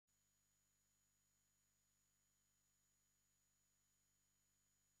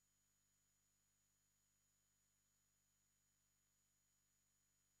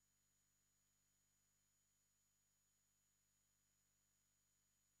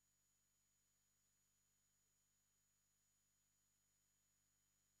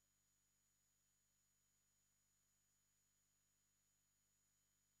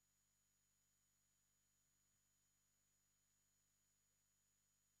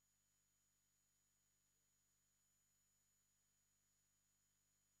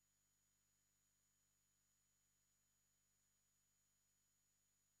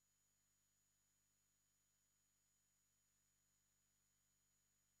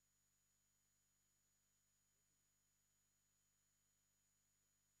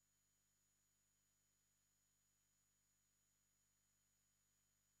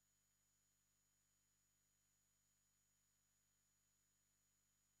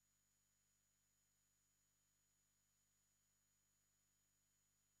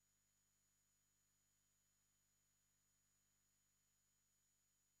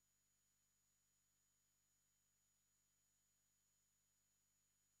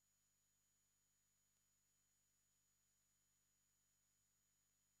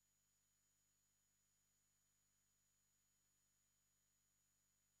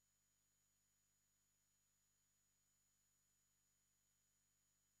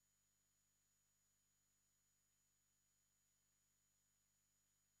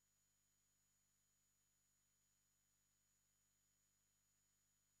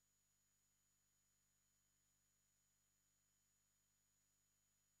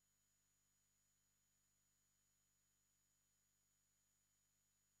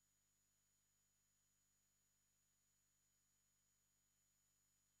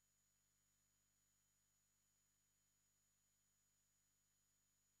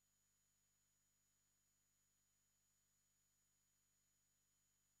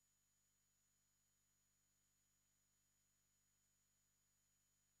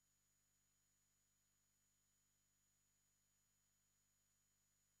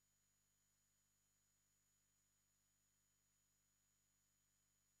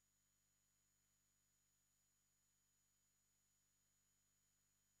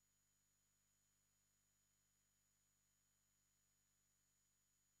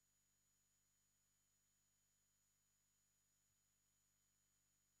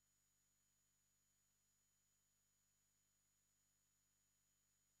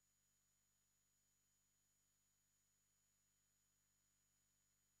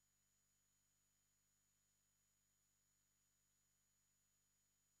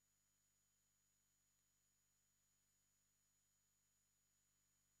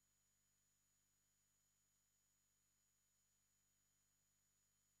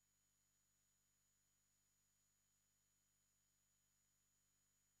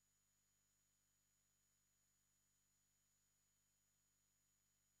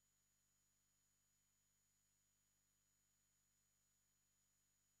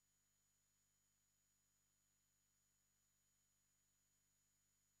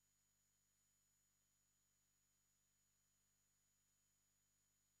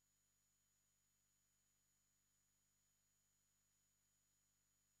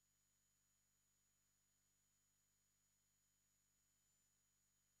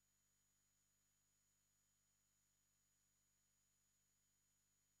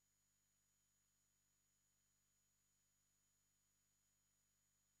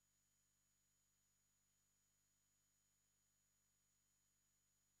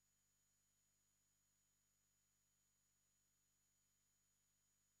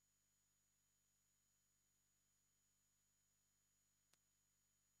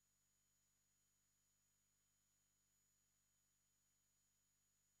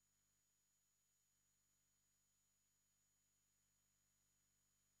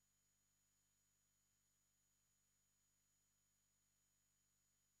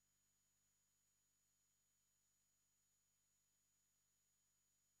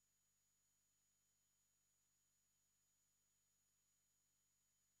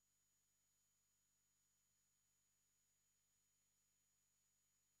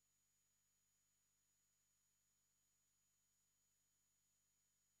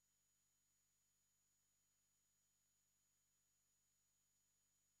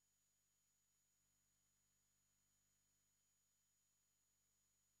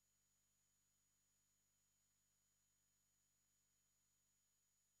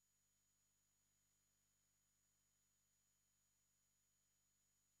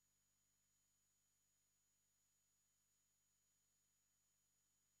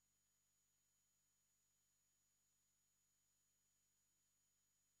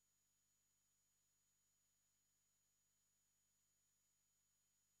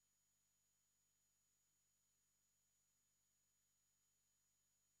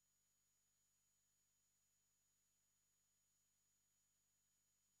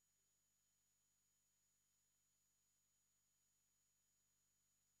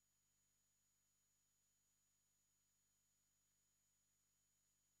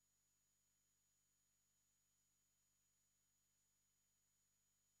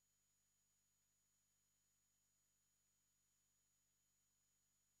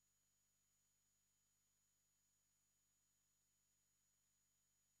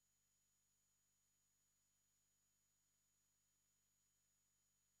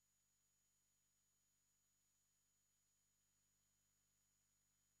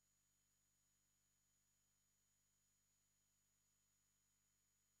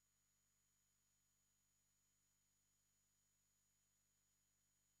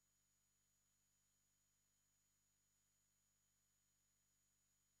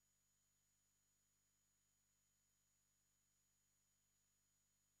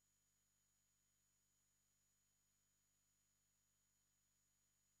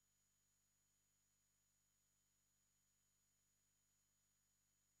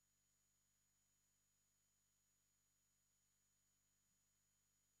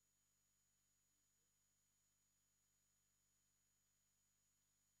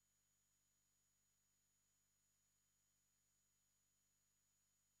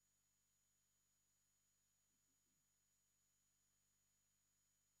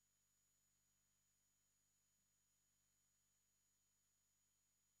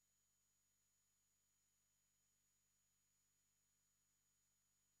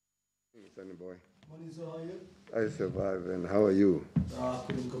Sonnyboy. Morning, sir. How are you? I survive, and how are you?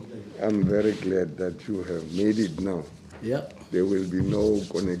 Couldn't complain. I'm very glad that you have made it now. Yeah. There will be no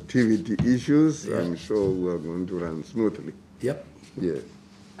connectivity issues. Yeah. I'm sure we are going to run smoothly. Yep. Yes.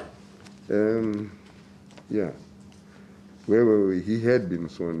 Yeah. Where were we? He had been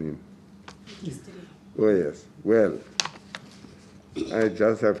sworn in. Yesterday. Oh, yes. Well, I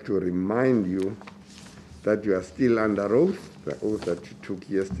just have to remind you that you are still under oath, the oath that you took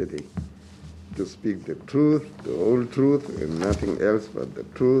yesterday, to speak the truth, the whole truth, and nothing else but the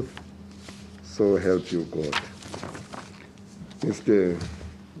truth. So help you God.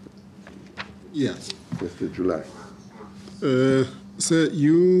 Yes. Mr. July. Sir,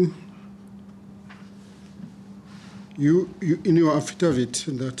 you in your affidavit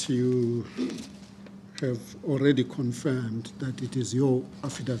that you have already confirmed that it is your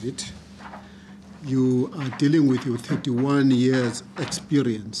affidavit, you are dealing with your 31 years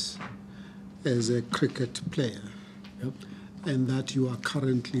experience as a cricket player. Yep. And that you are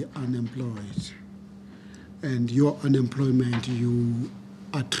currently unemployed. And your unemployment you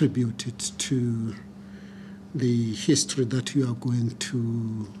attribute it to the history that you are going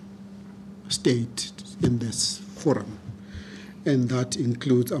to state in this forum. And that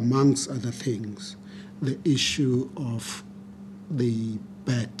includes, amongst other things, the issue of the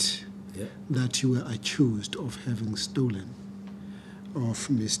bet that you were accused of having stolen of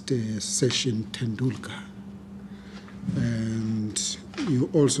Mr. Sachin Tendulkar. And you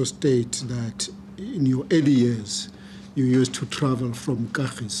also state that in your early years, you used to travel from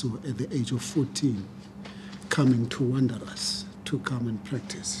Kagiso at the age of 14, coming to Wanderers to come and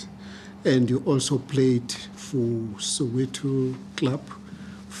practice. And you also played for Soweto Club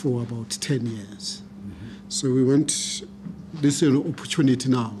for about 10 years. Mm-hmm. So we want, this is an opportunity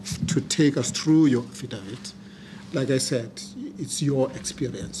now to take us through your affidavit. Like I said, it's your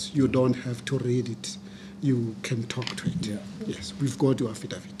experience. You don't have to read it. You can talk to it. Yeah. Yes, we've got your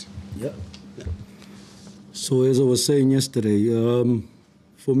affidavit. Yeah. So as I was saying yesterday,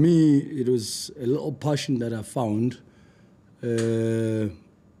 for me, it was a little passion that I found,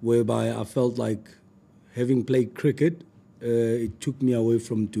 whereby I felt like having played cricket, it took me away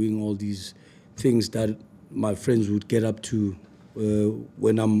from doing all these things that my friends would get up to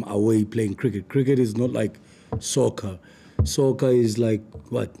when I'm away playing cricket. Cricket is not like soccer. Soccer is like,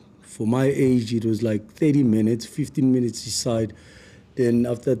 what? For my age, it was like 30 minutes, 15 minutes each side. Then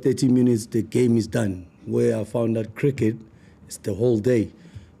after 30 minutes, the game is done. Where I found that cricket is the whole day.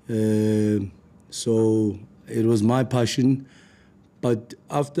 So it was my passion. But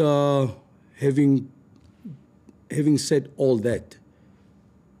after having said all that,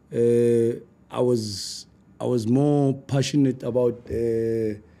 I was more passionate about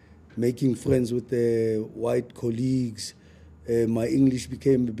making friends with the white colleagues. My English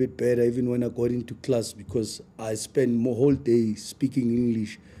became a bit better even when I got into class because I spent my whole day speaking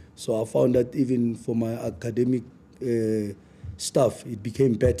English. So I found that even for my academic stuff, it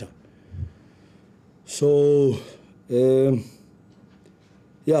became better. So, then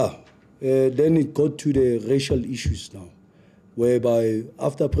it got to the racial issues now, whereby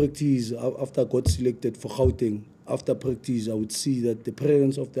after practice, after I got selected for Gauteng, after practice, I would see that the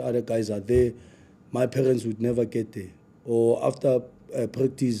parents of the other guys are there. My parents would never get there. Or after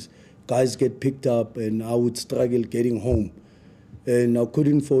practice, guys get picked up and I would struggle getting home. And I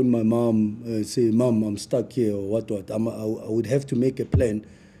couldn't phone my mom, say, Mom, I'm stuck here or what. I would have to make a plan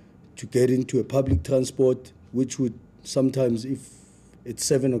to get into a public transport, which would sometimes, if it's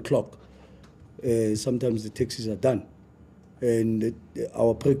 7 o'clock, sometimes the taxis are done. And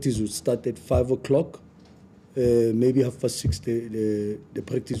our practice would start at 5 o'clock, maybe 6:30, the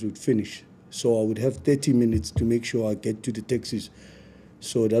practice would finish. So I would have 30 minutes to make sure I get to the taxis.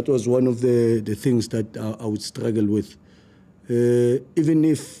 So that was one of the things that I would struggle with. Even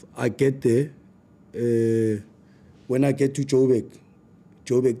if I get there, when I get to Joburg,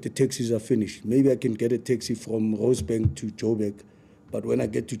 the taxis are finished. Maybe I can get a taxi from Rosebank to Joburg, but when I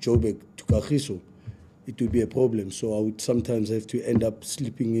get to Joburg, to Kagiso, it would be a problem. So I would sometimes have to end up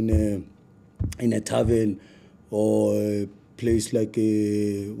sleeping in a tavern or a place like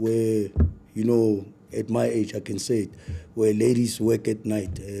where, you know, at my age, I can say it, where ladies work at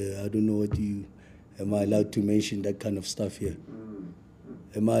night. I don't know am I allowed to mention that kind of stuff here?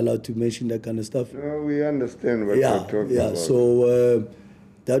 Am I allowed to mention that kind of stuff? No, we understand what you're talking about. So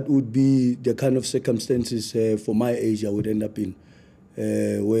that would be the kind of circumstances for my age I would end up in,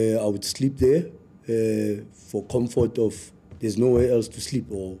 where I would sleep there for comfort of there's nowhere else to sleep,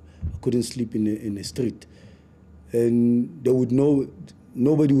 or I couldn't sleep in a street. And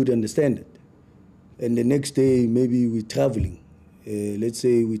nobody would understand it. And the next day, maybe we're traveling. let's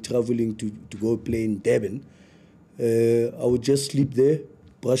say we're traveling to go play in Durban, I would just sleep there,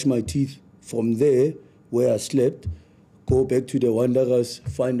 brush my teeth. From there, where I slept, go back to the Wanderers,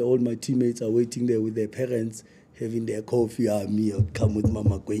 find all my teammates are waiting there with their parents, having their coffee. Me, I would come with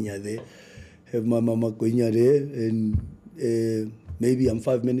Mama Gwenya there, have my Mama Gwenya there, and maybe I'm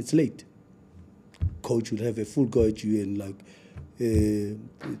 5 minutes late. Coach would have a full go at you and like,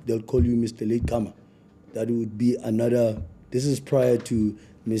 they'll call you Mr. Latecomer. That would be another, this is prior to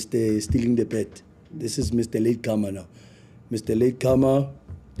Mr. Stealing the Bet. This is Mr. Latecomer now. Mr. Latecomer,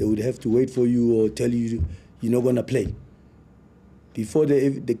 they would have to wait for you or tell you you're not going to play. Before the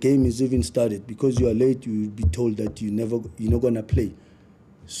game is even started, because you are late, you will be told that you're not going to play.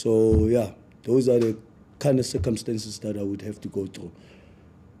 So, yeah, those are the kind of circumstances that I would have to go through.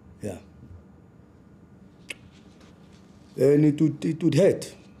 Yeah. And it would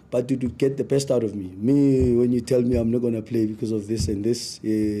hurt, but it would get the best out of me. Me, when you tell me I'm not going to play because of this and this,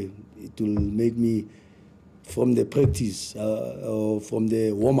 it will make me, from the practice or from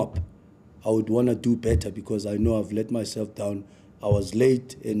the warm-up, I would want to do better because I know I've let myself down. I was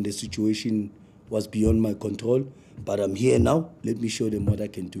late and the situation was beyond my control, but I'm here now. Let me show them what I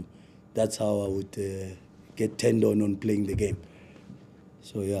can do. That's how I would get turned on playing the game.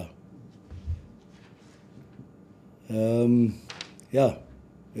 So, yeah.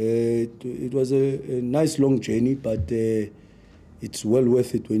 It was a nice long journey, but it's well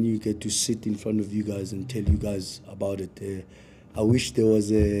worth it when you get to sit in front of you guys and tell you guys about it. I wish there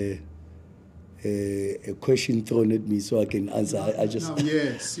was a question thrown at me so I can answer. I just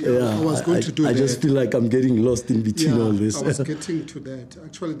yes, I was going to do that. I just feel like I'm getting lost in between all this. I was getting to that.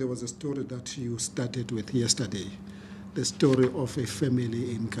 Actually, there was a story that you started with yesterday, the story of a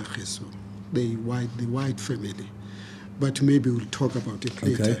family in Kagiso, the white family. But maybe we'll talk about it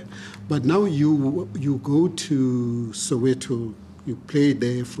later. Okay. But now you go to Soweto. You played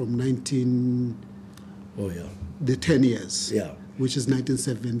there from the 10 years. Yeah. Which is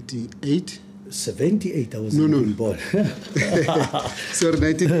 1978. 78, I was even born. So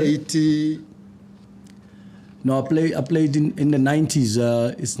 1980. No, I played in the 90s.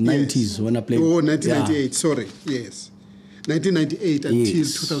 It's 90s when I played. Oh, 1998. Sorry. Yes. 1998 until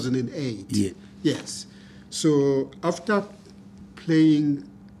 2008. Yeah. Yes. So after playing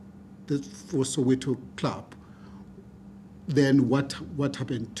for Soweto club, then what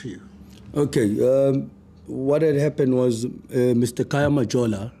happened to you? Okay, what had happened was Mr. Kaya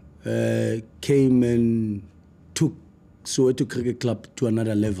Majola came and took Soweto Cricket Club to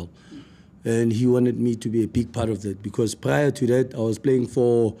another level. And he wanted me to be a big part of that because prior to that, I was playing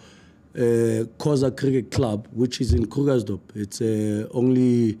for Khoza Cricket Club, which is in Krugersdorp. It's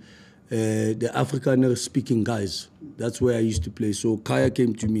only the Afrikaner-speaking guys. That's where I used to play. So Kaya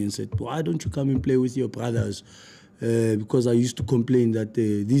came to me and said, why don't you come and play with your brothers? Because I used to complain that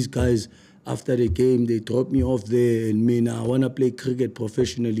these guys, after the game, they drop me off there, and me now I want to play cricket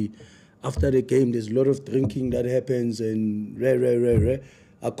professionally. After the game, there's a lot of drinking that happens, and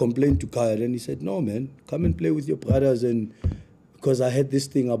I complained to Kaya, and he said, no, man, come and play with your brothers. And because I had this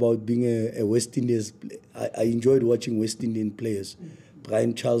thing about being a West Indies, I enjoyed watching West Indian players.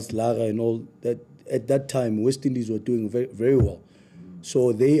 Brian Charles Lara and all that. At that time, West Indies were doing very, very well.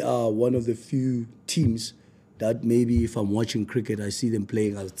 So they are one of the few teams that maybe if I'm watching cricket, I see them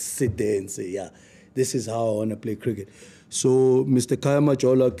playing, I'll sit there and say, yeah, this is how I want to play cricket. So Mr. Kaya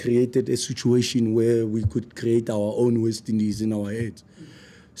Majola created a situation where we could create our own West Indies in our heads.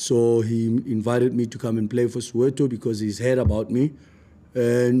 So he invited me to come and play for Soweto because he's heard about me.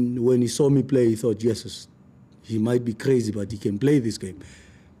 And when he saw me play, he thought, yes, he might be crazy, but he can play this game.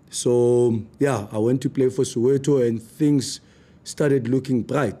 So, yeah, I went to play for Soweto and things started looking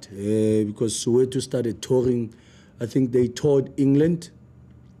bright because Soweto started touring. I think they toured England.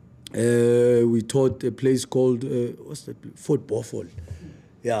 We toured a place called, Fort Beaufort.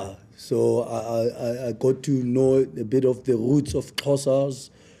 Yeah, so I got to know a bit of the roots of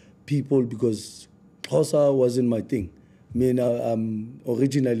Xhosa's people because Xhosa wasn't my thing. I mean,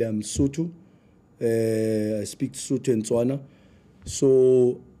 originally I'm Sotho. I speak Sotho and Tswana.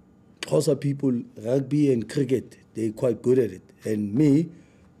 So Xhosa people, rugby and cricket, they're quite good at it. And me,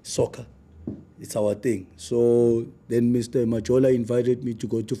 soccer, it's our thing. So then Mr. Majola invited me to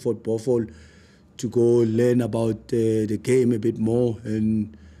go to Fort Beaufort to go learn about the game a bit more.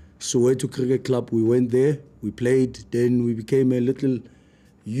 And Soweto Cricket Club, we went there, we played, then we became a little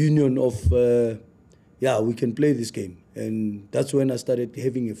union of, we can play this game. And that's when I started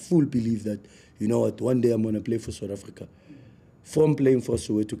having a full belief that, you know what, one day I'm going to play for South Africa. From playing for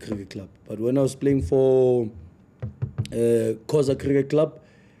Soweto Cricket Club. But when I was playing for Khoza Cricket Club,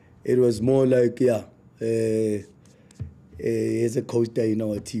 it was more like, as a coach there in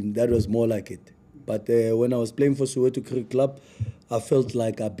our team. That was more like it. But when I was playing for Soweto Cricket Club, I felt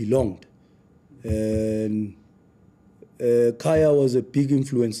like I belonged. And Kaya was a big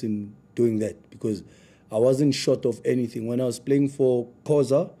influence in doing that because I wasn't short of anything. When I was playing for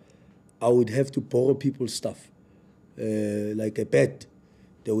Khoza, I would have to borrow people's stuff, like a bat.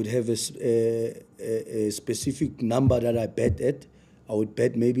 They would have a specific number that I bet at. I would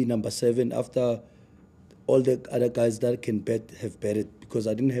bet maybe number 7 after all the other guys that can bet have betted because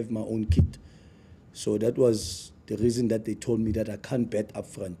I didn't have my own kit. So that was the reason that they told me that I can't bet up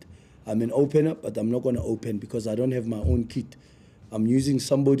front. I'm an opener, but I'm not going to open because I don't have my own kit. I'm using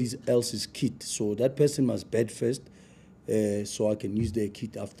somebody else's kit. So that person must bet first so I can use their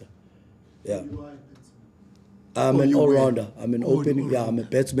kit after. Yeah. I'm an all-rounder. I'm an opening. Yeah, I'm a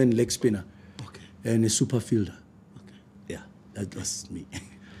batsman, leg spinner, and a super fielder. Okay. Yeah, that was me.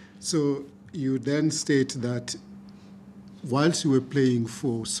 So you then state that whilst you were playing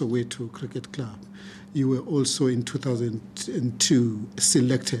for Soweto Cricket Club, you were also in 2002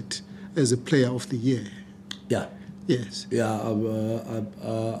 selected as a Player of the Year. Yeah. Yes. Yeah,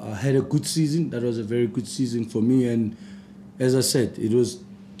 I had a good season. That was a very good season for me, and as I said, it was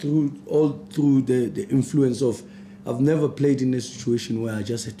all through the influence of, I've never played in a situation where I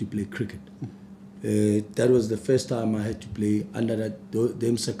just had to play cricket. That was the first time I had to play under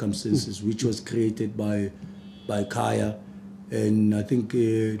them circumstances, which was created by Kaya. And I think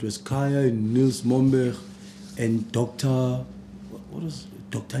it was Kaya and Niels Momberg and Dr.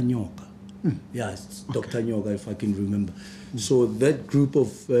 Nyoka. Yeah, it's Dr. Nyoka, if I can remember. So that group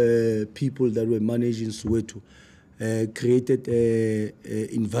of people that were managing Soweto created an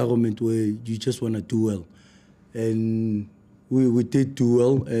environment where you just want to do well. And we did do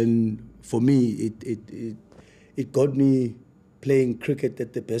well, and for me, it got me playing cricket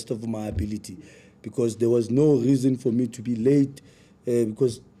at the best of my ability because there was no reason for me to be late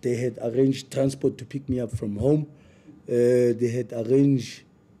because they had arranged transport to pick me up from home. They had arranged,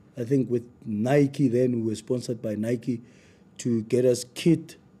 I think with Nike then, we were sponsored by Nike, to get us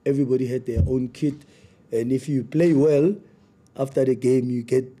kit. Everybody had their own kit. And if you play well, after the game, you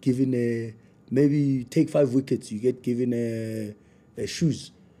get given maybe you take 5 wickets, you get given a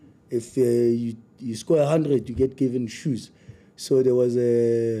shoes. If you score 100, you get given shoes. So there was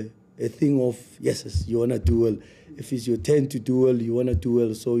a thing of, yes, you want to do well. If it's your turn to do well, you want to do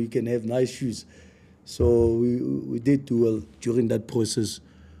well, so you can have nice shoes. So we did do well during that process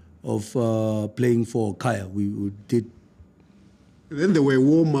of playing for Kaya. We did. Then there were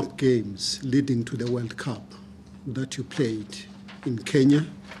warm-up games leading to the World Cup that you played in Kenya,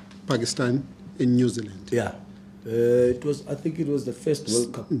 Pakistan, and New Zealand. Yeah, I think it was the first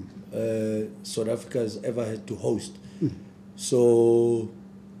World Cup South Africa has ever had to host. So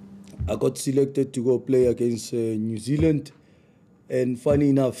I got selected to go play against New Zealand, and funny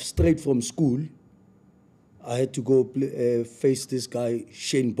enough, straight from school, I had to go face this guy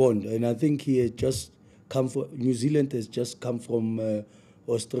Shane Bond, and I think he had just come from New Zealand, has just come from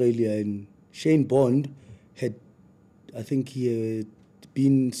Australia, and Shane Bond had, I think he had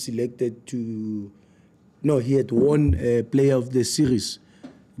been selected to, no, he had won Player of the Series,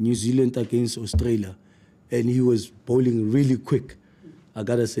 New Zealand against Australia, and he was bowling really quick. I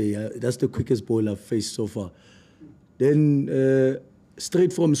gotta say, that's the quickest ball I've faced so far. Then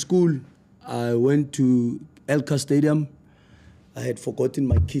straight from school, I went to Elka Stadium. I had forgotten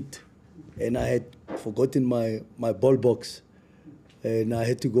my kit, and I had forgotten my ball box, and I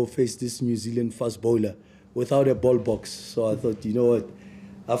had to go face this New Zealand fast bowler without a ball box. So I thought, you know what,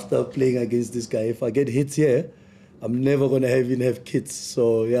 after playing against this guy, if I get hits here, I'm never going to even have kits.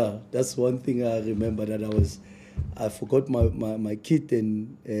 So yeah, that's one thing I remember, that I forgot my kit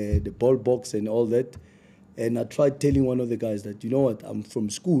and the ball box and all that. And I tried telling one of the guys that, you know what, I'm from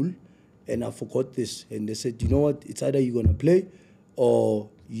school and I forgot this. And they said, you know what, it's either you're going to play or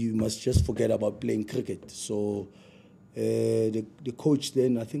you must just forget about playing cricket. So the coach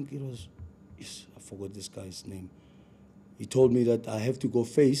then, I think it was, I forgot this guy's name. He told me that I have to go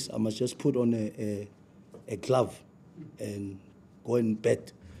face, I must just put on a glove and go and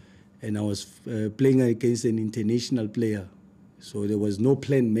bat. And I was playing against an international player. So there was no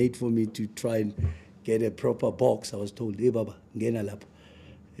plan made for me to try and get a proper box. I was told, hey Baba, ngena lapha.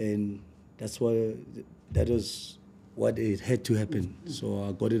 And that was what it had to happen. So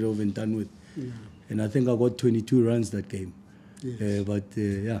I got it over and done with. Yeah. And I think I got 22 runs that game. Yes.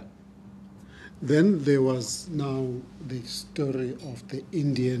 Yeah. Then there was now the story of the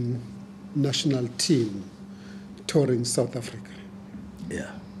Indian national team touring South Africa.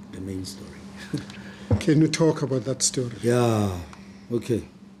 Yeah, the main story. Can you talk about that story? Yeah, okay.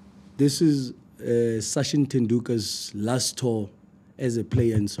 This is Sachin Tendulkar's last tour as a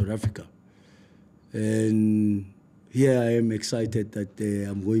player in South Africa. And here I am excited that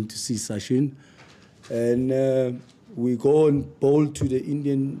I'm going to see Sachin. And we go on bowl to the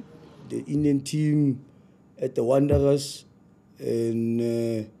Indian team at the Wanderers. And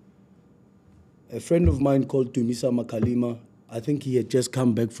a friend of mine called Dumisa Makalima, I think he had just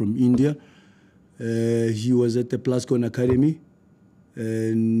come back from India. He was at the Plascon Academy.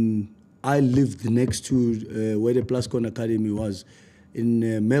 And I lived next to where the Plascon Academy was,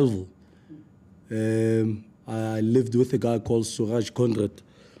 in Melville. I lived with a guy called Suraj Conrad.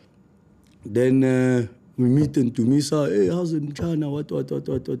 Then we meet in Dumisa. Hey, how's it, China? What?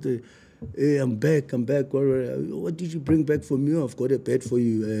 Hey, I'm back. What did you bring back for me? I've got a bed for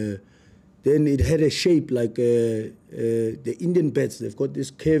you. Then it had a shape like the Indian beds. They've got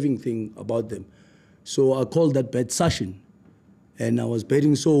this curving thing about them. So I called that bed Sachin. And I was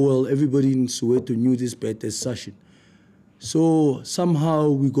betting so well, everybody in Soweto knew this bet as Sachin. So somehow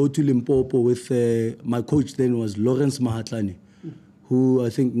we go to Limpopo with, my coach then was Lawrence Mahatlane, who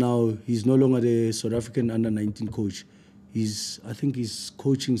I think now he's no longer the South African under-19 coach. I think he's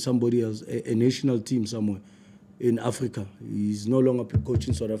coaching somebody else, a national team somewhere in Africa. He's no longer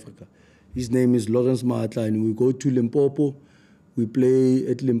coaching South Africa. His name is Lawrence Mahatlane. We go to Limpopo, we play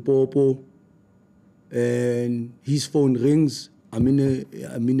at Limpopo, and his phone rings. I'm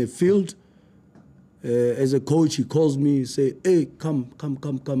in a field. As a coach, he calls me, say, hey, come.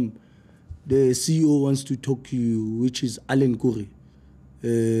 The CEO wants to talk to you, which is Alan Kuri.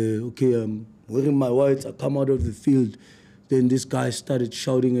 Okay, I'm wearing my whites. I come out of the field. Then this guy started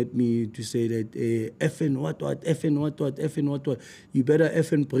shouting at me to say that, effing what. You better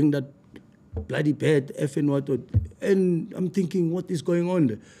effing bring that bloody bed, effing what. And I'm thinking, what is going on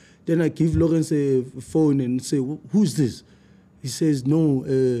there? Then I give Lawrence a phone and say, who's this? He says, no,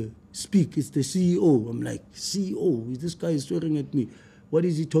 speak, it's the CEO. I'm like, CEO? This guy is swearing at me. What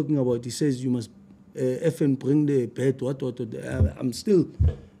is he talking about? He says, you must effing bring the bed, what.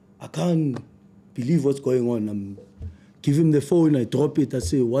 I can't believe what's going on. I'm give him the phone, I drop it, I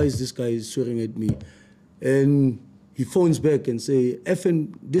say, why is this guy swearing at me? And he phones back and say,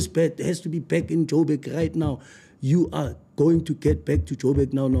 effing, this bed has to be back in Joburg right now. You are going to get back to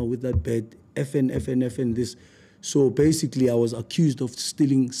Joburg now with that bed, effing this. So basically, I was accused of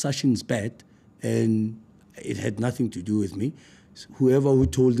stealing Sachin's bet, and it had nothing to do with me. So whoever who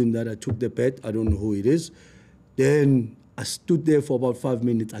told him that I took the bet, I don't know who it is. Then I stood there for about 5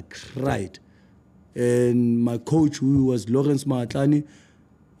 minutes. I cried. And my coach, who was Lawrence Mahatlane,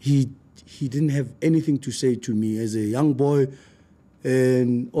 he didn't have anything to say to me as a young boy.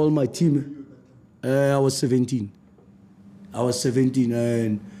 And all my team, I was 17.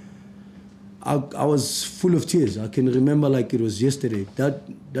 And I was full of tears. I can remember like it was yesterday.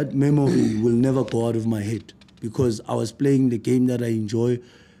 That memory will never go out of my head because I was playing the game that I enjoy.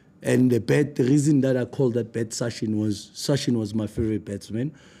 And the reason that I called that bet Sachin was my favorite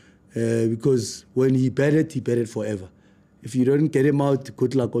batsman. Because when he batted forever. If you don't get him out,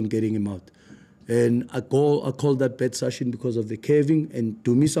 good luck on getting him out. And I called that bet Sachin because of the curving, and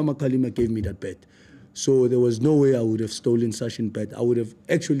Dumisa Makalima gave me that bet. So there was no way I would have stolen Sachin's bet. I would have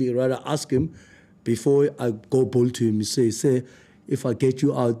actually rather asked him before I go bowl to him, say, if I get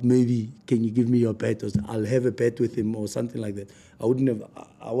you out, maybe can you give me your bet? Or I'll have a bet with him or something like that. I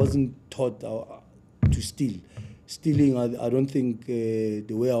wasn't taught to steal. Stealing, I don't think the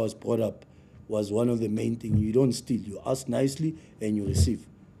way I was brought up was one of the main things. You don't steal. You ask nicely and you receive.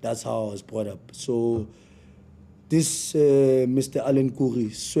 That's how I was brought up. So this Mr. Alan Kuri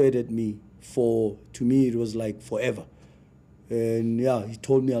sweared at me to me, it was like forever. And yeah, he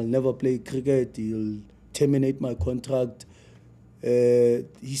told me I'll never play cricket. He'll terminate my contract.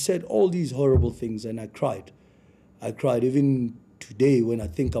 He said all these horrible things and I cried. Even today when I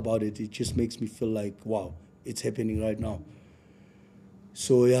think about it, it just makes me feel like, wow, it's happening right now.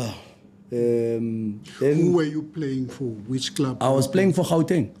 So yeah. Then who were you playing for? Which club? I was playing for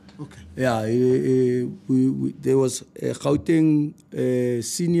Gauteng. Okay. Yeah, there was a Gauteng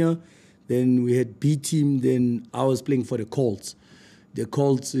senior, then we had B team, then I was playing for the Colts. The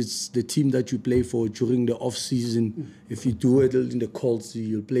Colts, it's the team that you play for during the off season. If you do it in the Colts,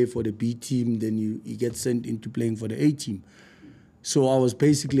 you'll play for the B team, then you get sent into playing for the A team. So I was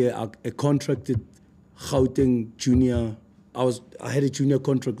basically a contracted Gauteng junior. I had a junior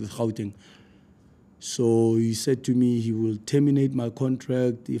contract with Gauteng. So he said to me he will terminate my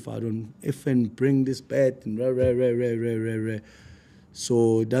contract if I don't effing bring this bet and rah.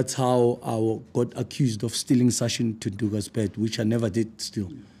 So that's how I got accused of stealing Sachin Tendulkar's bet, which I never did still.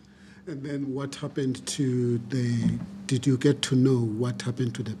 And then what happened to did you get to know what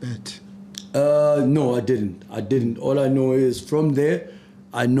happened to the bet? No, I didn't. All I know is from there,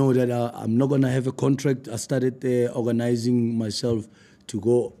 I know that I'm not going to have a contract. I started organizing myself to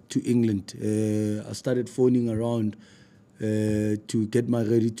go to England. I started phoning around to get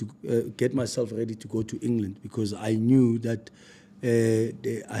myself ready to go to England, because I knew that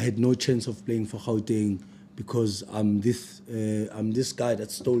I had no chance of playing for Gauteng, because I'm this guy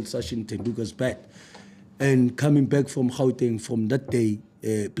that stole Sachin Tenduka's bat. And coming back from Gauteng from that day,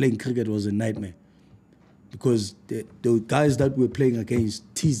 playing cricket was a nightmare, because the guys that we were playing against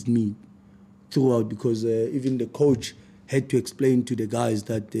teased me throughout, because even the coach had to explain to the guys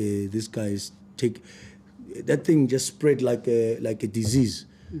that this guy that thing just spread like a disease.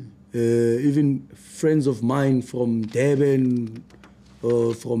 Even friends of mine from Durban,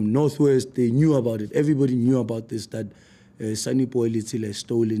 from Northwest, they knew about it. Everybody knew about this, that Sonnyboy Letshela has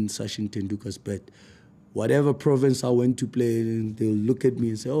stolen Sachin Tenduka's bat. Whatever province I went to play, they'll look at me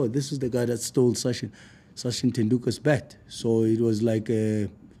and say, oh, this is the guy that stole Sachin Tenduka's bat. So it was like,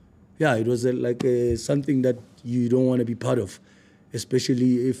 something that you don't want to be part of,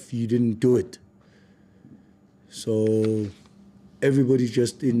 especially if you didn't do it. So everybody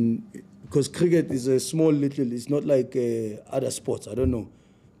just because cricket is a small little, it's not like other sports, I don't know.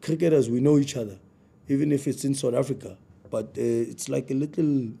 Cricketers, we know each other, even if it's in South Africa. But it's like a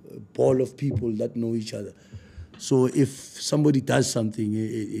little ball of people that know each other. So if somebody does something,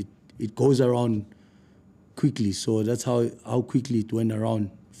 it goes around quickly. So that's how quickly it went around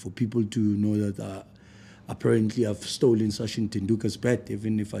for people to know that apparently I've stolen Sachin Tenduka's bat,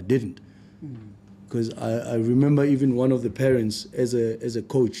 even if I didn't. Because I remember even one of the parents, as a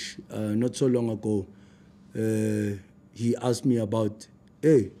coach, not so long ago, he asked me about,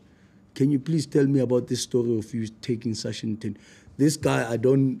 hey, can you please tell me about this story of you taking Sachin Tenduka? This guy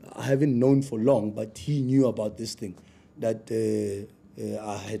I haven't known for long, but he knew about this thing, that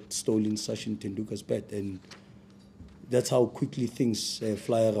I had stolen Sachin Tenduka's bat, and that's how quickly things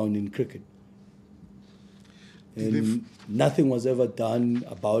fly around in cricket. And nothing was ever done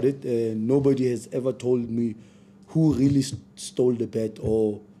about it. Nobody has ever told me who really stole the bat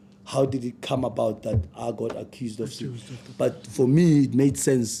or how did it come about that I got accused of it. But for me, it made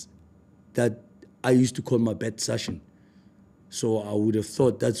sense that I used to call my bat Sachin. So I would have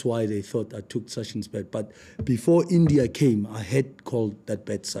thought that's why they thought I took Sachin's bat. But before India came, I had called that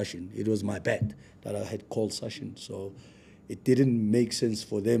bat Sachin. It was my bat that I had called Sachin. So it didn't make sense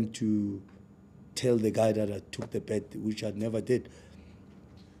for them to tell the guy that I took the bat, which I never did.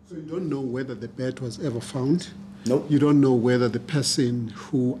 So you don't know whether the bat was ever found? No. You don't know whether the person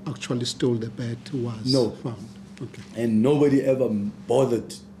who actually stole the bat was found? Okay. And nobody ever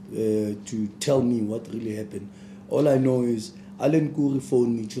bothered to tell me what really happened. All I know is Alan Kuri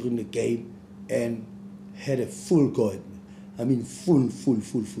phoned me during the game and had a full go at me. I mean, full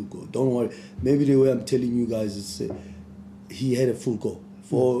go. Don't worry. Maybe the way I'm telling you guys is he had a full go.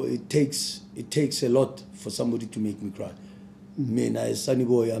 For it takes a lot for somebody to make me cry. Me and as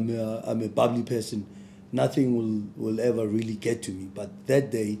Sonnyboy, I'm a bubbly person. Nothing will ever really get to me. But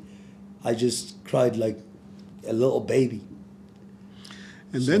that day, I just cried like a little baby.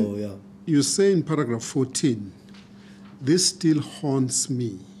 And then you say in paragraph 14, this still haunts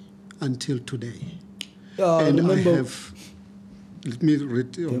me until today. And let me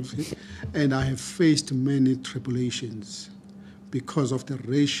read it. And I have faced many tribulations because of the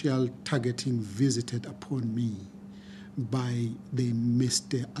racial targeting visited upon me by the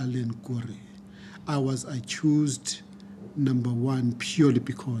Mr. Alan Kuri. I was accused, number one, purely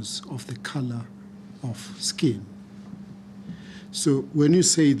because of the color of skin. So when you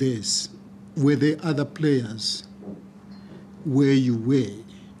say this, were there other players where you were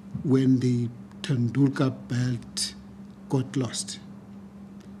when the Tenduka belt got lost?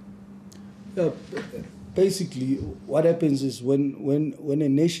 Basically, what happens is when a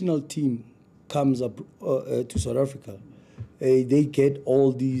national team comes up to South Africa, they get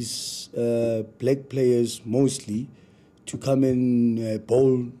all these black players mostly to come and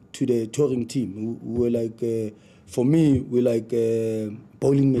bowl to the touring team. Who were like, for me, we're like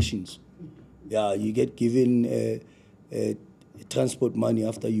bowling machines. Yeah, you get given transport money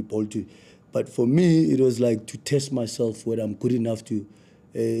after you bowl to. But for me, it was like to test myself whether I'm good enough to.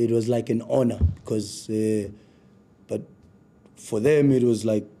 It was like an honor because, but for them it was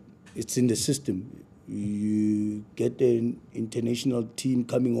like it's in the system. You get an international team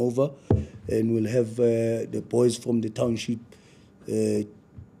coming over, and we'll have the boys from the township to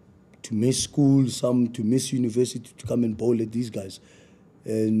miss school, some to miss university to come and bowl at these guys,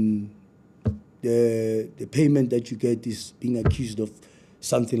 and the payment that you get is being accused of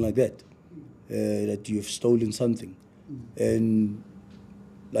something like that, that you have stolen something, and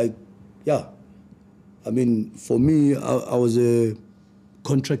like yeah. I mean, for me, I was a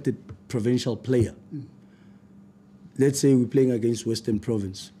contracted provincial player. Let's say we're playing against Western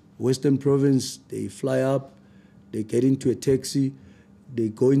Province. Western Province, they fly up, they get into a taxi, they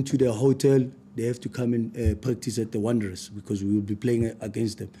go into their hotel, they have to come and practice at the Wanderers because we will be playing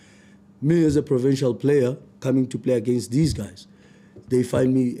against them. Me as a provincial player, coming to play against these guys, they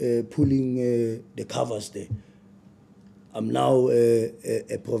find me pulling the covers there. I'm now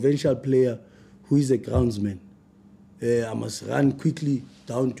a provincial player who is a groundsman. I must run quickly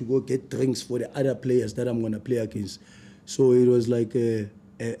down to go get drinks for the other players that I'm going to play against. So it was like a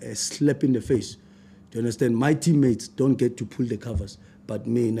slap in the face. Do you understand? My teammates don't get to pull the covers, but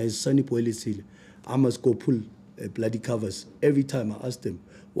me, as Sonnyboy, Letshela, I must go pull bloody covers. Every time I ask them,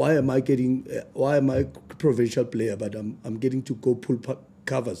 why am I a provincial player, but I'm getting to go pull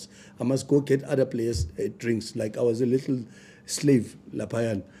covers? I must go get other players drinks, like I was a little slave,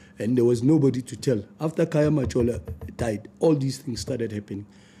 Lapayan. And there was nobody to tell. After Kaya Machola died, all these things started happening.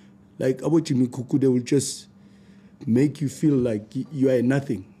 Like Abochimi Kuku, they will just make you feel like you are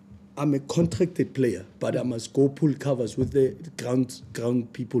nothing. I'm a contracted player, but I must go pull covers with the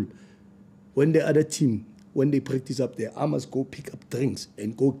ground people. When the other team, when they practice up there, I must go pick up drinks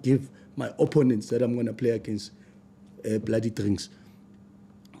and go give my opponents that I'm going to play against bloody drinks.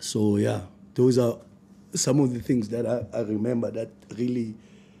 So yeah, those are some of the things that I remember that really,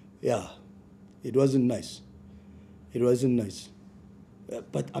 yeah, it wasn't nice. It wasn't nice.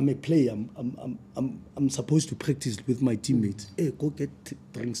 But I'm a player. I'm supposed to practice with my teammates. Hey, go get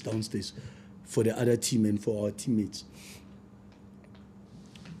drinks downstairs for the other team and for our teammates.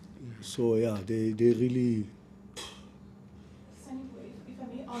 So yeah, they really. Sonnyboy, if I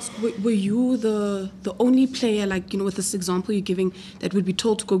may ask, were you the only player, like, you know, with this example you're giving, that would be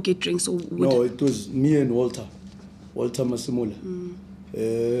told to go get drinks? Or no, it was me and Walter Masemola.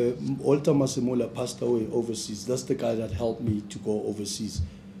 Walter Masemola passed away overseas. That's the guy that helped me to go overseas.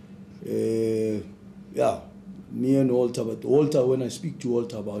 Yeah, me and Walter. But Walter, when I speak to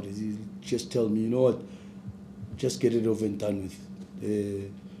Walter about it, he just tell me, you know what, just get it over and done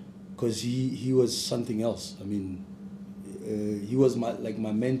with. Because he was something else. I mean, he was my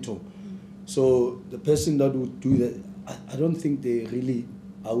mentor. So the person that would do that, I don't think they really,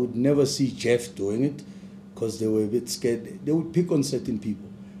 I would never see Jeff doing it, because they were a bit scared. They would pick on certain people.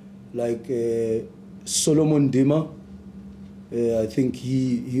 Like Solomon Dima, I think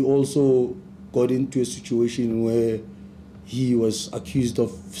he also got into a situation where he was accused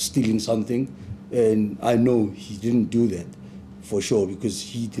of stealing something, and I know he didn't do that for sure, because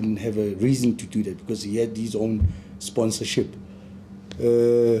he didn't have a reason to do that, because he had his own sponsorship.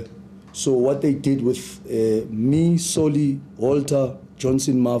 So what they did with me, Soli, Walter,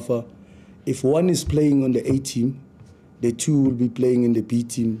 Johnson Mafa, if one is playing on the A team, the two will be playing in the B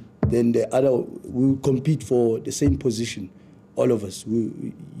team, then the other will compete for the same position, all of us.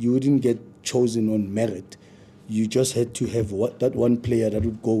 You wouldn't get chosen on merit. You just had to have that one player that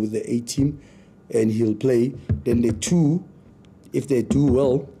would go with the A team, and he'll play. Then the two, if they do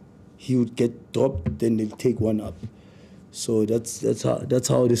well, he would get dropped, then they'll take one up. So that's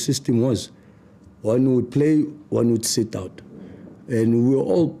how the system was. One would play, one would sit out. And we were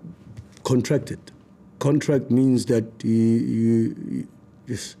all contracted. Contract means that you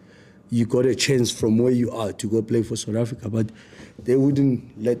got a chance from where you are to go play for South Africa, but they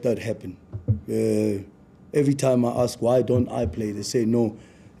wouldn't let that happen. Every time I ask, why don't I play? They say, no,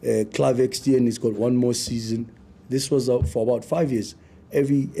 Clive XTN has got one more season. This was for about 5 years.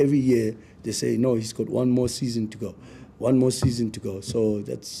 Every year they say, no, he's got one more season to go. One more season to go. So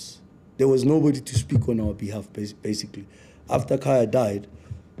there was nobody to speak on our behalf, basically. After Kaya died,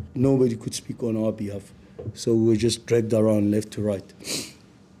 nobody could speak on our behalf. So we were just dragged around left to right.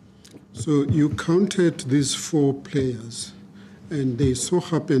 So you counted these 4 players, and they so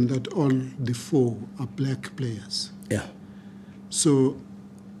happen that all the 4 are black players. Yeah. So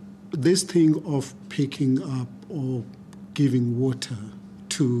this thing of picking up or giving water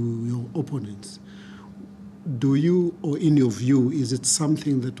to your opponents, do you, or in your view, is it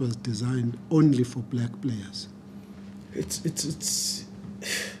something that was designed only for black players? It's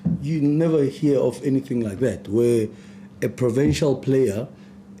you never hear of anything like that, where a provincial player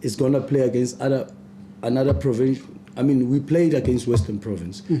is going to play against another provincial. I mean, we played against Western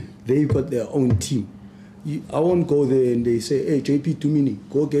Province. They've got their own team. I won't go there and they say, hey, JP Tumini,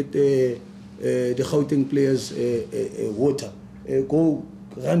 go get the Gauteng players water. Go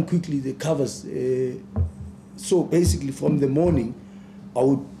run quickly the covers. So basically, from the morning, I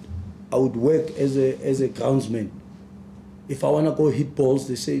would work as a groundsman. If I want to go hit balls,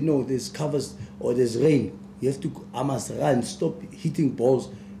 they say, no, there's covers or there's rain. You have to, I must run, stop hitting balls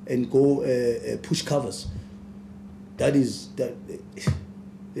and go push covers. That is that.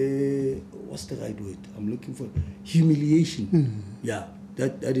 What's the right word? I'm looking for humiliation. Yeah,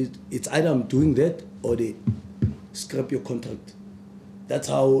 that is. It's either I'm doing that or they scrap your contract. That's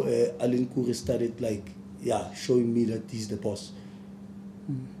how Alan Kure started, like, showing me that he's the boss.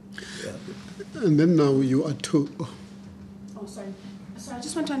 Yeah. And then now you are two. Oh, sorry. So I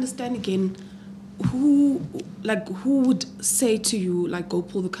just want to understand again, who would say to you, like, go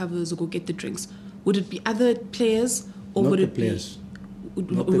pull the covers or go get the drinks? Would it be other players or Not would the it players. be?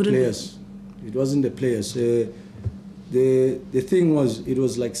 Not the players. It wasn't the players. The thing was, it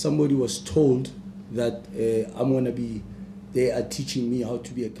was like somebody was told that they are teaching me how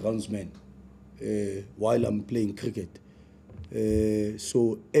to be a groundsman while I'm playing cricket.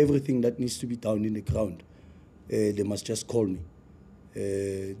 So everything that needs to be done in the ground, they must just call me.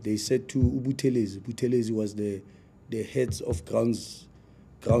 They said to Buthelezi was the heads of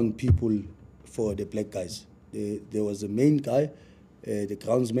ground people for the black guys. There was a main guy, the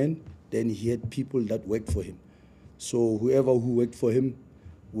groundsman, then he had people that worked for him. So whoever who worked for him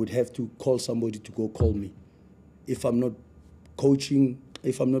would have to call somebody to go call me. If I'm not coaching,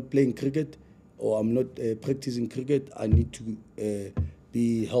 if I'm not playing cricket or I'm not practicing cricket, I need to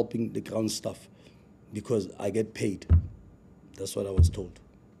be helping the ground staff because I get paid. That's what I was told.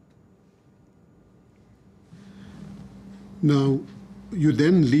 Now, you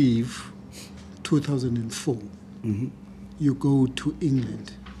then leave 2004. Mm-hmm. You go to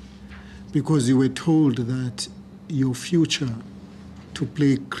England because you were told that your future to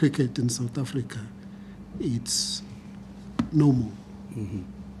play cricket in South Africa, it's no more. Mm-hmm.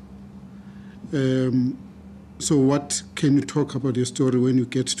 So what can you talk about your story when you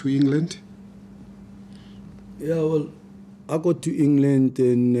get to England? Yeah, well, I got to England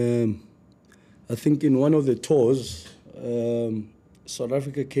and I think in one of the tours, South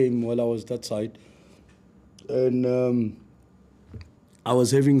Africa came while I was that side. And I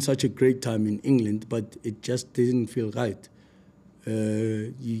was having such a great time in England, but it just didn't feel right.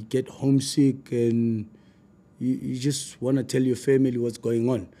 You get homesick and you just want to tell your family what's going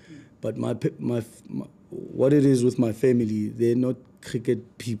on. But what it is with my family, they're not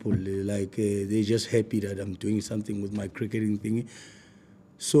cricket people. They're just happy that I'm doing something with my cricketing thingy.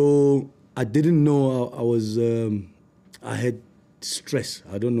 So I didn't know I had stress.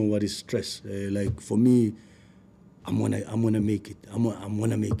 I don't know what is stress. For me, I'm gonna make it. I'm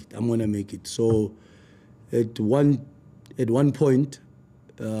gonna make it. So at one point,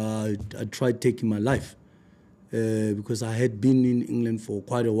 I tried taking my life because I had been in England for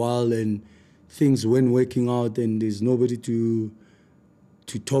quite a while and things weren't working out, and there's nobody to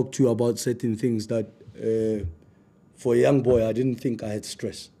talk to about certain things that for a young boy, I didn't think I had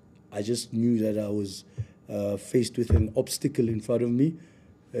stress. I just knew that I was faced with an obstacle in front of me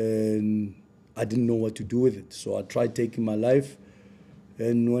and I didn't know what to do with it. So I tried taking my life.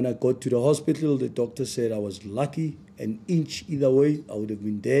 And when I got to the hospital, the doctor said I was lucky. An inch either way, I would have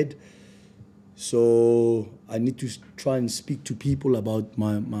been dead. So I need to try and speak to people about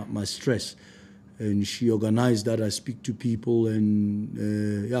my stress. And she organized that I speak to people, and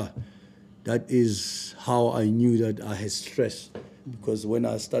that is how I knew that I had stress. Because when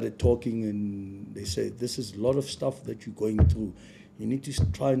I started talking and they said, this is a lot of stuff that you're going through, you need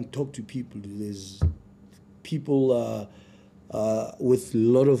to try and talk to people. There's people with a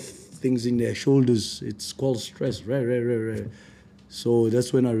lot of things in their shoulders. It's called stress. Right. So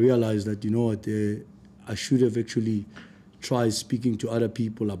that's when I realized that, you know what, I should have actually tried speaking to other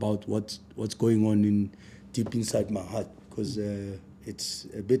people about what's going on deep inside my heart, because it's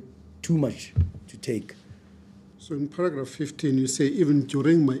a bit too much to take. So in paragraph 15, you say, even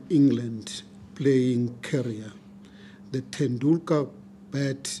during my England playing career, the Tendulkar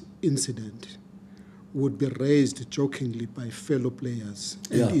bat incident would be raised jokingly by fellow players,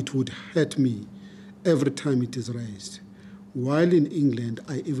 and it would hurt me every time it is raised. While in England,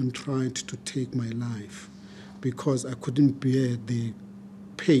 I even tried to take my life because I couldn't bear the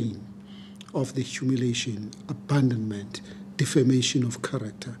pain of the humiliation, abandonment, defamation of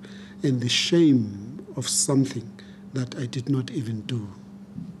character, and the shame of something that I did not even do.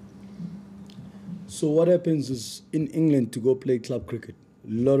 So what happens is, in England, to go play club cricket,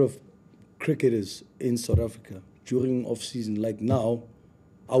 a lot of cricketers in South Africa during off-season, like now,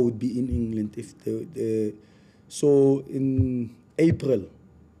 I would be in England if so in April,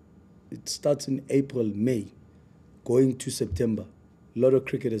 it starts in April, May, going to September, a lot of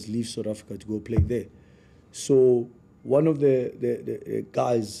cricketers leave South Africa to go play there. So one of the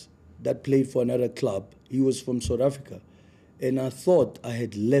guys that played for another club, he was from South Africa. And I thought I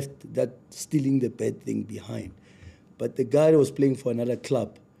had left that stealing the bat thing behind. But the guy that was playing for another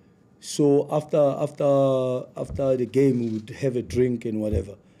club So after the game, we would have a drink and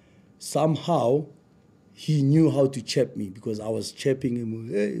whatever. Somehow, he knew how to chap me because I was chapping him.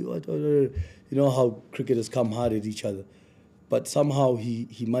 Hey, what? You know how cricketers come hard at each other. But somehow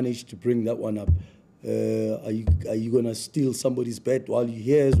he managed to bring that one up. Are you gonna steal somebody's bat while you're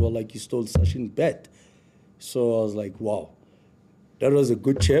here as well, like you stole Sachin's bat? So I was like, wow, that was a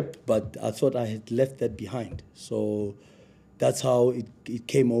good chap, but I thought I had left that behind. So that's how it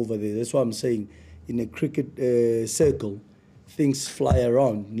came over there. That's what I'm saying. In a cricket circle, things fly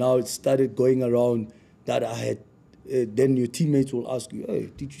around. Now it started going around that I had. Then your teammates will ask you,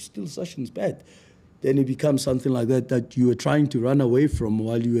 hey, did you steal Sachin's bat? Then it becomes something like that you were trying to run away from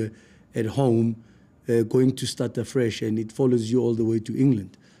while you were at home, going to start afresh, and it follows you all the way to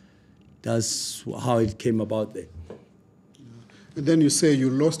England. That's how it came about there. And then you say you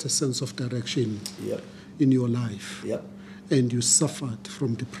lost a sense of direction in your life. Yeah. And you suffered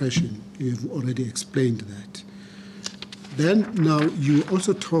from depression. You've already explained that. Then now you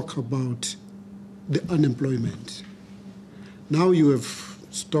also talk about the unemployment. Now you have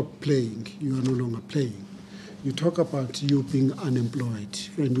stopped playing. You are no longer playing. You talk about you being unemployed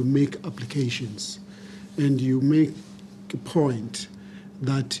and you make applications. And you make a point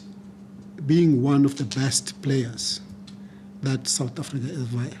that being one of the best players that South Africa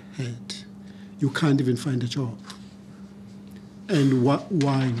ever had, you can't even find a job. And why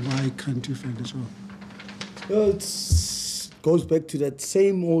can't you find a job? Well, it goes back to that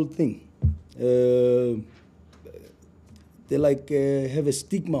same old thing. They like have a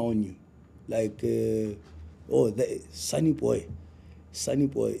stigma on you, like Sonnyboy.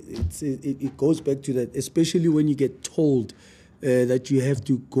 It goes back to that, especially when you get told that you have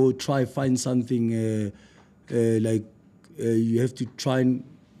to go try find something you have to try and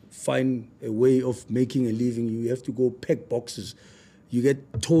find a way of making a living. You have to go pack boxes. You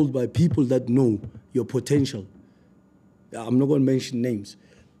get told by people that know your potential. I'm not going to mention names,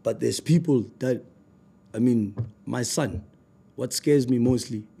 but there's people that, my son, what scares me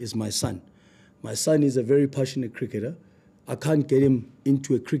mostly is my son. My son is a very passionate cricketer. I can't get him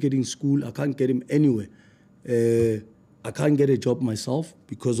into a cricketing school. I can't get him anywhere. I can't get a job myself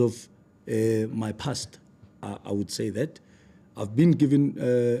because of my past. I would say that. I've been given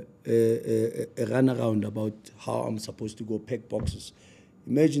a runaround about how I'm supposed to go pack boxes.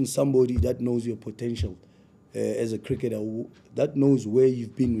 Imagine somebody that knows your potential as a cricketer, that knows where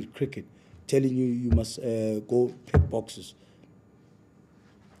you've been with cricket, telling you you must go pack boxes.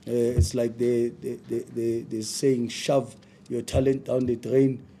 It's like they're saying, shove your talent down the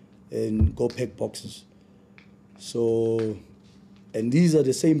drain and go pack boxes. So, and these are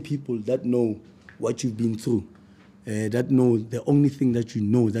the same people that know what you've been through, that know the only thing that you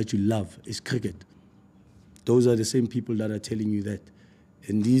know that you love is cricket. Those are the same people that are telling you that.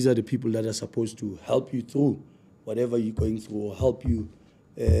 And these are the people that are supposed to help you through whatever you're going through, or help you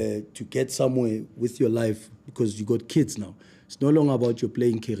to get somewhere with your life, because you got kids now. It's no longer about your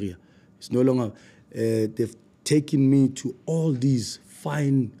playing career. It's no longer, they've taken me to all these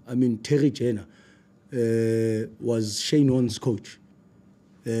fine, Terry Jenner was Shane Warne's coach.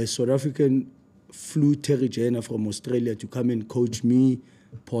 South African flew Terry Jenner from Australia to come and coach me,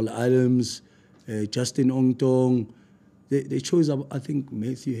 Paul Adams, Justin Ongtong. They chose, I think,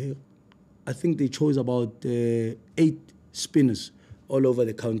 Matthew Hale. I think they chose about 8 spinners all over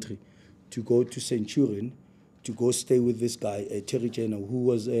the country to go to Centurion, to go stay with this guy, Terry Jenner, who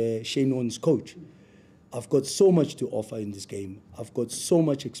was Shane Warne's coach. I've got so much to offer in this game. I've got so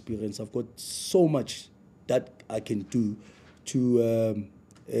much experience. I've got so much that I can do to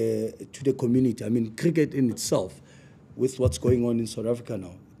the community. Cricket in itself, with what's going on in South Africa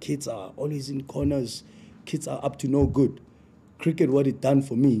now. Kids are always in corners. Kids are up to no good. Cricket, what it done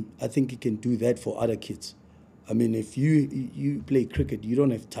for me, I think it can do that for other kids. If you play cricket, you don't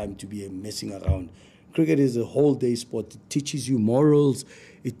have time to be messing around. Cricket is a whole day sport. It teaches you morals.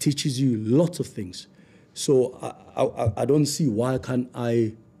 It teaches you lots of things. So I don't see why can't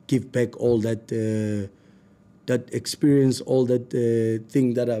I give back all that that experience, all that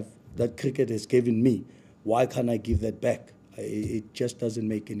thing that cricket has given me. Why can't I give that back? It just doesn't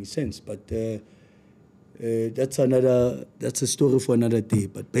make any sense. But that's a story for another day.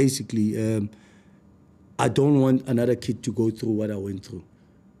 But basically, I don't want another kid to go through what I went through.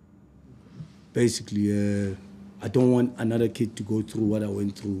 Basically, I don't want another kid to go through what I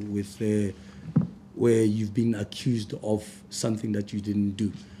went through with where you've been accused of something that you didn't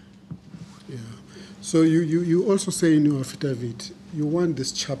do. Yeah. So you also say in your affidavit, you want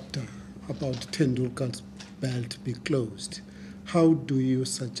this chapter about Tendulkar's belt be closed. How do you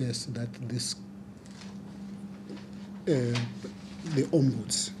suggest that this, the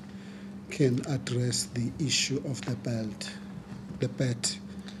ombuds can address the issue of the bet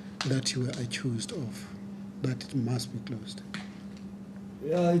that you were accused of, that it must be closed?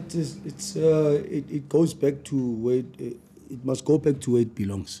 Yeah, it is. It goes back to where it must go back to where it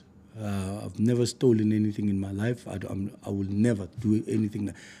belongs. I've never stolen anything in my life. I will never do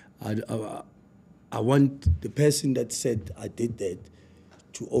anything. I want the person that said I did that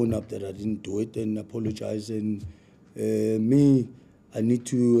to own up that I didn't do it and apologize. And me, I need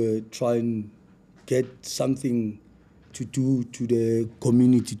to try and get something to do to the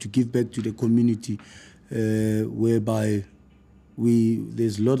community, to give back to the community, whereby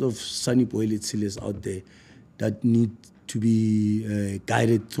there's a lot of Sonnyboy Letshelas out there that need to be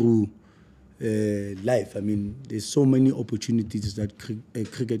guided through life. I mean, there's so many opportunities that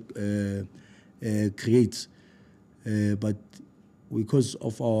cricket creates, but because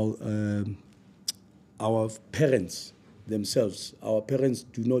of our parents themselves, our parents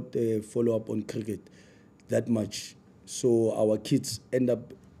do not follow up on cricket that much. So our kids end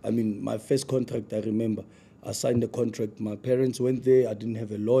up, I mean, my first contract, I remember, I signed the contract. My parents went there. I didn't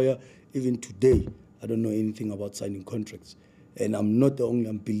have a lawyer. Even today, I don't know anything about signing contracts. And I'm not the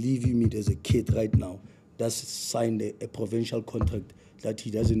only, believe me, there's a kid right now that's signed a provincial contract that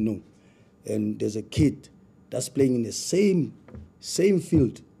he doesn't know. And there's a kid that's playing in the same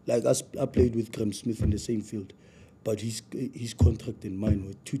field. Like I played with Graham Smith in the same field. But his contract and mine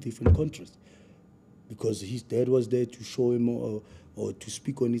were two different contracts. Because his dad was there to show him or to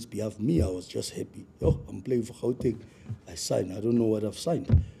speak on his behalf. Me, I was just happy. Oh, I'm playing for Gauteng. I signed. I don't know what I've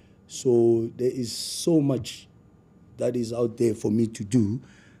signed. So there is so much that is out there for me to do,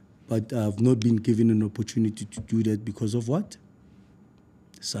 but I've not been given an opportunity to do that because of what?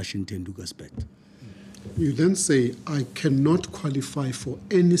 Sachin Tenduka's bet. You then say, I cannot qualify for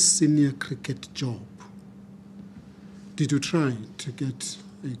any senior cricket job. Did you try to get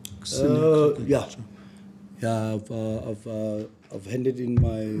a senior cricket job? Yeah, I've handed in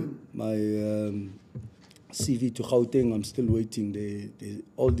my CV to Gauteng. I'm still waiting.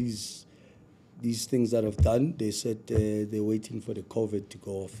 All these things that I've done, they said they're waiting for the COVID to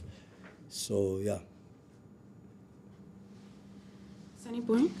go off. So yeah.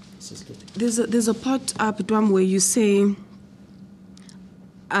 Sonnyboy, there's a part, Bedwam, where you say,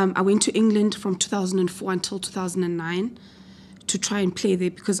 I went to England from 2004 until 2009 to try and play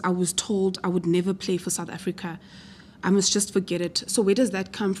there because I was told I would never play for South Africa. I must just forget it. So where does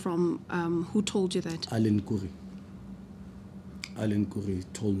that come from? Who told you that? Alan Curry. Alan Curry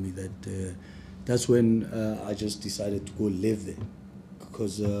told me that. That's when I just decided to go live there.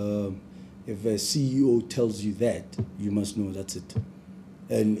 Because if a CEO tells you that, you must know that's it.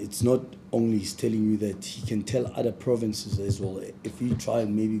 And it's not only he's telling you that, he can tell other provinces as well. If you try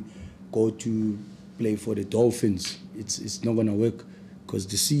and maybe go to play for the Dolphins, it's not going to work because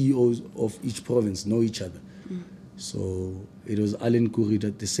the CEOs of each province know each other. So it was Alan Curry,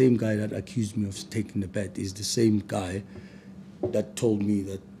 that the same guy that accused me of taking the bet is the same guy that told me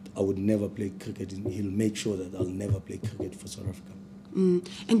that I would never play cricket, and he'll make sure that I'll never play cricket for South Africa. And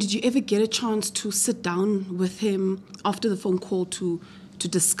did you ever get a chance to sit down with him after the phone call to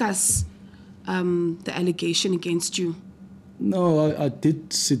discuss the allegation against you? No, I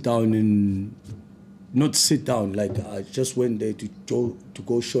did sit down and not sit down, like I just went there to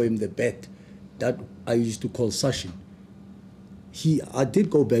go show him the bet that I used to call Sachin. I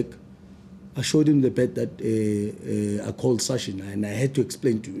did go back. I showed him the bet that I called Sachin, and I had to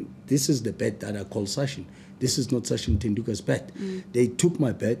explain to him, this is the bet that I called Sachin. This is not Sachin Tenduka's bet. They took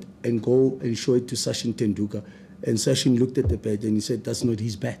my bet and go and show it to Sachin Tenduka, and Sachin looked at the bet and he said, that's not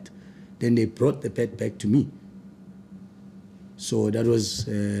his bet. Then they brought the bet back to me. So that was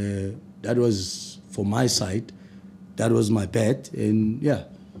for my side. That was my bet, and yeah.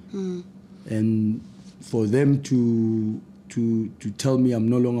 And for them to tell me I'm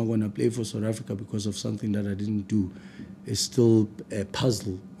no longer going to play for South Africa because of something that I didn't do is still a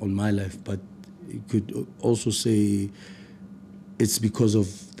puzzle on my life. But you could also say it's because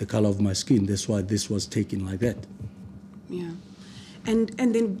of the color of my skin. That's why this was taken like that. Yeah. And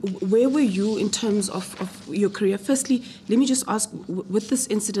then where were you in terms of your career? Firstly, let me just ask, with this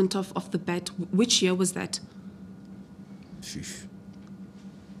incident of the bet, which year was that? Sheesh.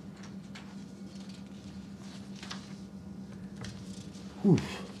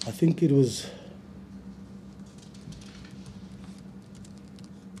 I think it was...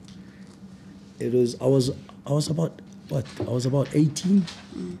 I was about, what? I was about 18?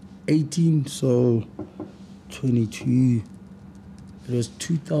 18, so 22. It was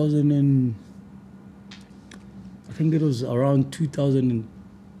 2000 and... I think it was around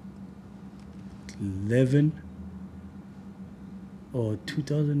 2011. or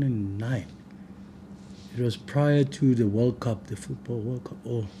 2009. It was prior to the World Cup, the Football World Cup.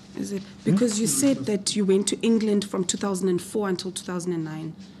 Oh. Is it? Because you said that you went to England from 2004 until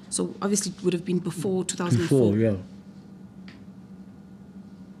 2009. So obviously it would have been before 2004. Before, yeah.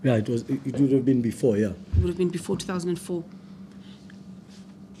 Yeah, it would have been before, yeah. It would have been before 2004.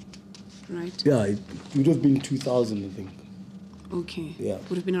 Right? Yeah, it would have been 2000, I think. Okay. Yeah.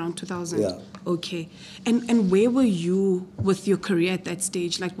 Would have been around 2000. Yeah. Okay. And where were you with your career at that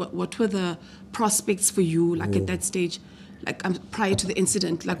stage? Like, what were the prospects for you, like, at that stage? Like, prior to the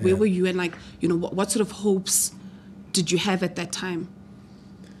incident, like, where were you? And, like, you know, what sort of hopes did you have at that time?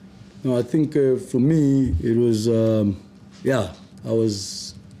 No, I think for me, it was, I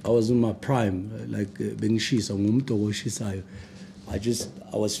was in my prime, like,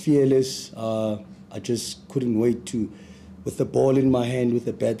 I was fearless. I just couldn't wait to, with the ball in my hand, with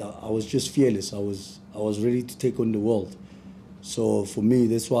the bat, I was just fearless. I was ready to take on the world. So for me,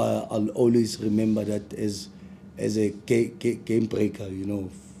 that's why I'll always remember that as a game breaker, you know,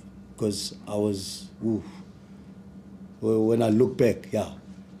 because I was, when I look back,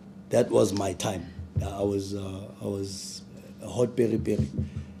 that was my time. I was a hot berry.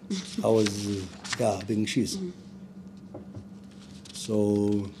 I was, being cheese.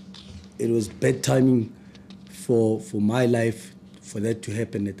 So it was bad timing for my life for that to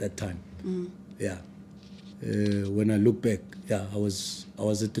happen at that time. Yeah. When I look back, I was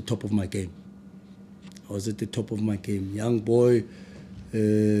at the top of my game. I was at the top of my game. Young boy,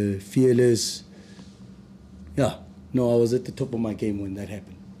 fearless. Yeah. No, I was at the top of my game when that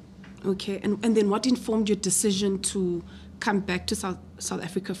happened. Okay. And then what informed your decision to come back to South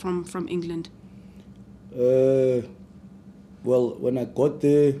Africa from England? Well, when I got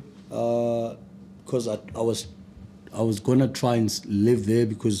there, because I was gonna try and live there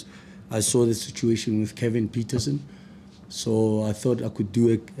because I saw the situation with Kevin Petersen. So I thought I could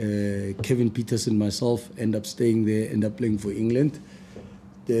do Kevin Petersen myself, end up staying there, end up playing for England.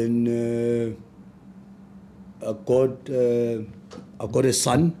 Then I got a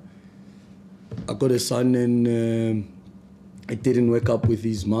son. And it didn't work out with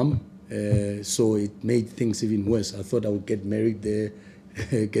his mom. So it made things even worse. I thought I would get married there,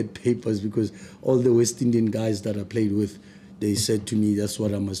 get papers, because all the West Indian guys that I played with, they said to me, that's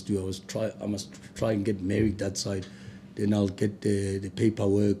what I must do. I must try and get married that side. Then I'll get the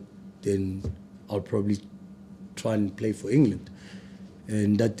paperwork. Then I'll probably try and play for England.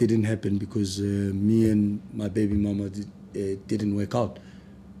 And that didn't happen because me and my baby mama didn't work out.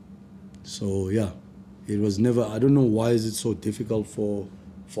 So yeah, it was never, I don't know why is it so difficult for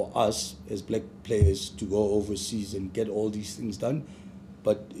us as black players to go overseas and get all these things done,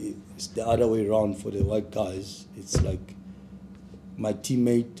 but it's the other way around for the white guys. It's like my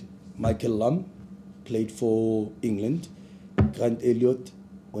teammate Michael Lam played for England. Grant Elliott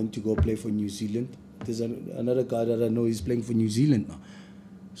went to go play for New Zealand. There's another guy that I know is playing for New Zealand now.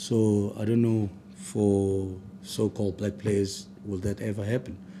 So I don't know, for so-called black players, will that ever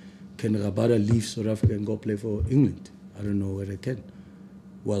happen? Can Rabada leave South Africa and go play for England? I don't know whether I can.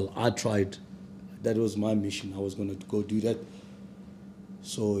 Well, I tried. That was my mission. I was going to go do that.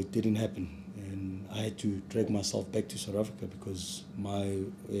 So it didn't happen. And I had to drag myself back to South Africa because my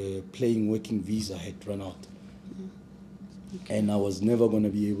playing working visa had run out. Okay. And I was never going to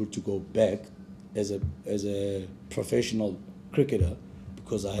be able to go back as a professional cricketer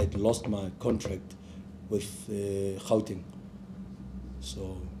because I had lost my contract with Gauteng.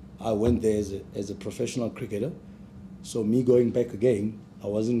 So I went there as a professional cricketer. So me going back again, I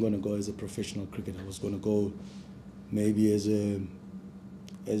wasn't going to go as a professional cricketer. I was going to go maybe as a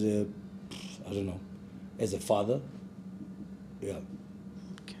I don't know, as a father. Yeah.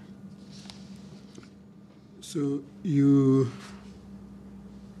 Okay. So you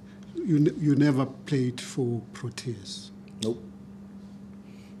never played for Proteas? Nope.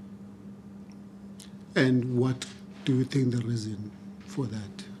 And what do you think the reason for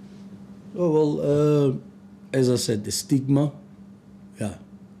that? Oh, well, as I said, the stigma,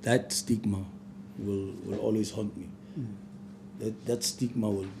 that stigma will always haunt me. That stigma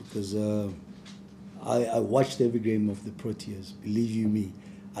will, because I watched every game of the Proteas, believe you me.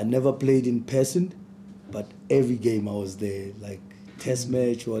 I never played in person, but every game I was there, like test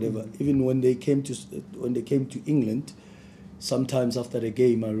match or whatever. Even when they came to England, sometimes after the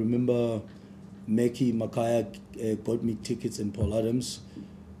game, I remember Meki Makaya got me tickets and Paul Adams.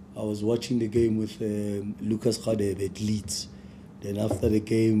 I was watching the game with Lucas Radebe at Leeds. Then after the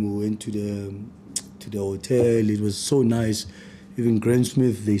game, we went to the hotel. It was so nice. Even Grant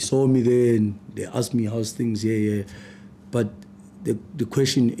Smith, they saw me there and they asked me how's things. Yeah. But the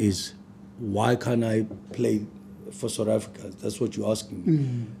question is, why can't I play for South Africa. That's what you're asking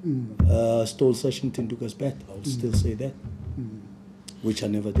me. Stole Sachin Tendulkar's bat. I'll still say that, which I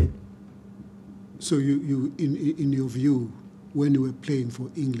never did. So you in your view, when you were playing for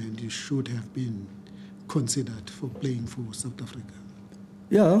England, you should have been considered for playing for South Africa.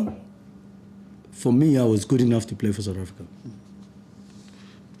 Yeah. For me, I was good enough to play for South Africa.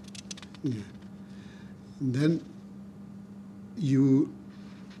 Yeah. And then you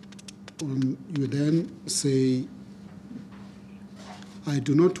then say, I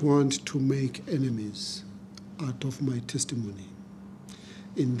do not want to make enemies out of my testimony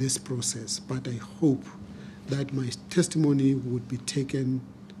in this process, but I hope that my testimony would be taken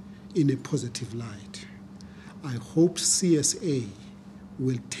in a positive light. I hope CSA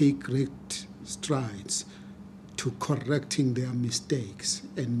will take great strides to correcting their mistakes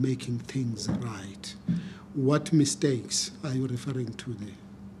and making things right. What mistakes are you referring to there?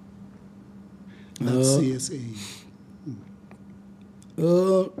 That's CSA.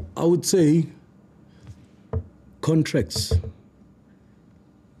 I would say contracts.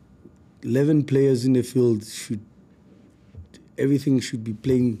 11 players in the field, everything should be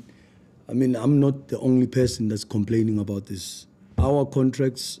playing. I mean, I'm not the only person that's complaining about this. Our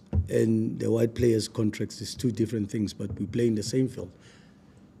contracts and the white players' contracts is two different things, but we play in the same field.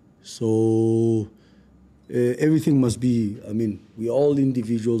 So everything must be, I mean, we're all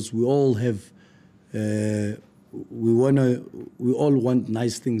individuals, we all have, we all want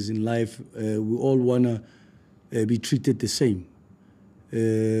nice things in life, we all want to be treated the same.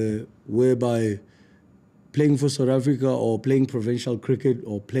 Whereby playing for South Africa or playing provincial cricket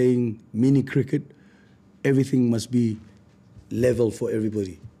or playing mini cricket, everything must be level for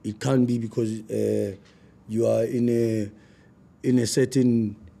everybody. It can't be because you are in a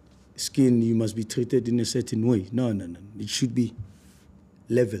certain skin, you must be treated in a certain way. No. It should be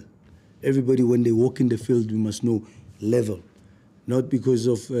level. Everybody, when they walk in the field, we must know level, not because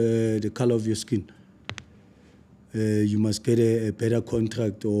of the color of your skin. You must get a better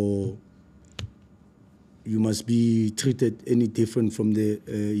contract, or you must be treated any different from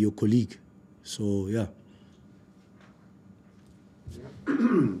your colleague. So, yeah.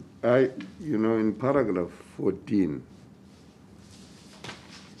 In paragraph 14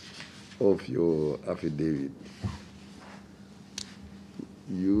 of your affidavit,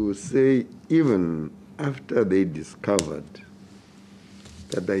 you say, even after they discovered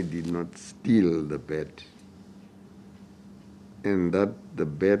that I did not steal the bat, and that the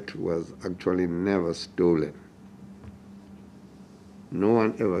bat was actually never stolen, no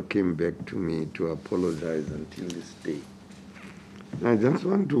one ever came back to me to apologize until this day. I just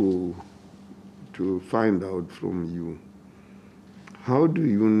want to find out from you, how do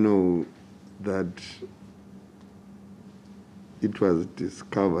you know that it was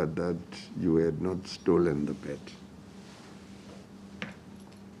discovered that you had not stolen the bat?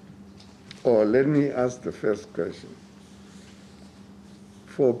 Or let me ask the first question.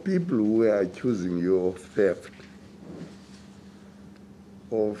 For people who are accusing you of theft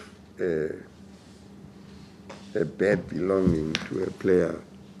of a bat belonging to a player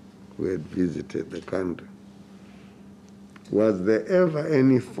who had visited the country, was there ever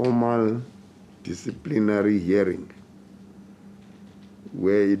any formal disciplinary hearing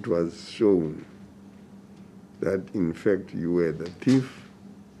where it was shown that in fact you were the thief,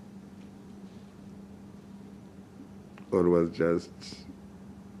 or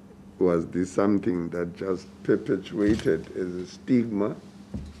was this something that just perpetuated as a stigma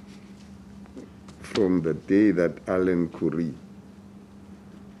from the day that Alan Curry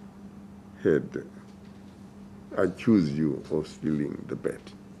had accused you of stealing the bat?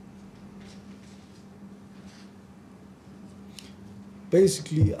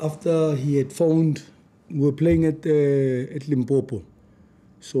 Basically, after he had phoned, we were playing at Limpopo.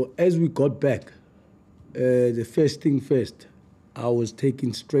 So as we got back, the first thing first, I was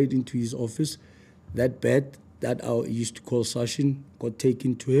taken straight into his office. That bat that I used to call Sachin got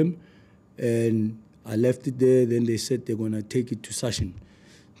taken to him, and I left it there. Then they said they're going to take it to Sachin.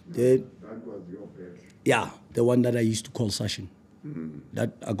 That was your bat? Yeah, the one that I used to call Sachin.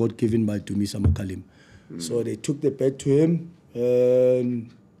 That I got given by Dumisa Ntsebeza. So they took the bat to him,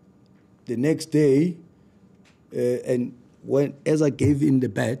 and the next day, as I gave him the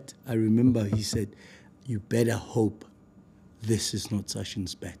bat, I remember he said, "You better hope this is not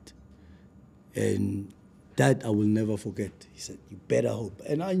Sachin's bat." And that I will never forget. He said, "You better hope."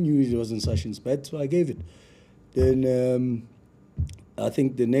 And I knew it wasn't Sachin's bat, so I gave it. Then I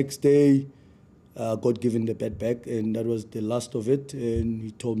think the next day I got given the bat back, and that was the last of it. And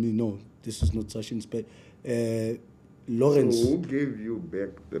he told me, "No, this is not Sachin's bat." Lawrence. So who gave you back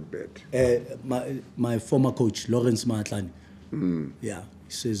the bet? My former coach, Lawrence Maatlani. Yeah,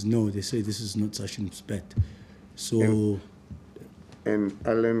 he says no. They say this is not Sachin's bet. So. And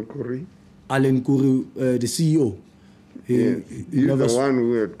Alan Curry? Alan Kuru, the CEO. Yes. He's never the one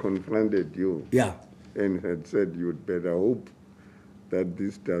who had confronted you. Yeah. And had said you'd better hope that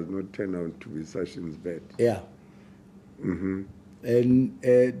this does not turn out to be Sachin's bet. Yeah. And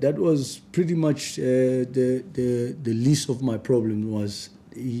that was pretty much the least of my problem was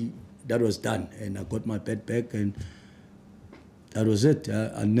that was done, and I got my bet back, and that was it.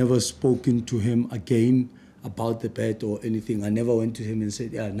 I never spoken to him again about the bet or anything. I never went to him and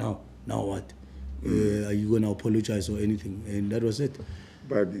said, yeah, now what? Are you going to apologize or anything? And that was it.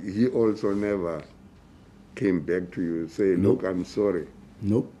 But he also never came back to you and say, look, I'm sorry.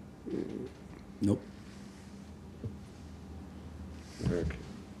 Nope. Nope. Okay.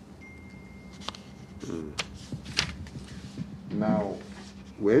 Now,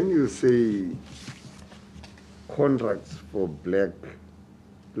 when you say contracts for black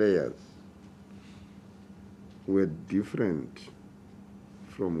players were different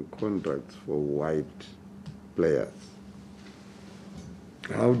from contracts for white players,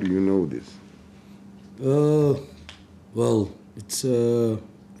 how do you know this? Well,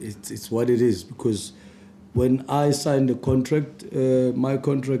 it's what it is, because when I signed the contract, my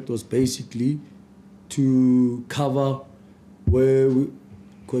contract was basically to cover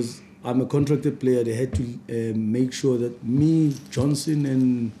because I'm a contracted player, they had to make sure that me, Johnson,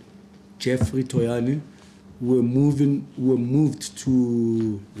 and Jeffrey Toyane were moved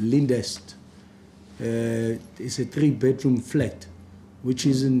to Lindest. It's a 3-bedroom flat, which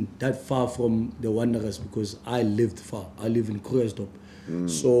isn't that far from the Wanderers because I lived far. I live in Krugersdorp.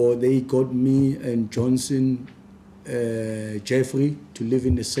 So they got me and Johnson, Jeffrey, to live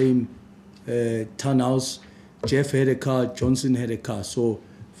in the same townhouse. Jeff had a car, Johnson had a car. So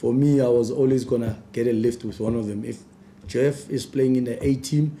for me, I was always going to get a lift with one of them. If Jeff is playing in the A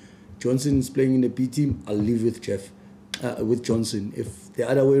team, Johnson is playing in the B team, I'll live with with Johnson. If the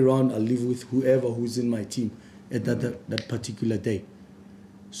other way around, I'll live with who's in my team at that particular day.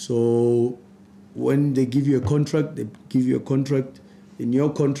 So when they give you a contract, they give you a contract. In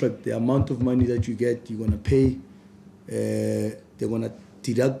your contract, the amount of money that you get, you're going to pay. They're going to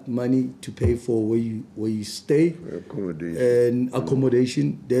deduct money to pay for where you stay. Accommodation. And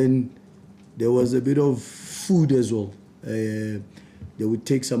accommodation. Then there was a bit of food as well. They would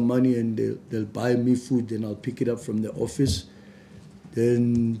take some money and they'll buy me food. Then I'll pick it up from the office.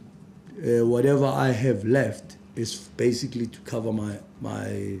 Then whatever I have left is basically to cover my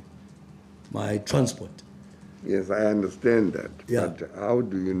transport. Yes, I understand that. Yeah. But how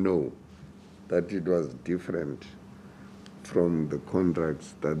do you know that it was different from the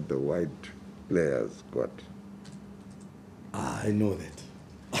contracts that the white players got? I know that.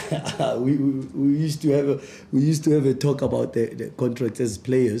 we used to have a talk about the contracts as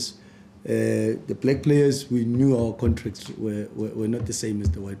players. The black players, we knew our contracts were not the same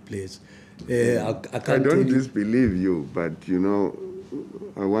as the white players. I don't disbelieve you, but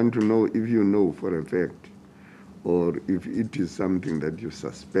I want to know if you know for a fact, or if it is something that you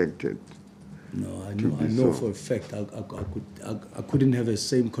suspected. No, I know for a fact. I couldn't have the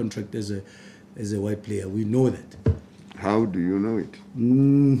same contract as a white player. We know that. How do you know it?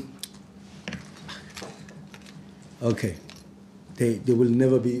 Okay. They will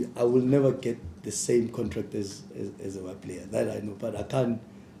never be. I will never get the same contract as a white player. That I know, but I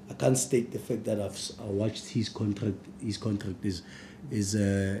can't state the fact that I watched his contract. His contract is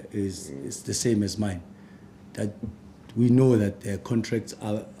the same as mine. That we know that their contracts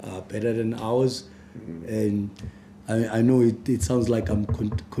are better than ours, and I know it sounds like I'm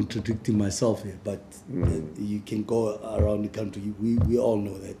contradicting myself here, but you can go around the country. We all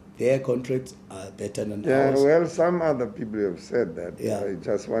know that their contracts are better than ours. Well, some other people have said that. Yeah. I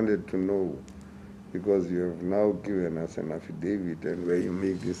just wanted to know, because you have now given us an affidavit and where you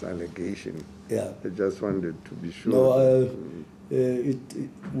make this allegation. Yeah. I just wanted to be sure. No,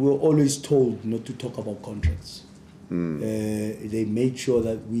 we're always told not to talk about contracts. They made sure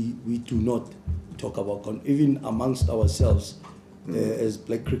that we do not talk about even amongst ourselves as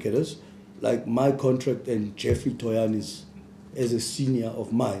black cricketers. Like my contract and Jeffrey Toyane's as a senior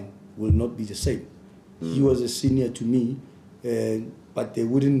of mine will not be the same. He was a senior to me, but they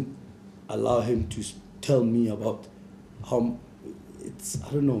wouldn't allow him to tell me about how it's, I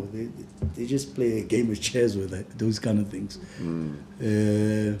don't know, they just play a game of chess with it, those kind of things.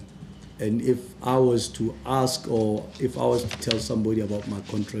 And if I was to ask, or if I was to tell somebody about my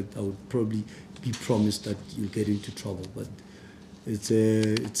contract, I would probably be promised that you'll get into trouble. But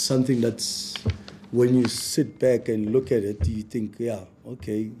it's something that's when you sit back and look at it, you think, yeah,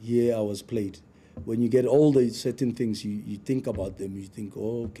 okay, here I was played. When you get older, certain things, you think about them, you think,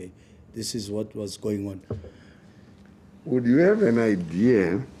 oh, okay, this is what was going on. Would you have an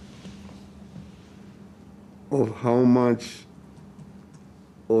idea of how much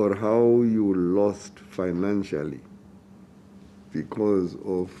or how you lost financially because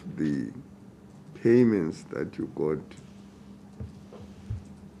of the payments that you got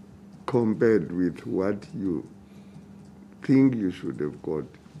compared with what you think you should have got?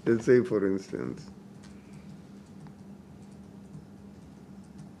 Let's say, for instance,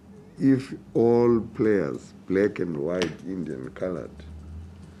 if all players, black and white, Indian, colored,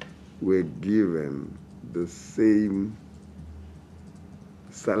 were given the same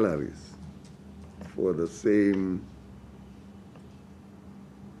salaries for the same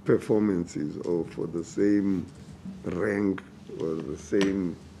performances or for the same rank or the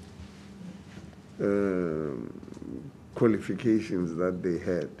same qualifications that they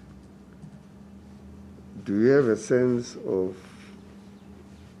had, do you have a sense of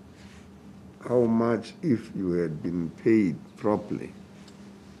how much, if you had been paid properly,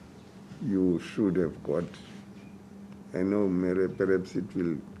 you should have got? I know perhaps it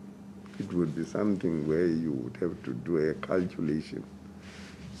would be something where you would have to do a calculation,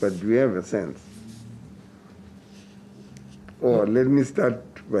 but do you have a sense? Or let me start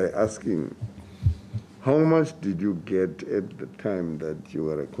by asking, how much did you get at the time that you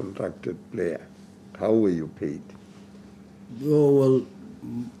were a contracted player? How were you paid? Oh, well,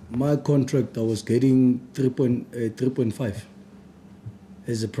 my contract, I was getting 3.5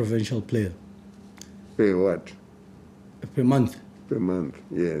 as a provincial player. Pay what? Per month. Per month,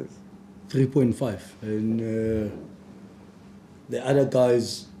 yes. 3.5. And the other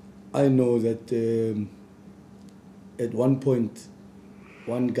guys, I know that at one point,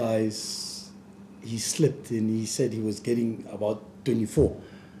 one guy, he slipped and he said he was getting about 24.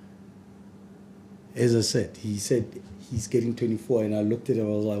 As I said, he said he's getting 24, and I looked at him, I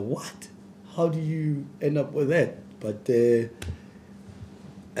was like, what? How do you end up with that? But,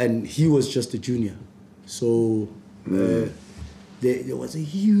 and he was just a junior. So there was a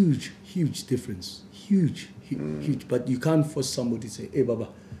huge difference. Huge. But you can't force somebody to say, hey, Baba,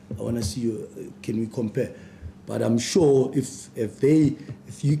 I want to see you, can we compare? But I'm sure if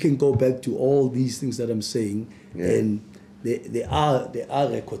you can go back to all these things that I'm saying, and there are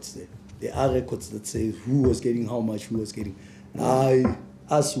records there. There are records that say who was getting how much, who was getting.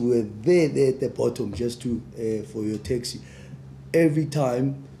 Us were there at the bottom just to for your taxi. Every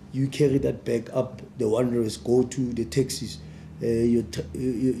time you carry that bag up, the Wanderers go to the taxis. Your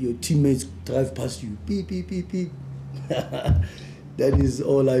teammates drive past you. Beep, beep, beep, beep. That is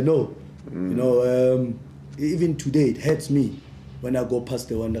all I know. You know, even today it hurts me when I go past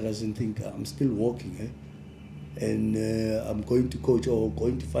the Wanderers and think I'm still walking, and I'm going to coach or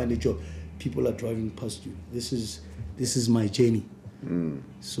going to find a job. People are driving past you. This is my journey.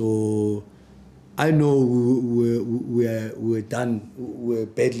 So I know we're done. We're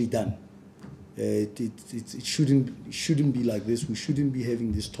badly done. It shouldn't be like this. We shouldn't be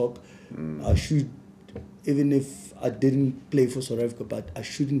having this talk. I should, even if I didn't play for South Africa, but I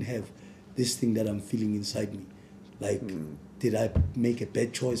shouldn't have this thing that I'm feeling inside me. Like, did I make a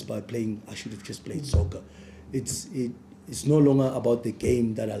bad choice by playing? I should have just played soccer. It's no longer about the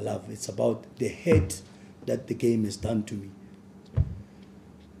game that I love. It's about the hate that the game has done to me.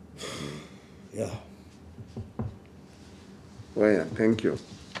 Yeah. Well, yeah, thank you.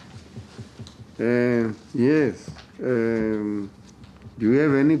 Yes. Do you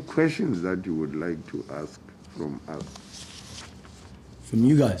have any questions that you would like to ask from us? From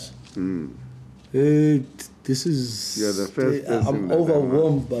you guys? This is... You're the first person. I'm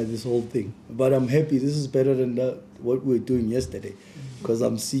overwhelmed by this whole thing. But I'm happy. This is better than what we were doing yesterday, because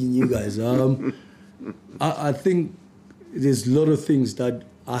I'm seeing you guys. I think there's a lot of things that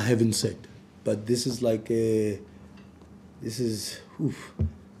I haven't said. But this is like I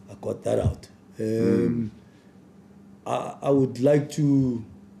got that out. I would like to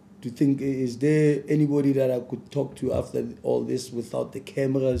think, is there anybody that I could talk to after all this without the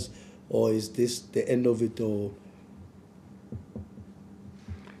cameras, or is this the end of it? Or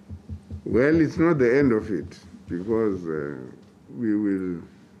well, it's not the end of it, because we will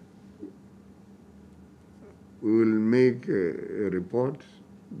make a report.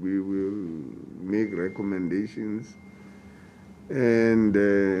 We will make recommendations, and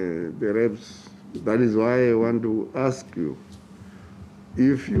perhaps that is why I want to ask you,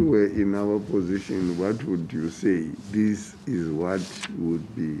 if you were in our position, what would you say? This is what would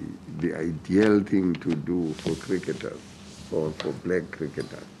be the ideal thing to do for cricketers, or for black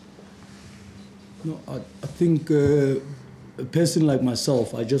cricketers. No, I think a person like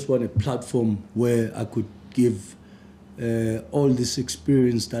myself, I just want a platform where I could give all this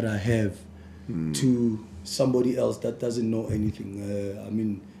experience that I have to somebody else that doesn't know anything. I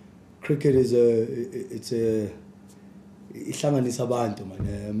mean, cricket is ihlanganisa abantu,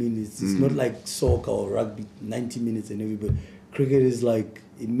 man. I mean, it's not like soccer or rugby, 90 minutes and everybody. Cricket is like,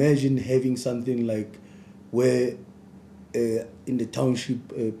 imagine having something like where in the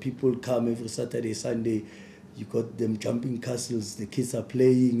township people come every Saturday, Sunday, you got them jumping castles, the kids are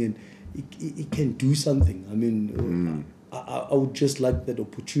playing, and it can do something. I mean, I would just like that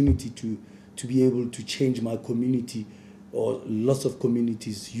opportunity to be able to change my community or lots of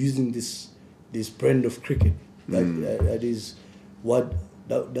communities using this brand of cricket. That's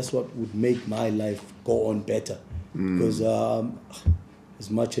what would make my life go on better. Because as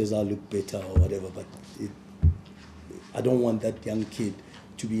much as I look better or whatever, but I don't want that young kid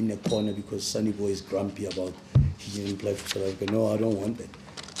to be in a corner because Sonnyboy is grumpy about he didn't play for South Africa. No, I don't want that.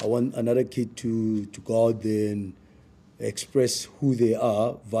 I want another kid to go out there and express who they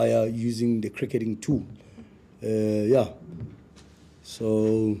are via using the cricketing tool. Yeah.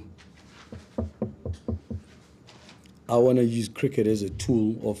 So I want to use cricket as a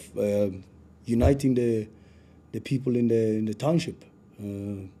tool of uniting the people in the township,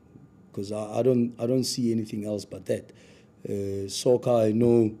 because I don't see anything else but that. Soccer, I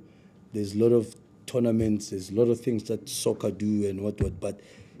know there's a lot of tournaments, there's a lot of things that soccer do and what, but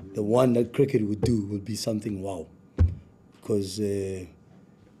the one that cricket would do would be something wow, because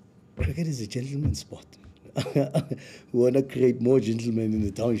cricket is a gentleman's sport. We want to create more gentlemen in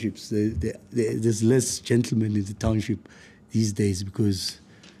the townships. There's less gentlemen in the township these days because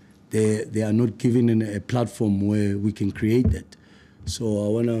they are not given a platform where we can create that. So I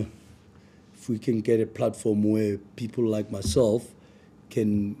want to, if we can get a platform where people like myself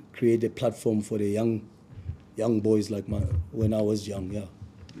can create a platform for the young boys like when I was young, yeah.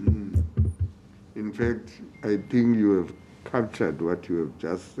 In fact, I think you have captured what you have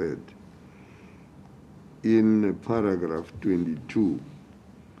just said in paragraph 22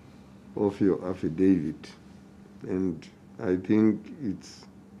 of your affidavit, and I think it's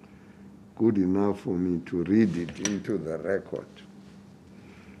good enough for me to read it into the record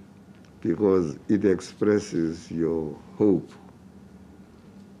because it expresses your hope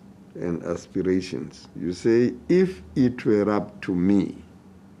and aspirations. You say, if it were up to me,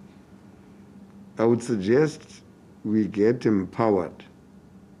 I would suggest we get empowered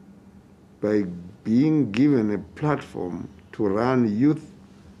by being given a platform to run youth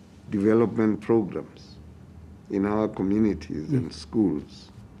development programs in our communities and schools.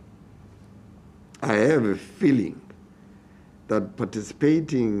 I have a feeling that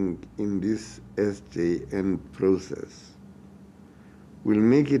participating in this SJN process will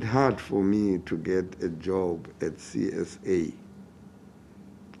make it hard for me to get a job at CSA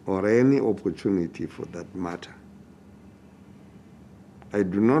or any opportunity for that matter. I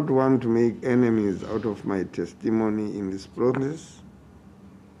do not want to make enemies out of my testimony in this process,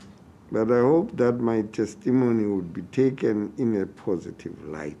 but I hope that my testimony would be taken in a positive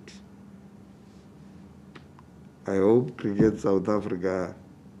light. I hope Cricket South Africa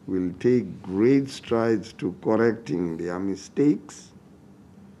will take great strides to correcting their mistakes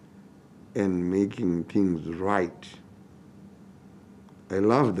and making things right. I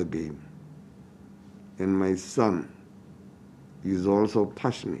love the game, and my son is also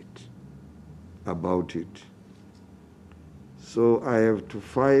passionate about it. So I have to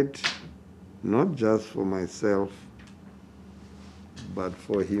fight not just for myself, but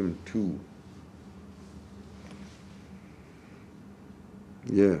for him too.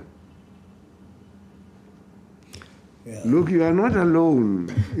 Yeah. Look, you are not alone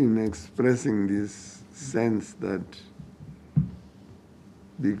in expressing this sense that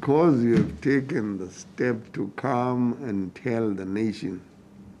because you have taken the step to come and tell the nation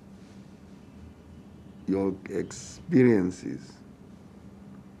your experiences,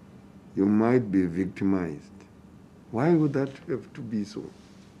 you might be victimized. Why would that have to be so?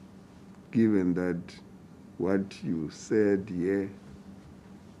 Given that what you said here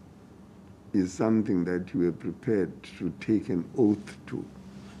is something that you were prepared to take an oath to.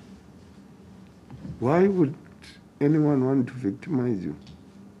 Why would anyone want to victimize you?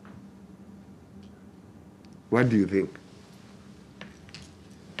 What do you think?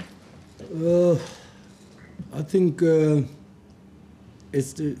 I think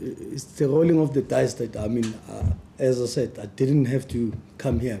it's the rolling of the dice that, I mean, as I said, I didn't have to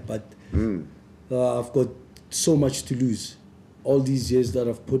come here, but I've got so much to lose. All these years that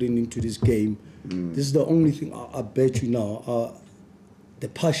I've put into this game, this is the only thing I bet you now, the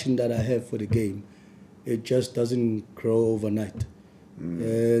passion that I have for the game it just doesn't grow overnight.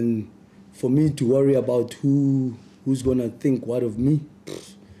 And for me to worry about who's going to think what of me,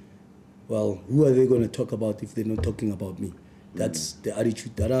 well, who are they going to talk about if they're not talking about me? That's the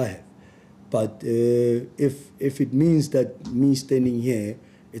attitude that I have. But if it means that me standing here,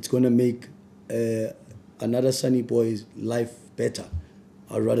 it's going to make another Sonnyboy's life better,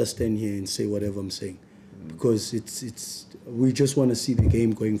 I'd rather stand here and say whatever I'm saying. Because we just want to see the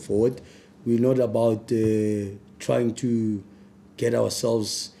game going forward. We're not about trying to get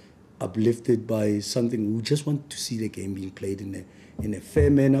ourselves uplifted by something. We just want to see the game being played in a fair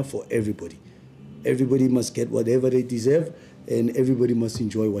manner for everybody. Everybody must get whatever they deserve, and everybody must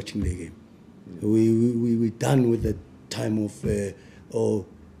enjoy watching the game. We're done with the time of, oh,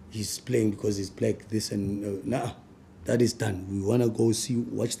 he's playing because he's black, this and nah, that is done. We want to go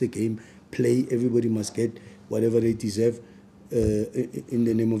watch the game, play. Everybody must get whatever they deserve in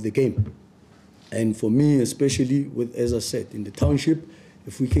the name of the game. And for me, especially as I said, in the township,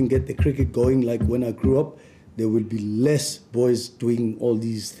 if we can get the cricket going like when I grew up, there will be less boys doing all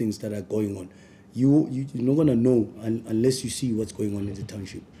these things that are going on. You're not going to know unless you see what's going on in the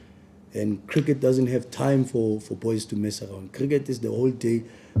township. And cricket doesn't have time for boys to mess around. Cricket is the whole day.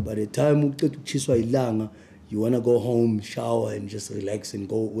 By the time you want to go home, shower, and just relax and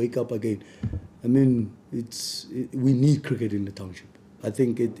go wake up again. I mean, we need cricket in the township. I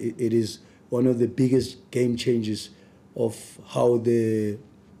think it is one of the biggest game changers of how the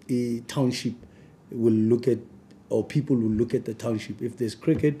township will look at, or people will look at the township. If there's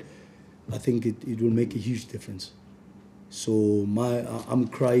cricket, I think it will make a huge difference. So I'm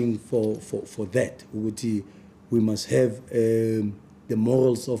crying for that. We must have the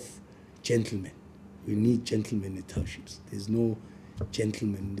morals of gentlemen. We need gentlemen in townships. There's no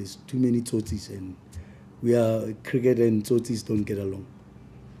gentlemen. There's too many totis, and cricket and totis don't get along.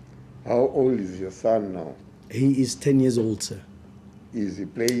 How old is your son now? He is 10 years old, sir. Is he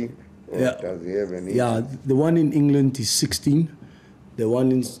playing? Or does he have any? Yeah, the one in England is 16. The one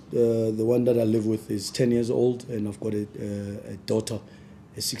that I live with is 10 years old, and I've got a daughter,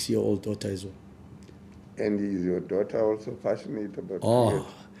 a 6-year-old daughter as well. And is your daughter also passionate about cricket?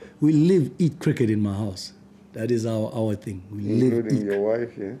 We eat cricket in my house. That is our thing. Including your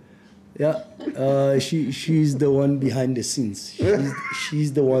wife, yeah? Yeah, she's the one behind the scenes.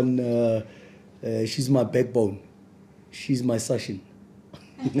 She's the one, she's my backbone. She's my Sashin.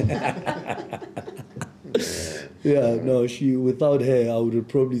 Yeah, no, without her, I would have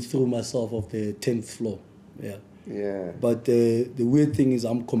probably thrown myself off the 10th floor. Yeah. Yeah. But the weird thing is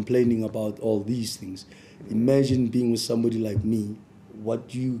I'm complaining about all these things. Imagine being with somebody like me,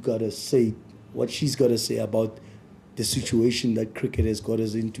 what you gotta say, what she's gotta say about the situation that cricket has got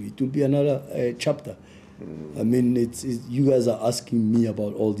us into. It will be another chapter. I mean, you guys are asking me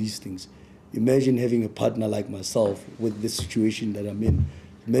about all these things. Imagine having a partner like myself with the situation that I'm in.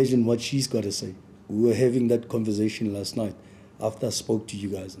 Imagine what she's got to say. We were having that conversation last night after I spoke to you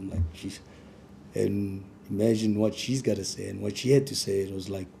guys. I'm like, geez. And imagine what she's got to say and what she had to say. It was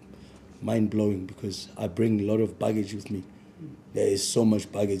like mind-blowing because I bring a lot of baggage with me. There is so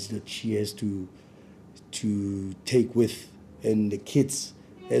much baggage that she has to take with, and the kids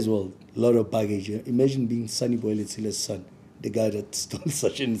as well, a lot of baggage. Imagine being Sonnyboy Letshela's son, the guy that stole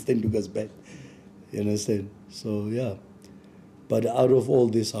Sachin Tendulkar's bat. You understand? So, yeah. But out of all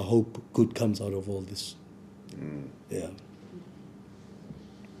this, I hope good comes out of all this. Yeah.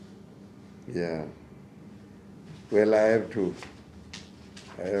 Yeah. Well, I have to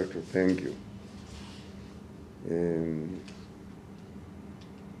thank you.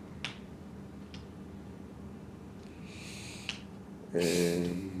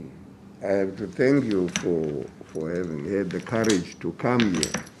 I have to thank you for having had the courage to come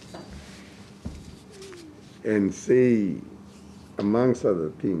here and say, amongst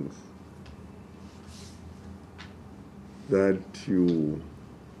other things, that you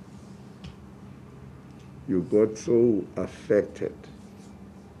got so affected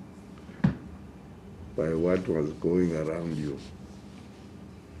by what was going around you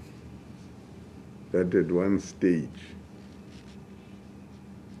that at one stage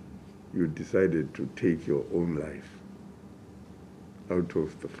you decided to take your own life out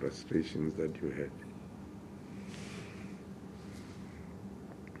of the frustrations that you had.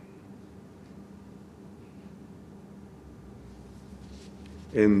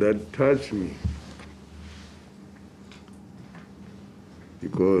 And that touched me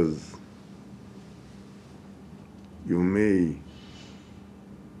because you may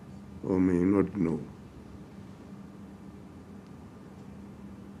or may not know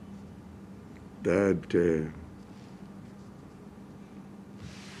that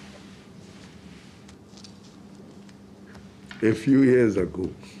a few years ago.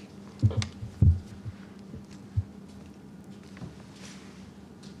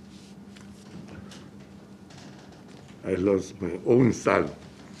 I lost my own son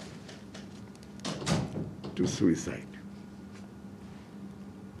to suicide.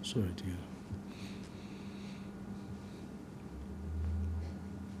 Sorry to hear.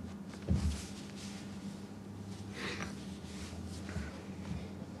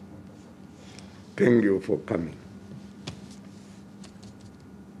 Thank you for coming.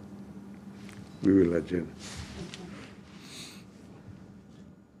 We will adjourn.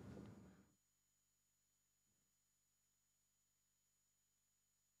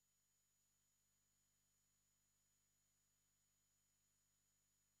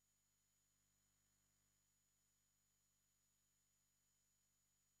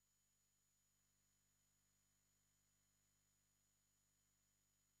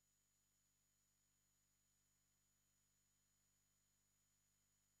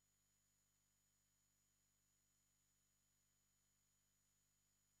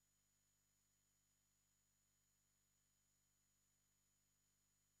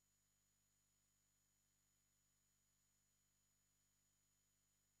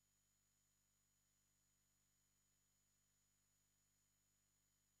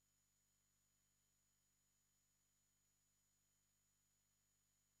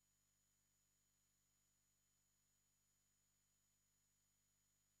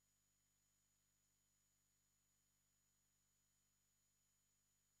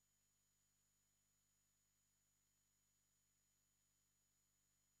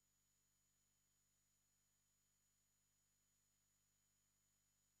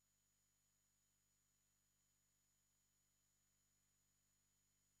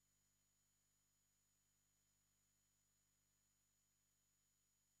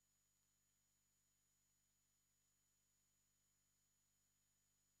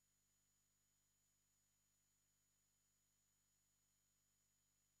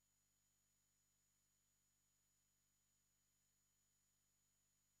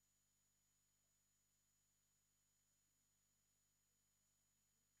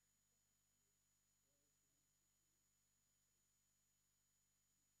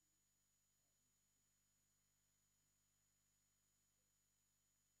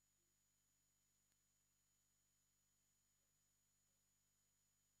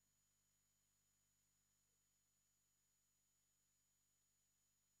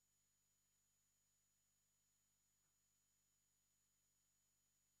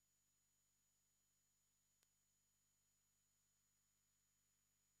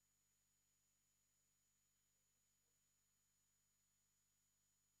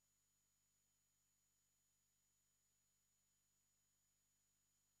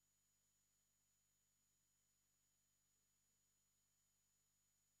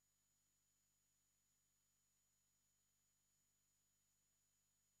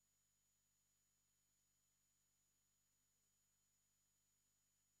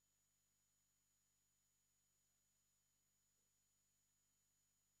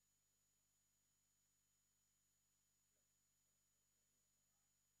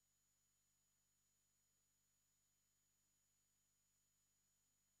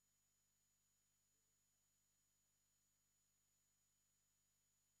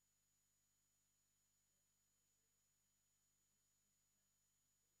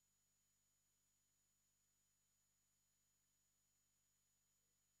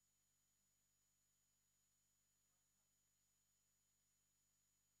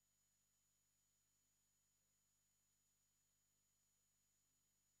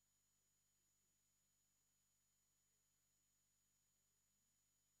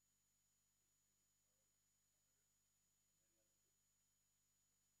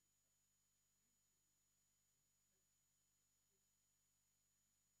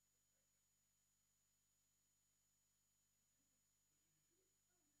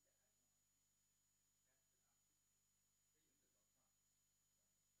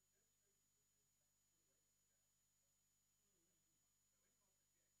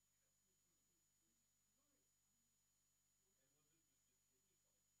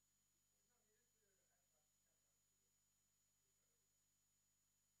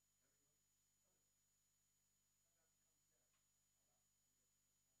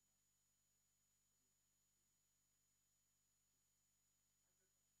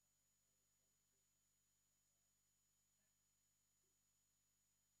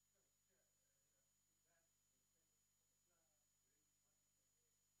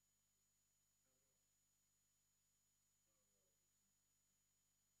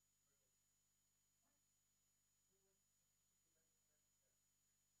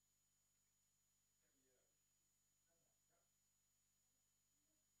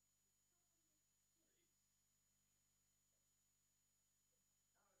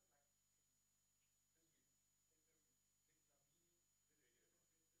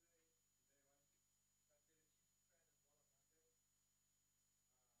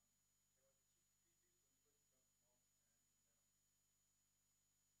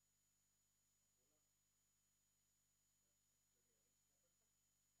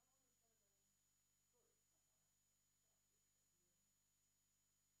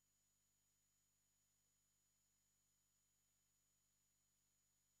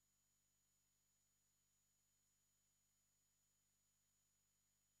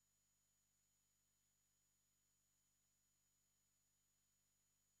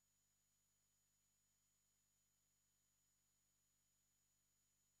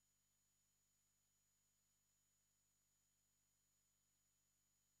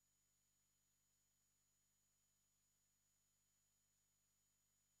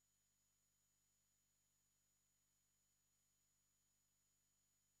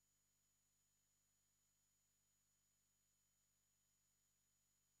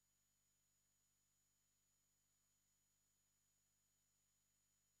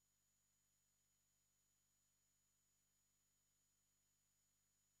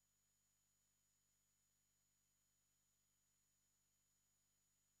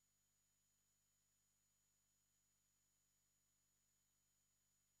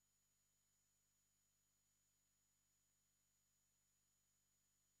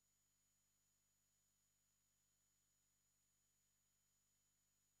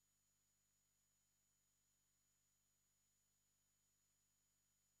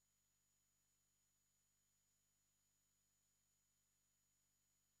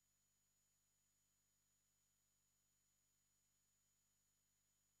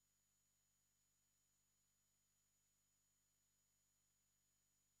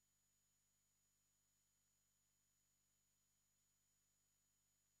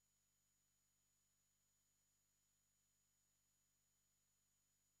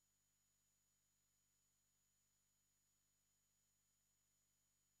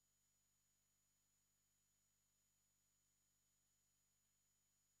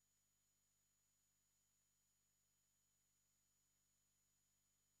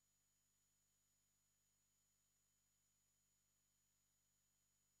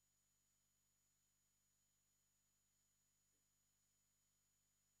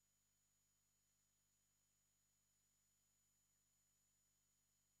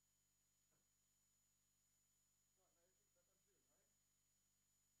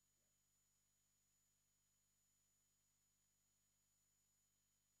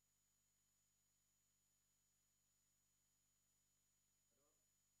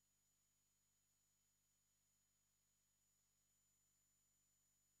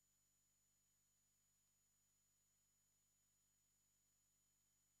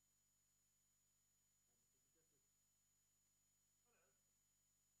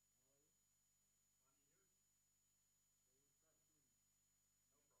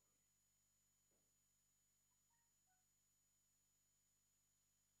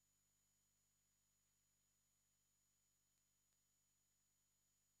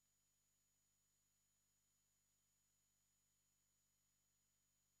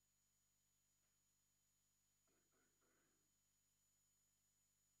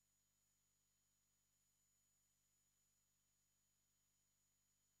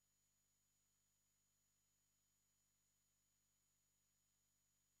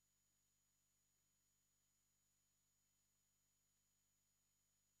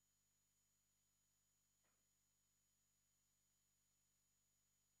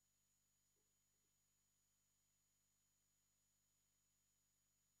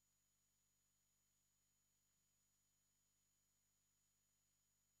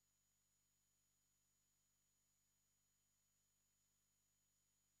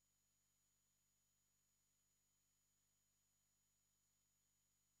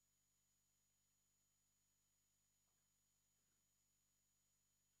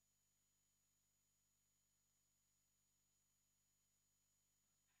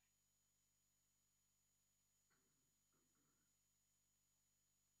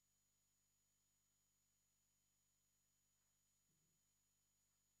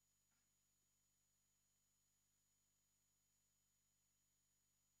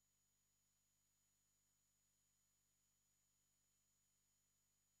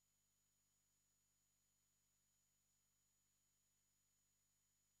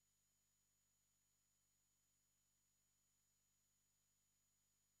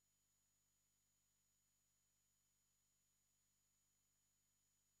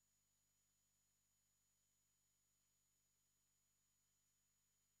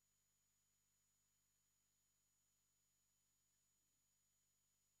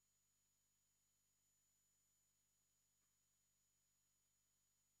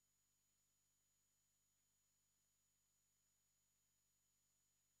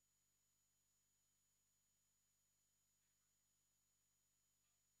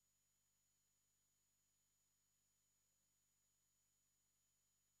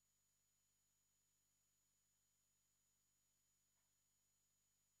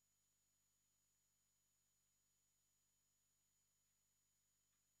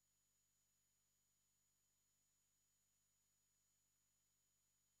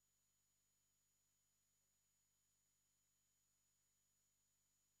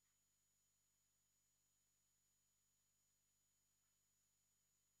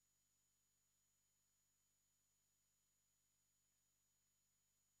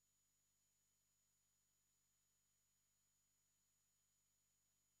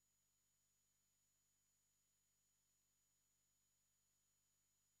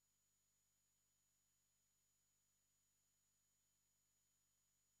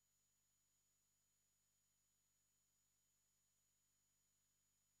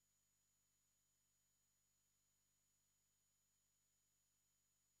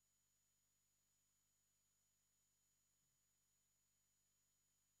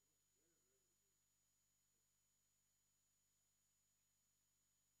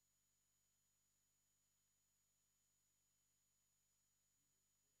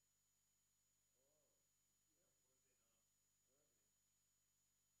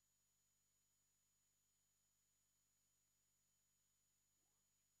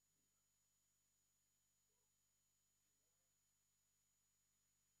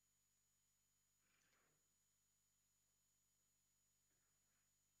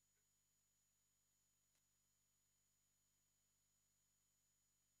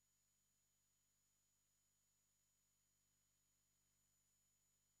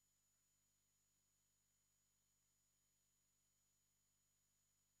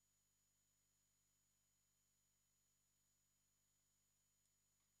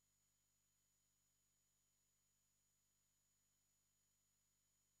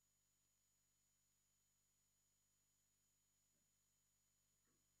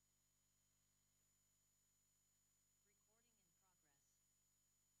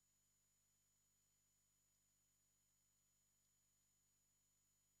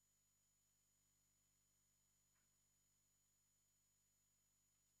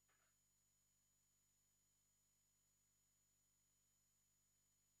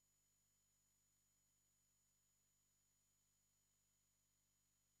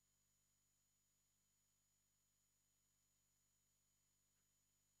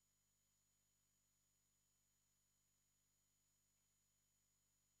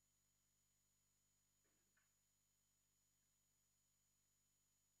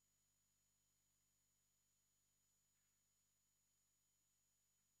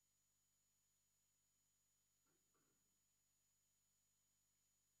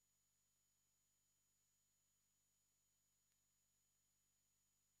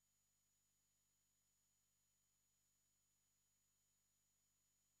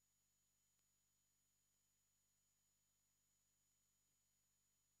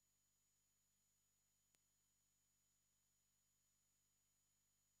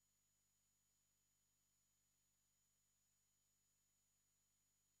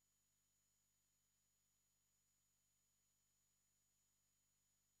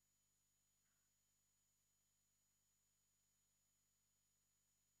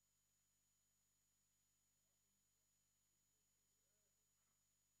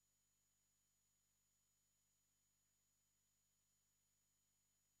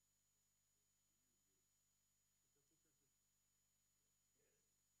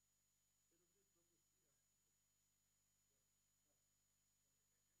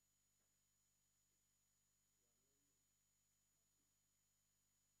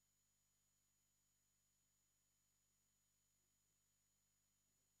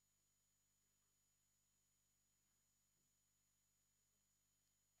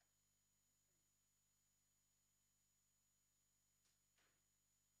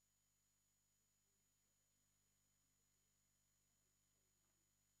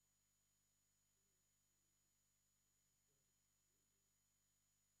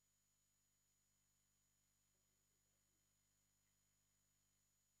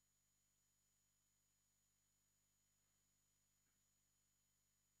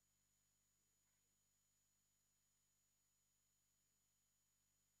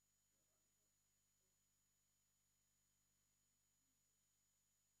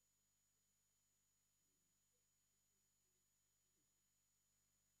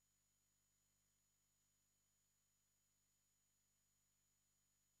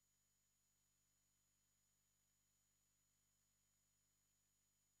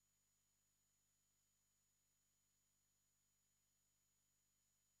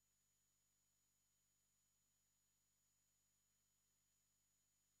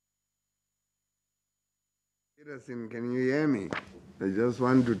 Petersen, can you hear me? I just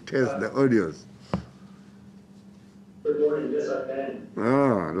want to test the audios. Good morning, yes I can.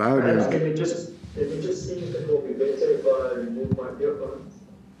 Oh, loud and Can you just see if it will be better if I remove my earphones?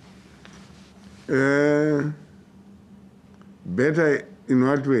 better in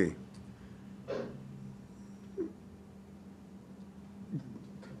what way?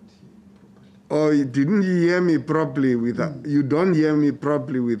 Oh, didn't you hear me properly without, you don't hear me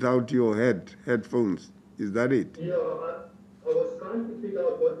properly without your headphones. Is that it? Yeah, I was trying to figure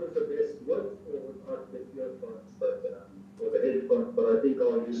out what was the best word for without the earphones, but or the headphones, but I think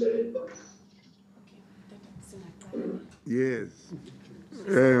I'll use the headphones. Yes.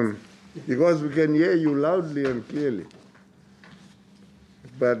 Because we can hear you loudly and clearly.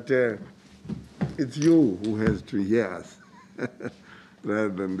 But it's you who has to hear us rather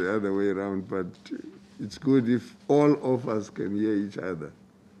than the other way around. But it's good if all of us can hear each other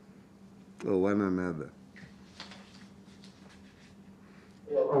or one another.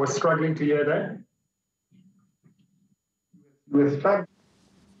 I was struggling to hear that.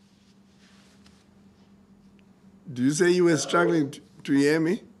 Do you say you were struggling to hear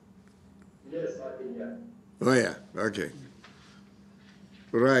me? Yes, I can hear. Oh, yeah. Okay.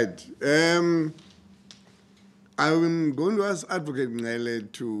 Right. I'm going to ask Advocate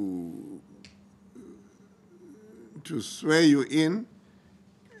Ngele to swear you in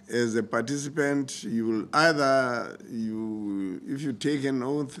as a participant. You will either, if you take an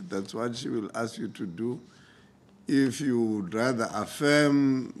oath, that's what she will ask you to do. If you would rather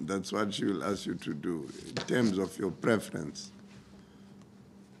affirm, that's what she will ask you to do in terms of your preference.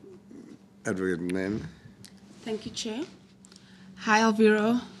 Advocate Ngele. Thank you, Chair. Hi,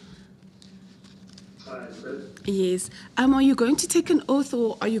 Alviro. Hi, sir. Yes. Are you going to take an oath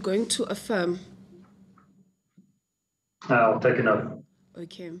or are you going to affirm? I'll take an oath.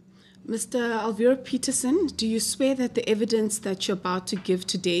 Okay. Mr. Alviro Petersen, do you swear that the evidence that you're about to give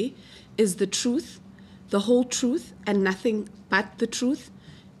today is the truth, the whole truth, and nothing but the truth?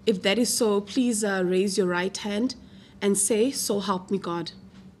 If that is so, please raise your right hand and say, "So help me God."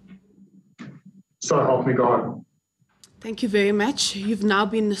 So help me God. Thank you very much. You've now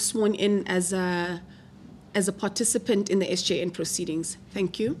been sworn in as a participant in the SJN proceedings.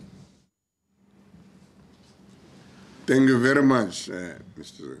 Thank you. Thank you very much,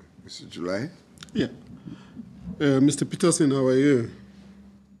 Mr. July. Yeah. Mr. Petersen, how are you?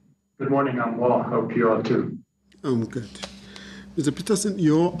 Good morning, I'm well. Hope you are too. I'm good. Mr. Petersen,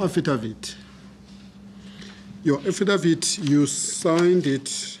 your affidavit, you signed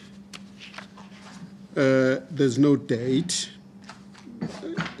it. There's no date.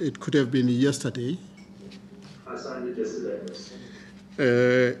 It could have been yesterday. I signed it yesterday.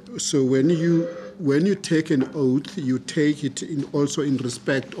 So when you take an oath, you take it also in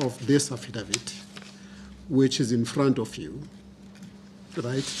respect of this affidavit, which is in front of you,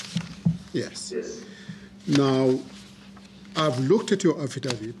 right? Yes. Yes. Now, I've looked at your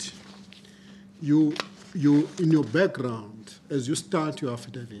affidavit. You in your background, as you start your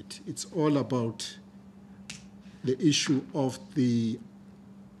affidavit, it's all about the issue of the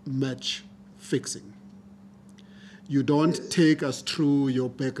match fixing. You don't take us through your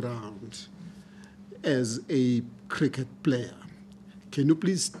background as a cricket player. Can you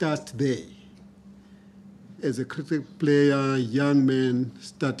please start there? As a cricket player, young man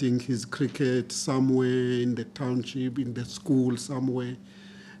starting his cricket somewhere in the township, in the school somewhere,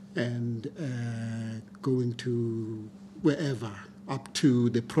 and going to wherever, up to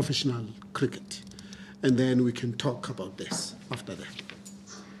the professional cricket. And then we can talk about this after that.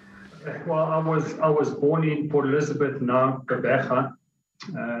 Well, I was born in Port Elizabeth, now Gqeberha,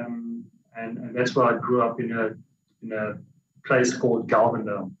 and that's where I grew up in a place called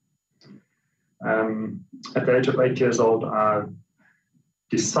Galvindale. At the age of 8 years old, I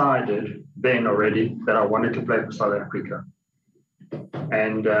decided then already that I wanted to play for South Africa.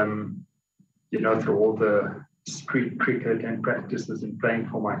 And through all the street cricket and practices and playing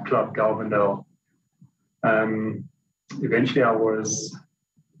for my club, Galvindale, eventually I was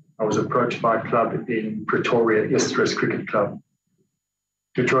approached by a club in Pretoria, Estrus Cricket Club,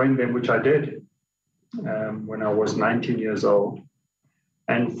 to join them, which I did when I was 19 years old.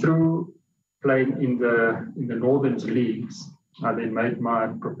 And through playing in the Northern Leagues, I then made my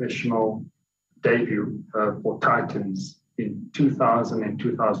professional debut for Titans in 2000 and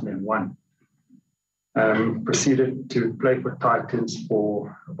 2001. Proceeded to play for Titans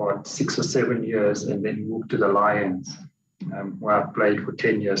for about 6 or 7 years and then moved to the Lions, where I played for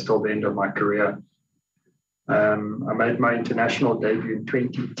 10 years till the end of my career. I made my international debut in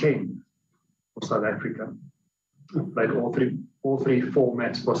 2010 for South Africa. I played all three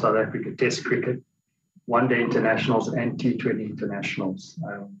formats for South Africa: Test cricket, one-day internationals and T20 internationals.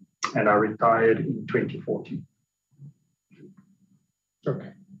 And I retired in 2014.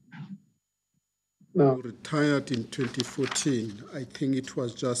 Okay. Now, retired in 2014. I think it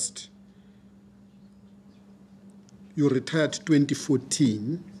was just, you retired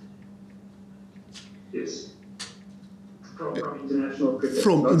 2014. Yes. From international cricket.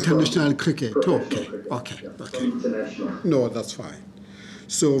 From international cricket. Okay. Cricket. Okay. Yeah, Okay. from international. No, that's fine.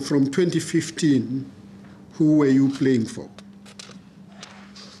 So from 2015, who were you playing for?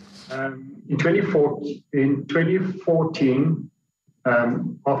 In 2014,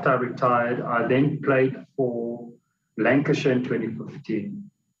 after I retired, I then played for Lancashire in 2015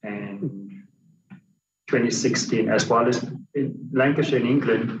 and 2016, as well as in Lancashire in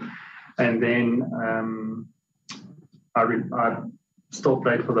England. And then I still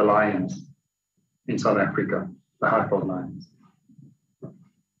played for the Lions in South Africa, the Highfield Lions.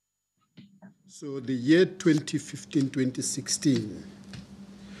 So the year 2015-2016,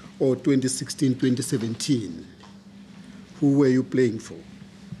 or 2016-2017, who were you playing for?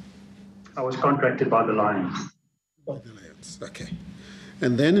 I was contracted by the Lions. By the Lions, okay.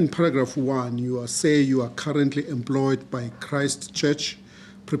 And then in paragraph 1, you say you are currently employed by Christ Church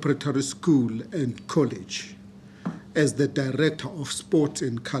Preparatory School and College as the Director of Sport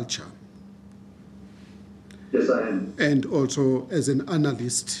and Culture. Yes, I am. And also as an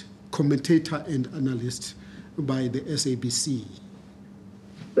analyst, commentator and analyst by the SABC.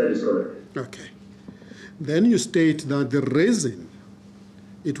 That is correct. Okay. Then you state that the reason,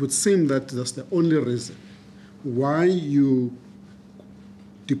 it would seem that that's the only reason why you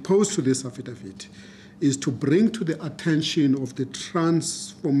deposed to this affidavit is to bring to the attention of the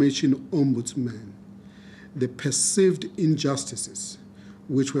Transformation Ombudsman the perceived injustices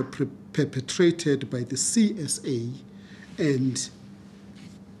which were perpetrated by the CSA, and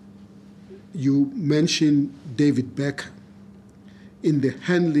you mentioned David Becker in the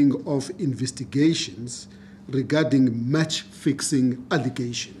handling of investigations regarding match-fixing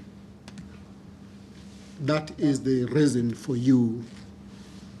allegation. That is the reason for you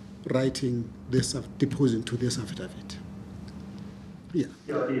writing this, deposing to this affidavit. Yeah.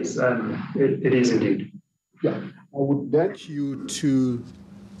 Yeah, it is. It is indeed. Yeah. I would like you to,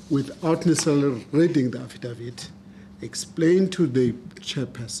 without necessarily reading the affidavit, explain to the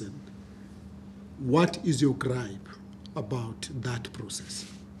chairperson what is your gripe about that process.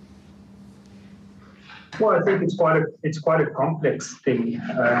 Well, I think it's quite a complex thing,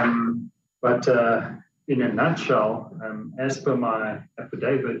 but in a nutshell, as per my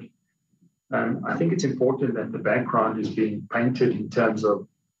affidavit, I think it's important that the background is being painted in terms of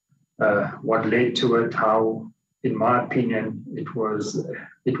what led to it, how, in my opinion, it was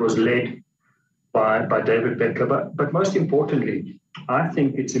led by David Becker. But most importantly, I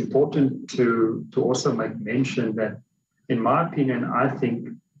think it's important to also make mention that, in my opinion, I think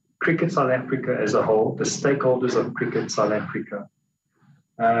Cricket South Africa as a whole, the stakeholders of Cricket South Africa,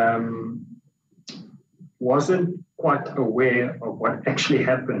 wasn't quite aware of what actually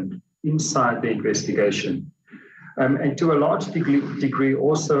happened inside the investigation. And to a large degree,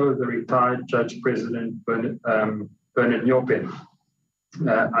 also the retired Judge President Bernard Nyope.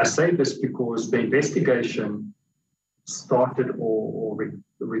 I say this because the investigation started, or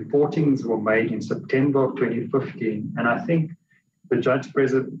the reportings were made in September of 2015, and I think the Judge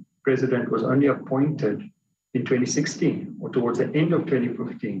President was only appointed in 2016, or towards the end of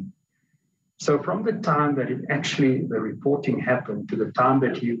 2015. So from the time that the reporting happened to the time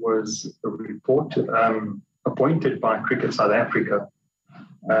that he was appointed by Cricket South Africa,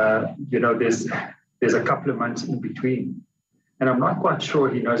 there's a couple of months in between. And I'm not quite sure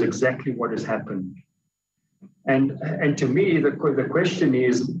he knows exactly what has happened. And to me, the question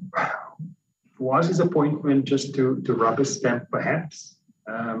is, was his appointment just to rubber stamp perhaps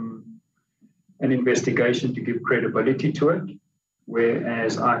an investigation to give credibility to it?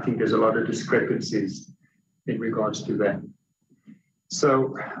 Whereas I think there's a lot of discrepancies in regards to that.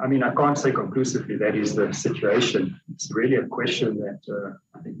 So, I mean, I can't say conclusively that is the situation. It's really a question that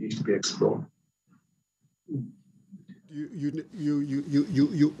I think needs to be explored.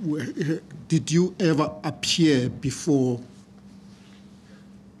 Did you ever appear before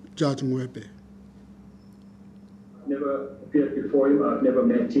Judge Nyope? I've never appeared before him. I've never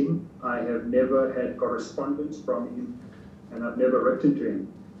met him. I have never had correspondence from him, and I've never written to him.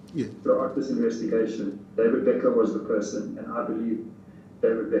 Yeah. Throughout this investigation, David Becker was the person, and I believe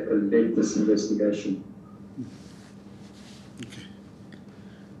David Becker led this investigation. Okay.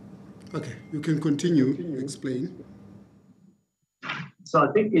 Okay, you can continue. Explain. So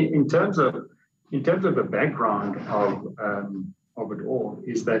I think in terms of the background of it all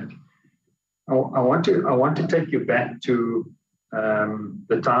is that want to take you back to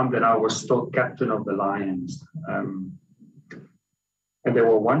the time that I was still captain of the Lions. And there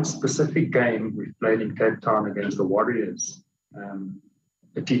were one specific game we played in Cape Town against the Warriors,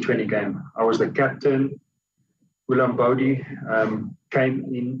 a T20 game. I was the captain. Gulam Bodi came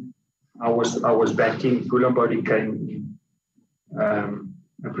in. I was batting. Gulam Bodi came in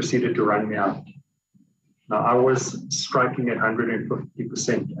and proceeded to run me out. Now, I was striking at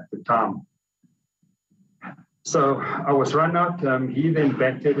 150% at the time. So I was run out. He then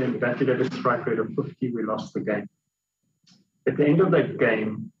batted at a strike rate of 50. We lost the game. At the end of that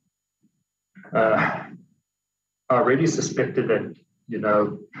game, I already suspected that,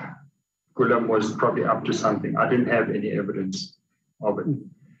 Gulam was probably up to something. I didn't have any evidence of it.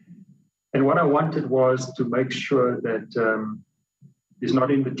 And what I wanted was to make sure that he's not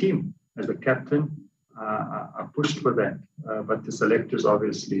in the team as a captain. I pushed for that, but the selectors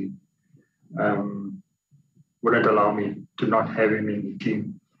obviously wouldn't allow me to not have him in the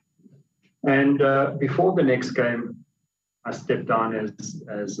team. And before the next game, I stepped down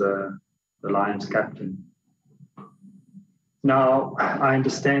as the Lions captain. Now, I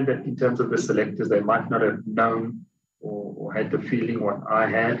understand that in terms of the selectors, they might not have known or had the feeling what I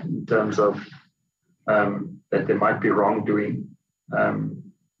had in terms of that there might be wrongdoing.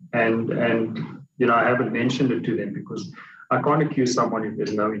 And I haven't mentioned it to them because I can't accuse someone if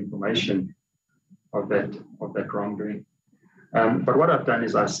there's no information of that wrongdoing. But what I've done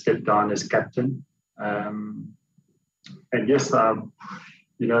is I've stepped down as captain. And yes, I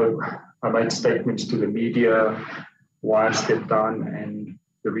made statements to the media why I stepped down, and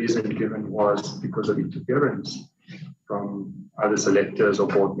the reason given was because of interference from other selectors or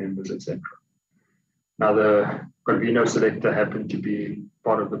board members, etc. Now, the Conveno selector happened to be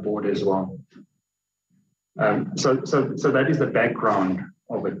part of the board as well. So that is the background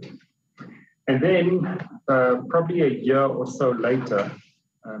of it. And then probably a year or so later,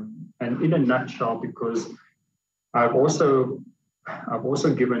 and in a nutshell, because I've also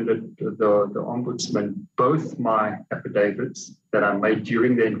given the Ombudsman both my affidavits that I made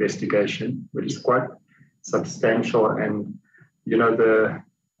during the investigation, which is quite substantial, and the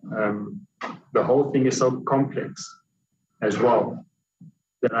whole thing is so complex as well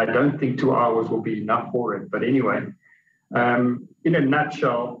that I don't think 2 hours will be enough for it. But anyway, in a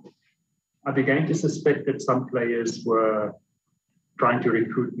nutshell, I began to suspect that some players were trying to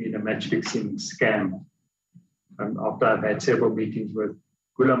recruit me in a match fixing scam. After I've had several meetings with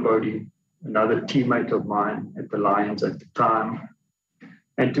Gulam Bodi, another teammate of mine at the Lions at the time,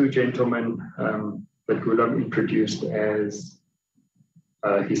 and two gentlemen that Gulam introduced as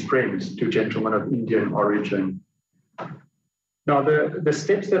his friends, two gentlemen of Indian origin. Now, the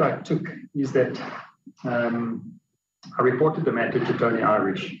steps that I took is that I reported the matter to Tony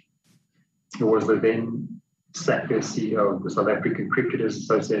Irish, who was the then SACA CEO of the South African Cricketers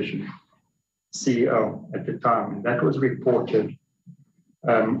Association CEO at the time. And that was reported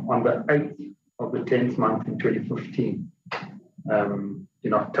on the 8th of the 10th month in 2015,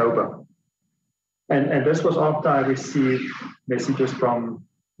 in October. And this was after I received messages from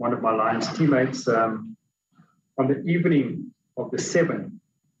one of my Lions teammates on the evening of the 7th,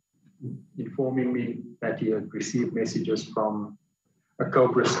 informing me that he had received messages from a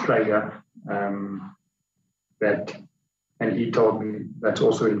Cobras player and he told me that's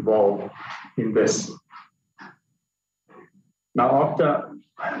also involved in this. Now,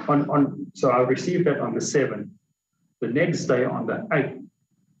 so I received that on the 7th. The next day, on the 8th,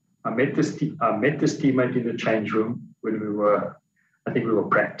 I met this teammate in the change room when I think we were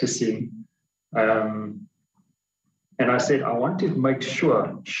practicing. And I said, I want to make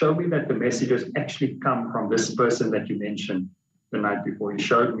sure, show me that the messages actually come from this person that you mentioned the night before. He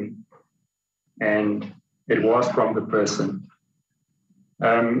showed me, and it was from the person.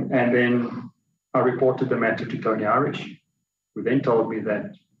 And then I reported the matter to Tony Irish, who then told me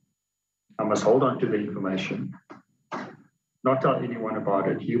that I must hold on to the information, not tell anyone about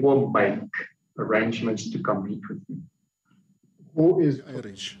it. He will make arrangements to come meet with me. Who is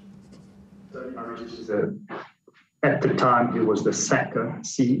Irish? Tony Irish is at the time, he was the SACA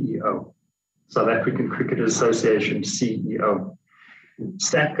CEO, South African Cricketers Association CEO.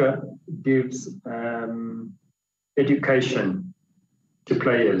 SACA gives education to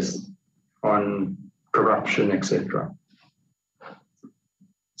players on corruption, etc.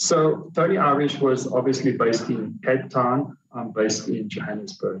 So Tony Irish was obviously based in Cape Town. I'm based in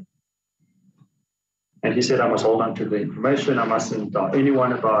Johannesburg. And he said, I must hold on to the information. I mustn't tell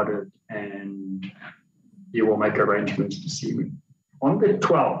anyone about it. And he will make arrangements to see me. On the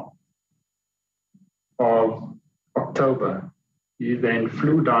 12th of October, he then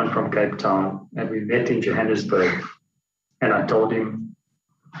flew down from Cape Town and we met in Johannesburg. And I told him,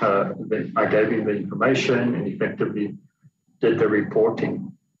 I gave him the information and effectively did the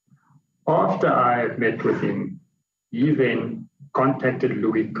reporting. After I had met with him, he then contacted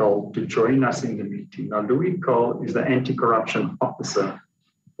Louis Cole to join us in the meeting. Now, Louis Cole is the anti-corruption officer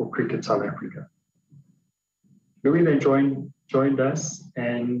for Cricket South Africa. Louis then joined us,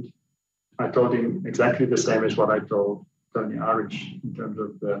 and I told him exactly the same as what I told Tony Irish in terms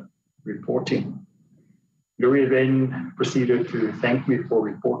of the reporting. Louis then proceeded to thank me for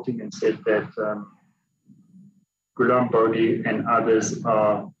reporting and said that Gulam Bodhi and others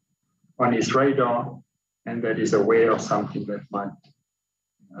are on his radar and that he's aware of something that might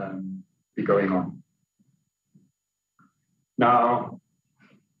be going on. Now,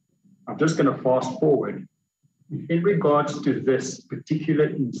 I'm just going to fast forward. In regards to this particular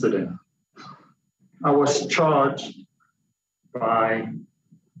incident, I was charged by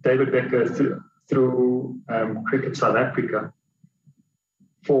David Becker through Cricket South Africa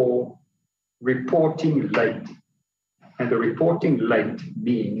for reporting late. And the reporting late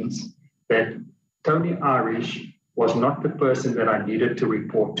means that Tony Irish was not the person that I needed to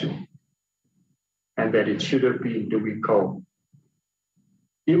report to, and that it should have been Louis Cole.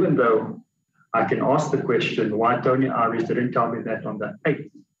 Even though I can ask the question why Tony Irish didn't tell me that on the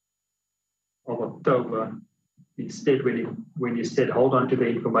 8th of October, instead when he said, hold on to the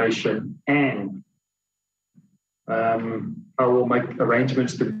information and I will make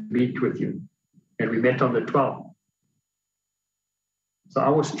arrangements to meet with you. And we met on the 12th. So I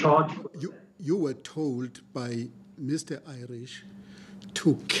was charged. You were told by Mr. Irish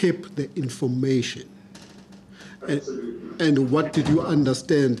to keep the information. And what did you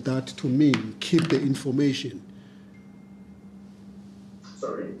understand that to mean, keep the information?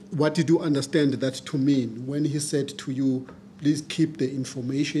 Sorry? What did you understand that to mean when he said to you, please keep the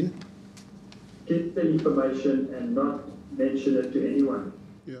information? Keep the information and not mention it to anyone.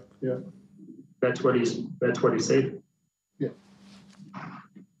 Yeah. That's what he said. Yeah.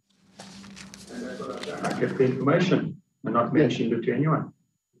 And that's what I've done. I kept the information and not mentioned it to anyone.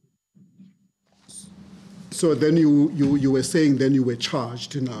 So then you were saying then you were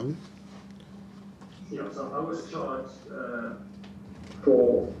charged now? Yeah, so I was charged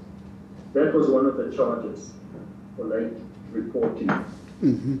for, that was one of the charges for late reporting.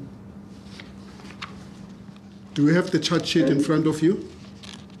 Mm-hmm. Do you have the charge sheet in front of you?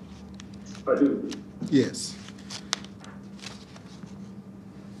 I do. Yes.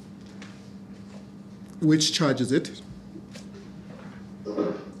 Which charge is it?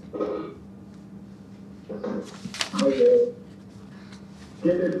 I will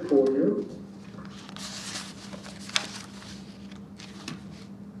get it for you.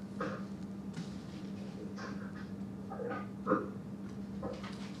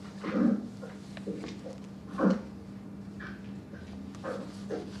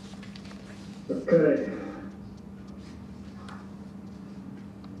 Okay.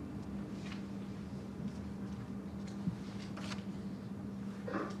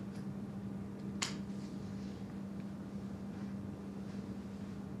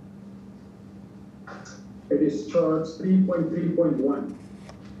 It is charge 3.3.1.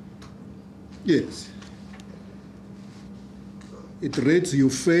 Yes. It reads, you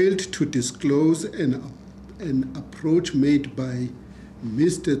failed to disclose an approach made by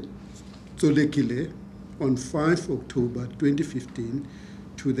Mr. Tsolekile on 5 October 2015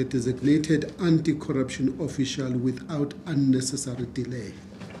 to the designated anti-corruption official without unnecessary delay.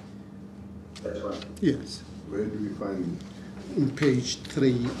 That's right. Yes. Where do we find it? On page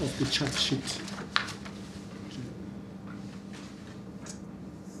 3 of the charge sheet.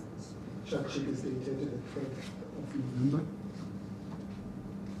 Charge sheet is dated at 12th of November.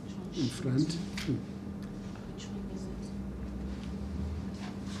 In front. Which one is it?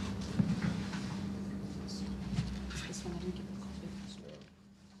 This one, I didn't get the copy.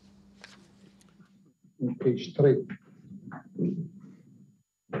 On page 3.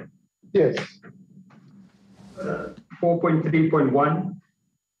 Yes. 4.3.1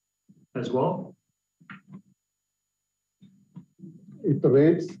 as well. It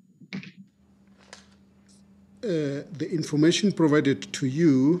reads, the information provided to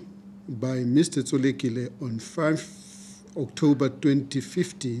you by Mr. Tsolekile on 5 October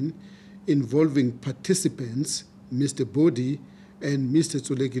 2015 involving participants, Mr. Bodhi and Mr.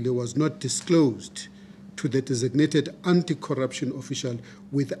 Tsolekile was not disclosed to the designated anti-corruption official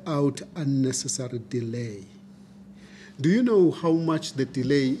without unnecessary delay. Do you know how much the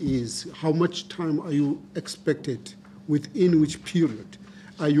delay is? How much time are you expected, within which period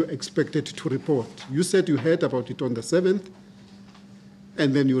are you expected to report? You said you heard about it on the 7th.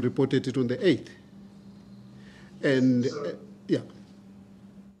 and then you reported it on the 8th. And yeah.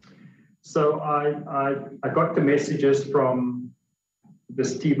 So I got the messages from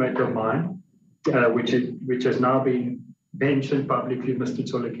this teammate of mine, which has now been mentioned publicly, Mr.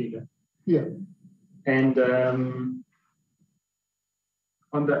 Tsolekile. Yeah. And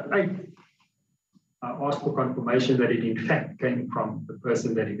on the 8th, I asked for confirmation that it in fact came from the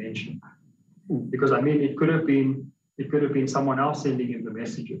person that he mentioned. Because I mean, it could have been someone else sending him the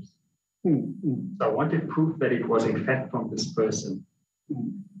messages. So I wanted proof that it was in fact from this person.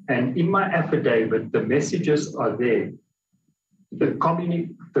 And in my affidavit, the messages are there. The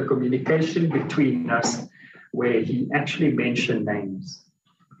communication between us, where he actually mentioned names.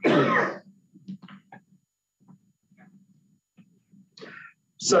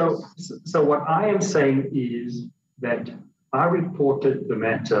 So what I am saying is that I reported the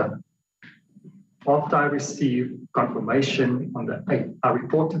matter after I received confirmation on the 8th. I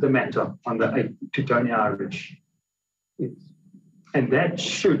reported the matter on the 8th to Tony Irish. Yes. And that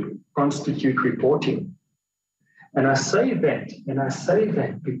should constitute reporting. And I say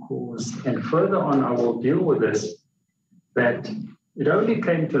that because, and further on I will deal with this, that it only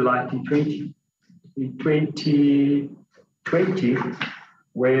came to light in 2020,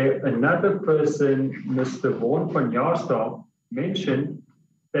 where another person, Mr. Vaughan van Jaarsdal, mentioned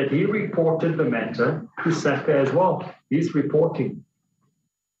that he reported the matter to Saka as well. He's reporting.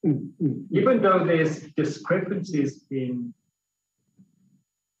 Even though there's discrepancies in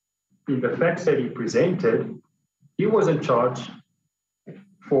the facts that he presented, he wasn't charged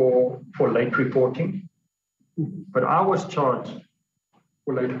for late reporting, but I was charged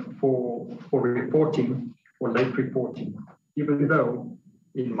for reporting for late reporting, even though,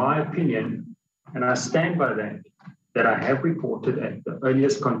 in my opinion, and I stand by that I have reported at the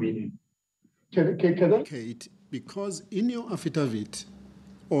earliest convenience. Can I? Because in your affidavit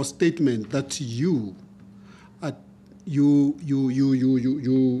or statement that you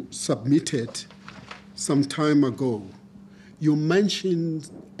submitted some time ago, you mentioned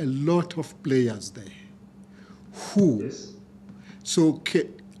a lot of players there. Who? Yes. So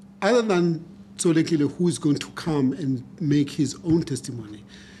other than Tsolekile, who is going to come and make his own testimony,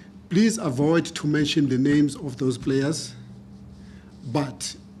 please avoid to mention the names of those players,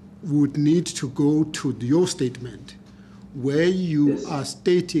 but would need to go to your statement where you are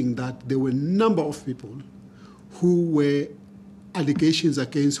stating that there were a number of people who were allegations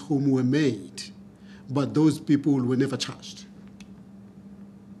against whom were made, but those people were never charged.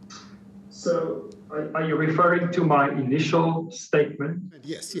 So are you referring to my initial statement?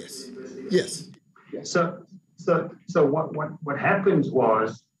 Yes. So what happened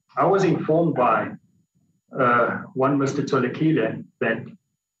was, I was informed by one Mr. Tsolekile that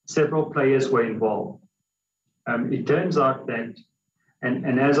several players were involved. It turns out that,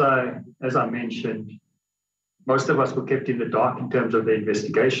 and as I mentioned, most of us were kept in the dark in terms of the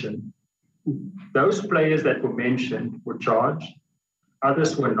investigation. Those players that were mentioned were charged,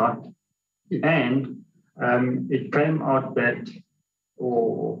 others were not, and it came out that,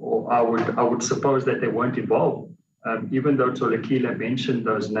 or I would suppose that they weren't involved, even though Tsolekile mentioned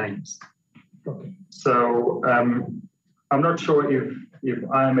those names. Okay. So I'm not sure if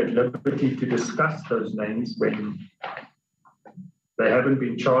I am at liberty to discuss those names when they haven't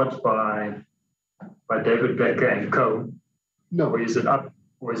been charged by David Becker and co. No. Or is it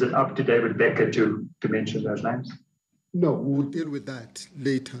up to David Becker to mention those names? No, we'll deal with that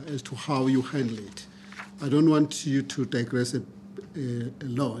later as to how you handle it. I don't want you to digress a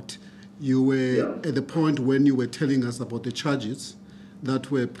lot. You were at the point when you were telling us about the charges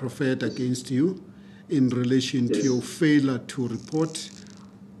that were preferred against you in relation to your failure to report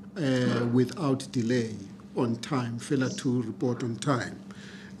without delay on time, failure to report on time.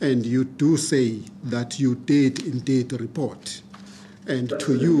 And you do say that you did indeed report. And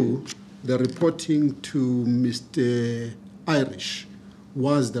to you, the reporting to Mr. Irish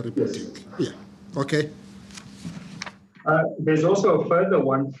was the reporting. Yeah, okay. There's also a further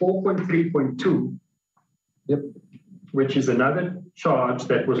one, 4.3.2, which is another charge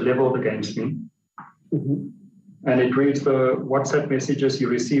that was leveled against me. And it reads the WhatsApp messages you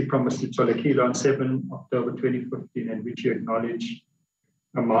received from Mr. Tsolekile on 7 October 2015, and which you acknowledge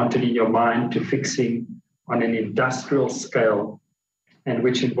amounted in your mind to fixing on an industrial scale, and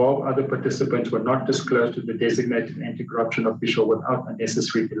which involve other participants were not disclosed to the designated anti-corruption official without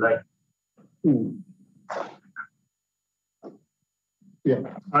unnecessary delay.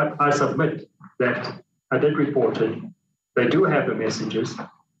 I submit that I did report it. They do have the messages,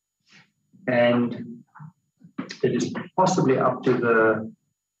 and it is possibly up to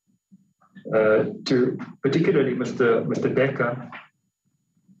particularly Mr. Becker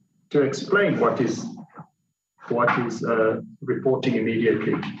to explain what is reporting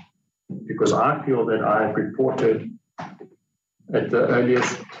immediately, because I feel that I have reported at the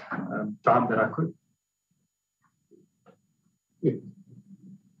earliest time that I could.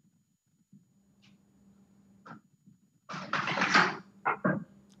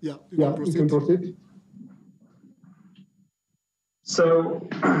 Yeah, you can proceed. So,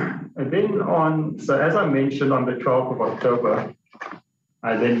 and then so as I mentioned, on the 12th of October,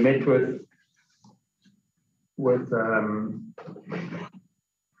 I then met with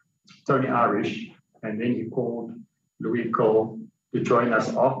Tony Irish, and then he called Louis Cole to join us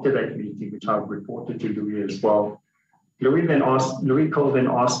after that meeting, which I've reported to Louis as well. Louis Cole then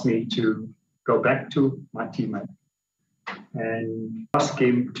asked me to go back to my teammate and ask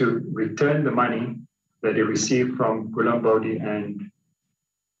him to return the money that he received from Gulam Bodi and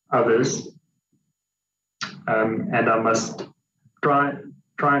others, and I must try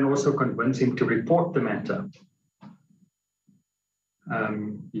and also convince him to report the matter.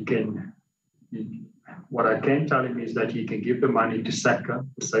 What I can tell him is that he can give the money to Saka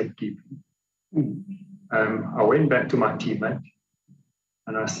for safekeeping. I went back to my teammate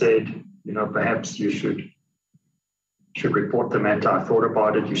and I said, perhaps you should report the matter. I thought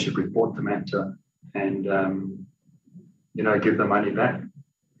about it. You should report the matter and, give the money back.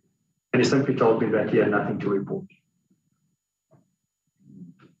 And he simply told me that he had nothing to report.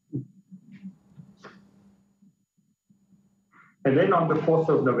 And then on the 4th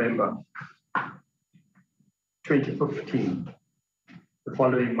of November, 2015, the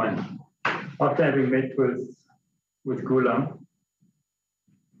following month, after having met with Gulam,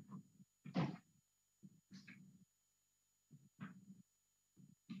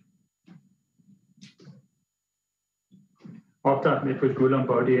 after I met with Gulam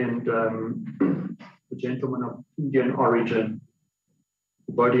Bodi and the gentleman of Indian origin,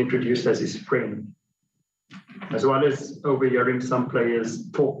 who Bodi introduced as his friend, as well as overhearing some players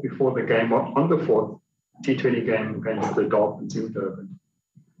talk before the game on the 4th T20 game against the Dolphins in Durban,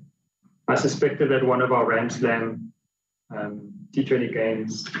 I suspected that one of our Ram Slam T20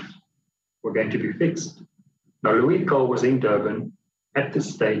 games were going to be fixed. Now, Louis Cole was in Durban at the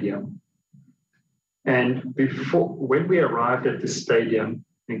stadium. And when we arrived at the stadium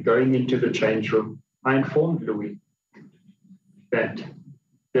and going into the change room, I informed Louis that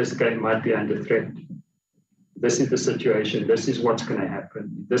this game might be under threat. This is the situation. This is what's going to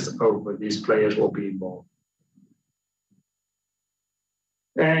happen. This over. These players will be involved.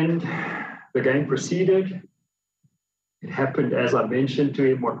 And the game proceeded. It happened as I mentioned to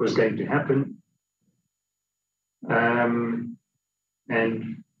him what was going to happen. And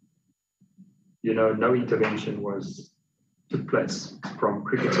no intervention took place from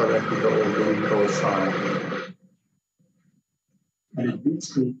Cricket South Africa or Louis Cole's side. And it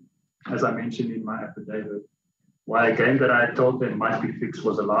beats me, as I mentioned in my affidavit, why a game that I had told them might be fixed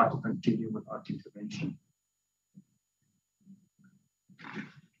was allowed to continue without intervention.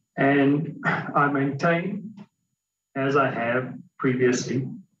 And I maintain, as I have previously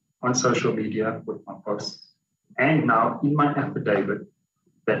on social media with my posts, and now in my affidavit,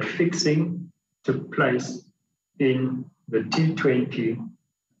 that fixing took place in the T20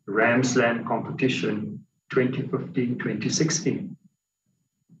 Ram Slam competition 2015-2016.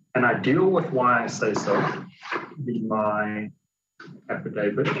 And I deal with why I say so in my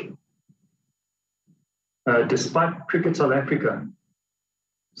affidavit. Despite Cricket South Africa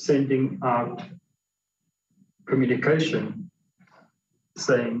sending out communication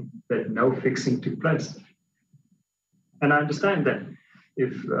saying that no fixing took place. And I understand that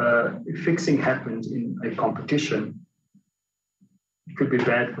if fixing happens in a competition, it could be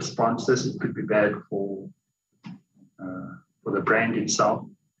bad for sponsors, it could be bad for the brand itself,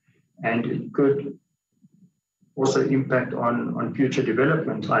 and it could also impact on future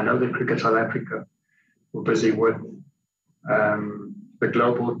development. I know that Cricket South Africa were busy with the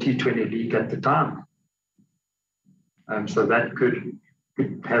global T20 league at the time. So that could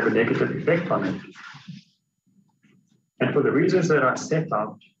have a negative effect on it. And for the reasons that I set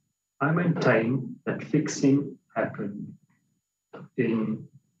out, I maintain that fixing happened in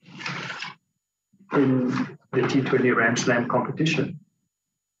the T20 Ram Slam competition.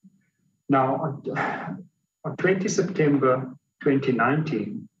 Now, on 20 September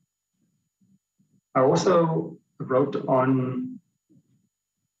 2019, I also wrote on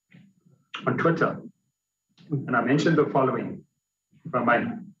Twitter, and I mentioned the following, if I may.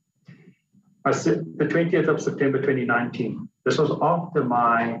 I said the 20th of September 2019, this was after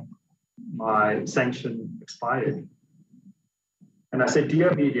my sanction expired. And I said,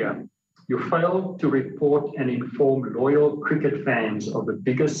 dear media, You failed to report and inform loyal cricket fans of the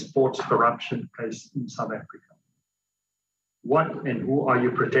biggest sports corruption case in South Africa. What and who are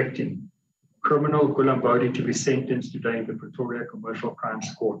you protecting? Criminal Gulambodi to be sentenced today in the Pretoria Commercial Crimes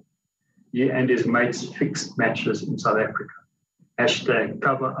Court. He and his mates fixed matches in South Africa. Hashtag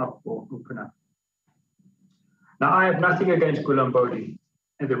cover up or open up. Now, I have nothing against Gulambodi.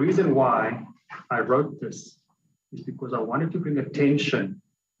 And the reason why I wrote this is because I wanted to bring attention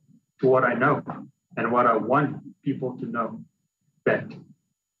to what I know and what I want people to know, that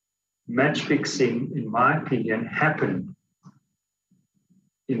match fixing, in my opinion, happened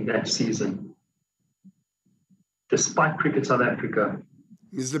in that season. Despite Cricket South Africa.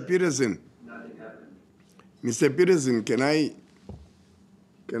 Mr. Petersen. Nothing happened. Mr. Petersen, can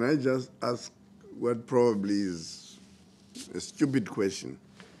I just ask what probably is a stupid question?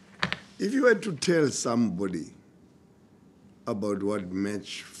 If you were to tell somebody about what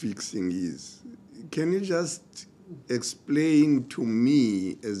match fixing is, can you just explain to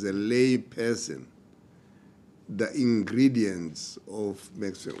me as a lay person the ingredients of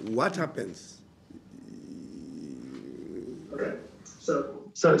match fixing? What happens? Okay.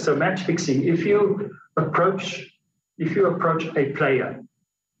 So match fixing, if you approach a player,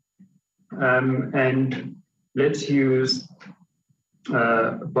 and let's use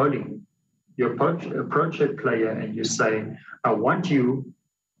bowling. You approach a player and you say, I want you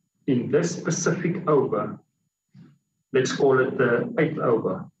in this specific over, let's call it the 8th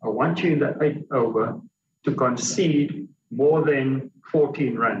over. I want you in the 8th over to concede more than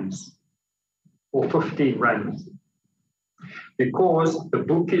 14 runs or 15 runs, because the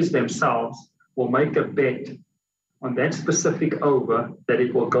bookies themselves will make a bet on that specific over that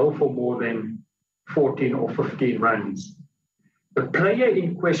it will go for more than 14 or 15 runs. The player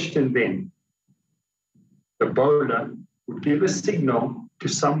in question then, the bowler, would give a signal to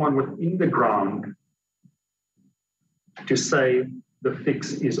someone within the ground to say the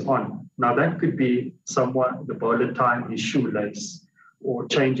fix is on. Now that could be someone, the bowler tying his shoelace or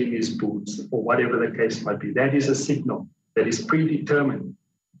changing his boots or whatever the case might be. That is a signal that is predetermined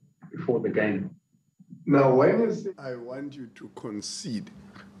before the game. Now, when you say, I want you to concede,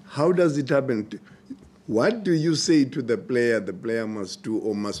 how does it happen? What do you say to the player must do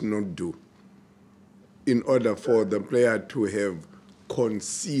or must not do in order for the player to have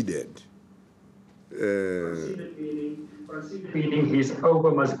conceded? Conceded meaning his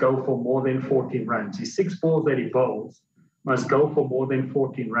over must go for more than 14 runs. His 6 balls that he bowls must go for more than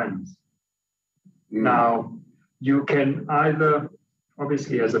 14 runs. Now, you can either,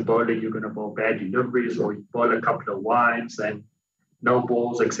 obviously as a bowler, you're going to bowl bad deliveries, or you bowl a couple of wides and no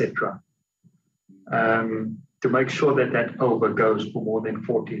balls, etc. To make sure that that over goes for more than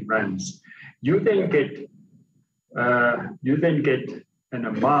 14 runs. You then get an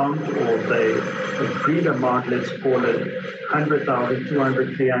amount, or the agreed amount, let's call it 100,000,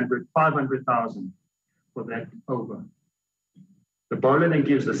 200, 300, 500,000 for that over. The bowler then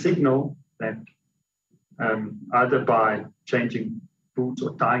gives a signal that either by changing boots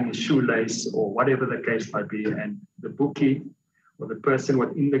or tying his shoelace or whatever the case might be, and the bookie or the person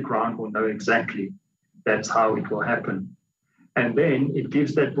within the ground will know exactly that's how it will happen. And then it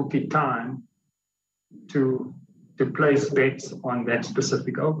gives that bookie time to place bets on that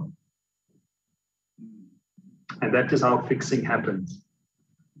specific over. And that is how fixing happens.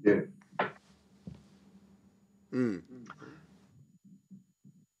 Yeah.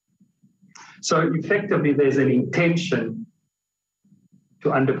 So effectively, there's an intention to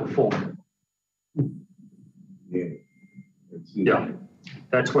underperform. Yeah,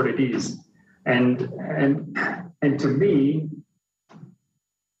 that's what it is. And to me,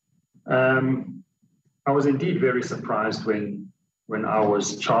 I was indeed very surprised when I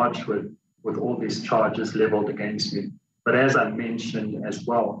was charged with all these charges leveled against me. But as I mentioned as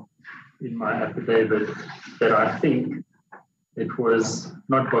well in my affidavit, that I think it was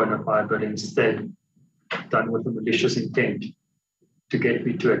not bona fide, but instead done with a malicious intent to get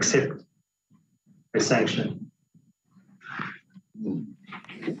me to accept a sanction.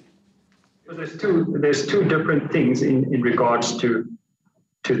 Because there's two different things in regards to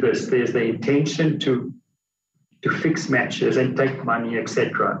this. There's the intention to fix matches and take money,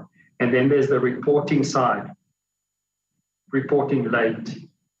 etc. And then there's the reporting side, reporting late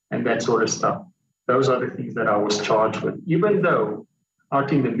and that sort of stuff. Those are the things that I was charged with. Even though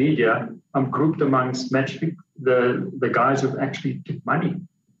out in the media, I'm grouped amongst the guys who actually took money.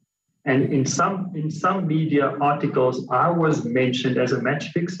 And in some media articles, I was mentioned as a match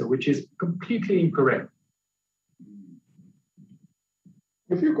fixer, which is completely incorrect.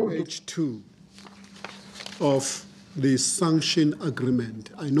 If you go to page 2 of the sanction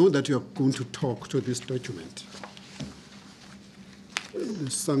agreement. I know that you are going to talk to this document. The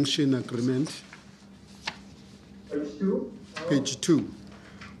sanction agreement. Page 2. Page 2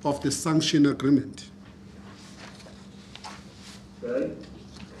 of the sanction agreement. Okay.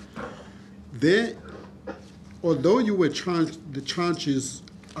 There, although you were charged, the charges,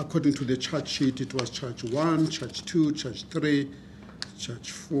 according to the charge sheet, it was charge 1, charge 2, charge 3,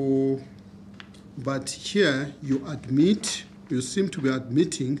 charge 4. But here you admit, you seem to be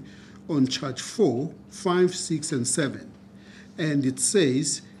admitting on charge 4, 5, 6, and 7. And it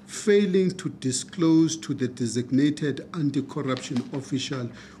says, failing to disclose to the designated anti-corruption official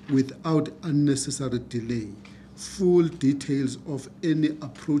without unnecessary delay full details of any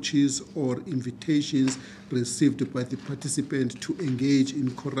approaches or invitations received by the participant to engage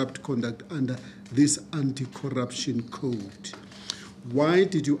in corrupt conduct under this anti-corruption code. Why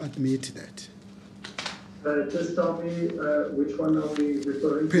did you admit that? Just tell me which one are we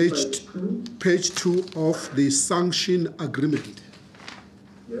referring to? Page 2 of the sanction agreement.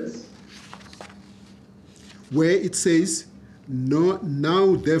 Yes. Where it says, no,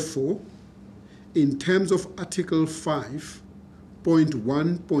 now therefore, in terms of Article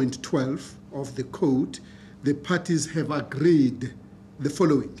 5.1.12 of the Code, the parties have agreed the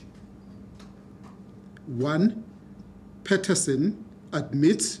following. 1, Petersen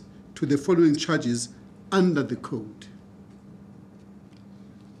admits to the following charges under the Code.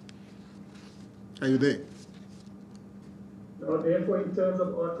 Are you there? So therefore, in terms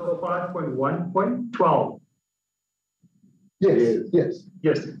of Article 5.1.12. Yes,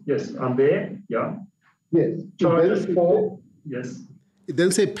 I'm there, yeah. Yes. Charges 4, yes. It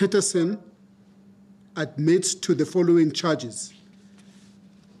then says Petersen admits to the following charges.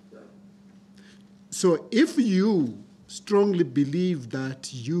 So if you strongly believe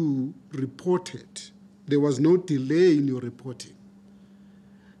that you reported, there was no delay in your reporting,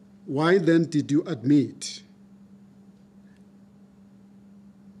 why then did you admit?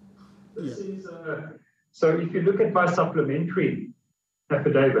 This is, so if you look at my supplementary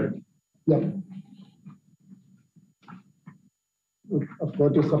affidavit. Yeah. I've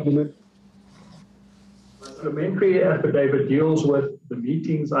got your supplement. My supplementary affidavit deals with the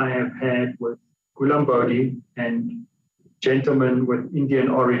meetings I have had with Gulam Bodhi and gentlemen with Indian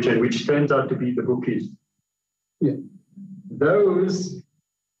origin, which turns out to be the bookies. Yeah. Those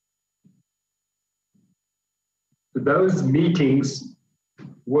meetings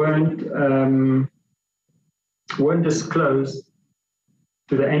weren't disclosed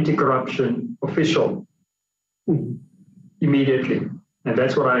to the anti-corruption official immediately, and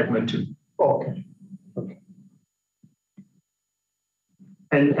that's what I admit to. Okay. Okay.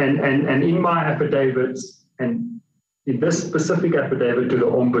 And in my affidavits, and in this specific affidavit to the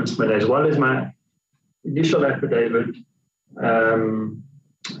Ombudsman, as well as my initial affidavit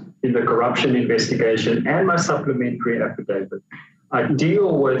in the corruption investigation and my supplementary affidavit, I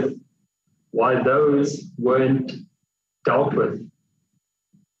deal with why those weren't dealt with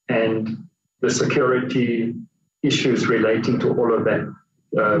and the security issues relating to all of that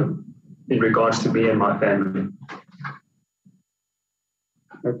in regards to me and my family.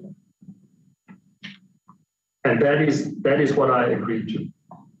 Okay. And that is what I agreed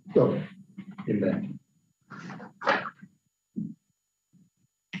to in that.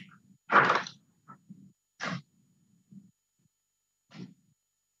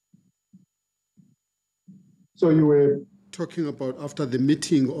 So you were Talking about after the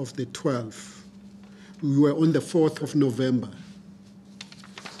meeting of the 12th, we were on the 4th of November.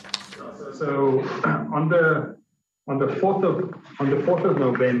 So on the 4th of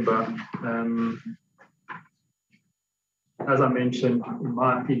November, as I mentioned, in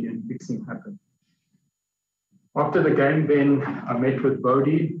my opinion, fixing happened. After the game, then I met with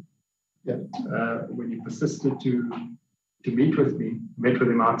Bodhi. Yeah. When he persisted to meet with me, met with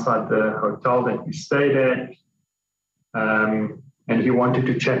him outside the hotel that we stayed at. And he wanted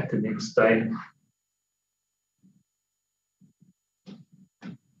to chat the next day.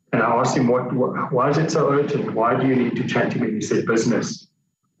 And I asked him, why is it so urgent? Why do you need to chat to me? And he said, business.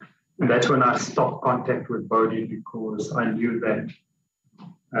 And that's when I stopped contact with Bodhi, because I knew that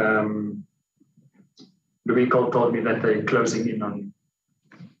Louis Cole told me that they're closing in on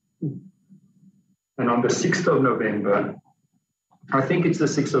him. And on the 6th of November, I think it's the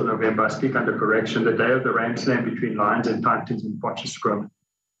 6th of November, I speak under correction, the day of the Rand Slam between Lions and Titans in Potchefstroom.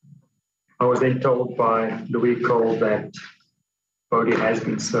 I was then told by Louis Cole that Bodhi has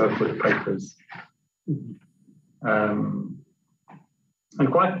been served with papers. And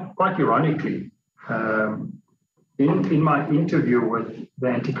quite ironically, in my interview with the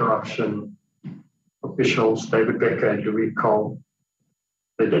anti-corruption officials, David Becker and Louis Cole,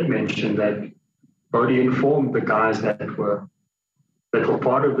 they did mention that Bodie informed the guys that were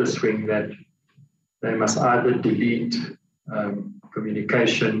part of this ring that they must either delete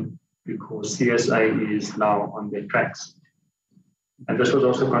communication because CSA is now on their tracks. And this was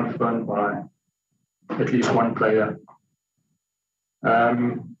also confirmed by at least one player.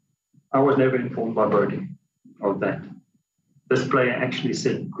 I was never informed by Bodie of that. This player actually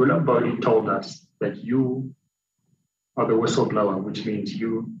said, Gulam Bodie told us that you are the whistleblower, which means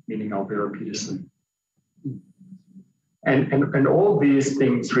you, meaning Alviro Petersen. And all these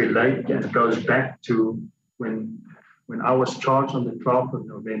things relate and goes back to when I was charged on the 12th of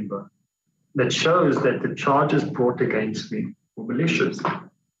November. That shows that the charges brought against me were malicious.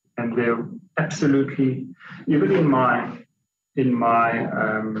 And they're absolutely, even in my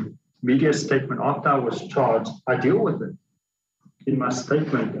media statement after I was charged, I deal with it in my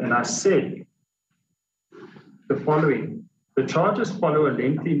statement. And I said the following: the charges follow a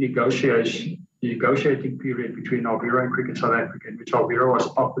lengthy negotiating period between Alviro and Cricket South Africa, in which Alviro was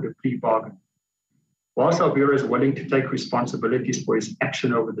offered a plea bargain. Whilst Alviro is willing to take responsibilities for his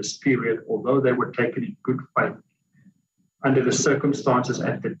action over this period, although they were taken in good faith, under the circumstances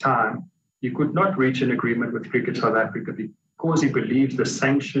at the time, he could not reach an agreement with Cricket South Africa because he believes the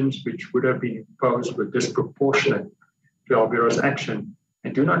sanctions which would have been imposed were disproportionate to Alviro's action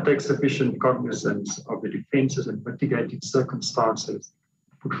and do not take sufficient cognizance of the defences and mitigating circumstances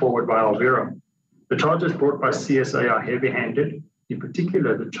put forward by Alviro. The charges brought by CSA are heavy-handed, in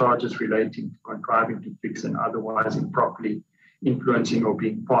particular the charges relating to contriving to fix and otherwise improperly influencing or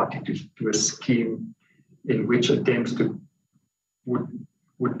being party to a scheme in which attempts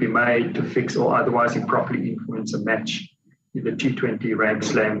would be made to fix or otherwise improperly influence a match in the T20 Ram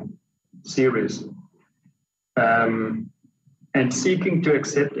Slam series. And seeking to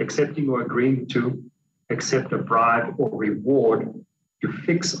accepting or agreeing to accept a bribe or reward to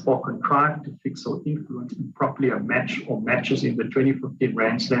fix or contrive to fix or influence improperly a match or matches in the 2015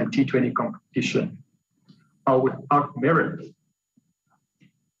 Ram Slam T20 competition are without merit.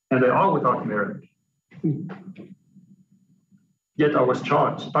 And they are without merit. Yet I was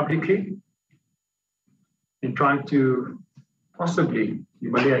charged publicly in trying to possibly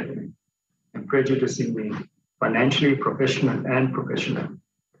humiliate me and prejudicing me financially, professionally.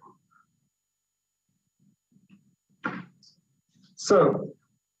 So,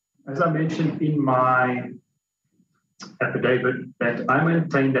 as I mentioned in my affidavit, that I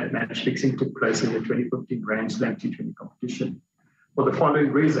maintain that match fixing took place in the 2015 Grand Slam T20 competition for the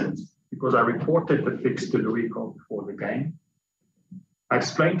following reasons: because I reported the fix to Louis Cole before the game. I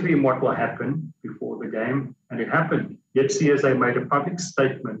explained to him what will happen before the game, and it happened. Yet CSA made a public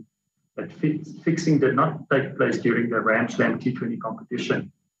statement that fixing did not take place during the Ram Slam T20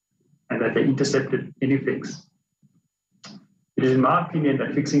 competition and that they intercepted any fix. It is in my opinion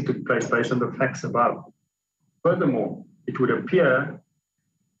that fixing took place based on the facts above. Furthermore, it would appear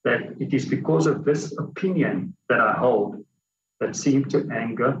that it is because of this opinion that I hold that seemed to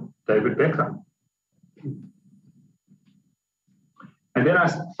anger David Becker. And then I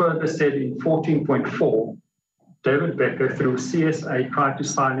further said in 14.4, David Becker, through CSA, tried to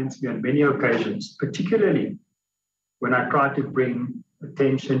silence me on many occasions, particularly when I tried to bring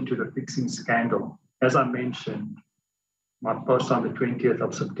attention to the fixing scandal. As I mentioned, my post on the 20th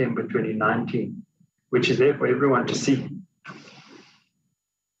of September 2019, which is there for everyone to see.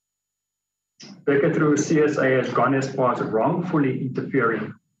 Becker, through CSA, has gone as far as wrongfully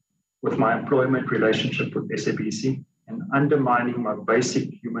interfering with my employment relationship with SABC and undermining my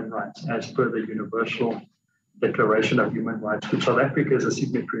basic human rights as per the Universal Declaration of Human Rights, which South Africa is a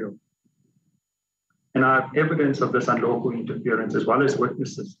signatory of. And I have evidence of this unlawful interference as well as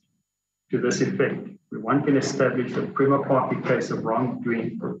witnesses to this effect. One can establish a prima facie case of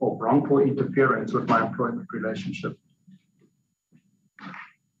wrongdoing or wrongful interference with my employment relationship.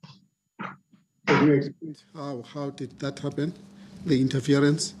 Can you explain how did that happen, the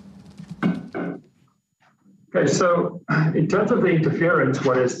interference? Okay, so in terms of the interference,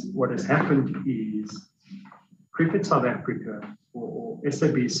 what has happened is Cricket South Africa or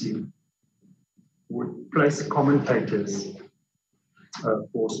SABC would place commentators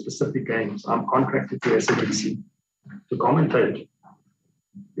for specific games. I'm contracted to SABC to commentate.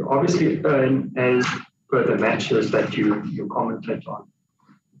 You obviously earn as per the matches that you commentate on.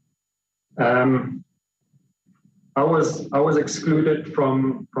 I was excluded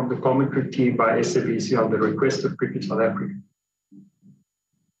from the commentary team by SABC on the request of Cricket South Africa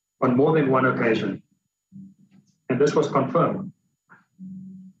on more than one occasion. And this was confirmed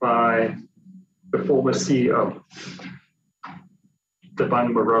by the former CEO.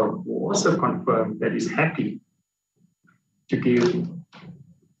 Thabang Moreau, who also confirmed that he's happy to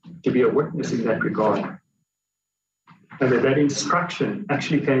be a witness in that regard. And that instruction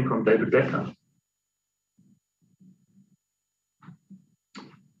actually came from David Becker.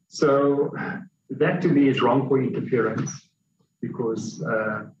 So that to me is wrongful interference because,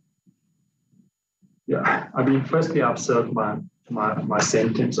 firstly, I've served my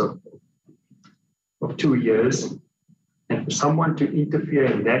sentence of 2 years, and for someone to interfere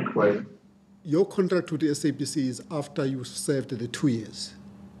in that way. Your contract with the SABC is after you served the 2 years?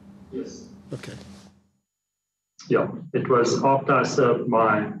 Yes. Okay. Yeah, it was after I served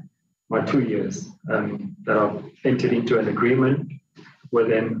my 2 years that I've entered into an agreement with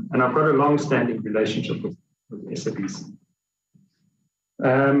them, and I've got a long-standing relationship with SABC.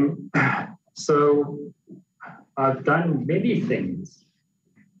 So I've done many things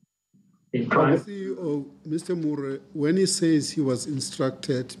in trying. The CEO, Mr. Moore, when he says he was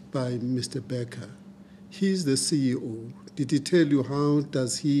instructed by Mr. Becker, he's the CEO. Did he tell you how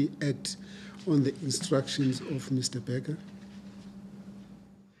does he act on the instructions of Mr. Becker?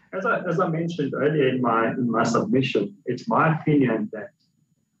 As I mentioned earlier in my submission, it's my opinion that,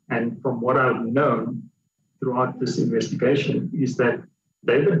 and from what I've known throughout this investigation, is that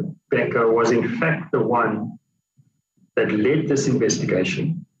David Becker was in fact the one that led this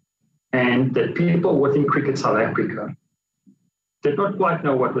investigation, and that people within Cricket South Africa did not quite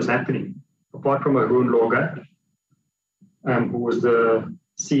know what was happening, apart from Arun Loga, who was the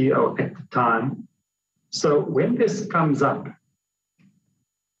CEO at the time. So when this comes up,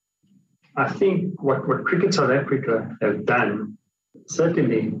 I think what Cricket South Africa have done,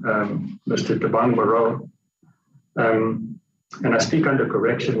 certainly Mr. Thabang Moreau, and I speak under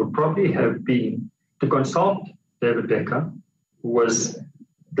correction, would probably have been to consult David Becker, who was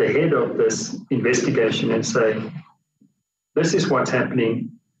the head of this investigation, and say, this is what's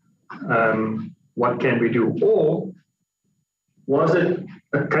happening, what can we do? Or was it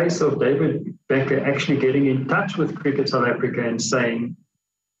a case of David Becker actually getting in touch with Cricket South Africa and saying,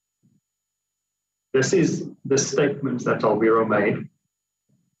 this is the statements that Alviro made.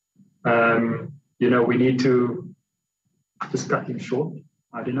 We need to just cut him short.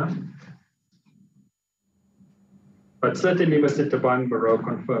 I don't know. But certainly Mr. Thabang Moreau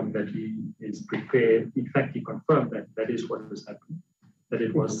confirmed that he is prepared. In fact, he confirmed that that is what was happening, that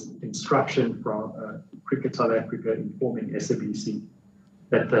it was instruction from Cricket South Africa informing SABC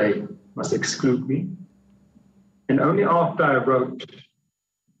that they must exclude me. And only after I wrote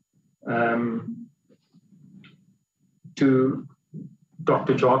to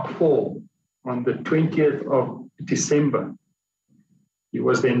Dr. Jacques Fall on the 20th of December, he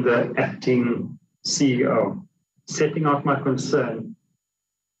was then the acting CEO, setting out my concern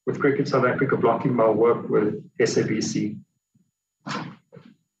with Cricket South Africa blocking my work with SABC.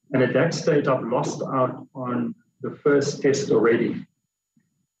 And at that stage, I've lost out on the first test already.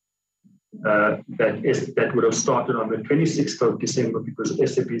 That would have started on the 26th of December because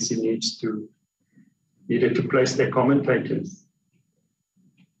SABC needed to place their commentators.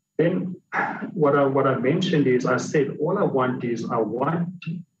 Then what I mentioned is, I said, all I want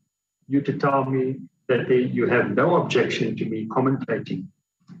you to tell me that you have no objection to me commentating.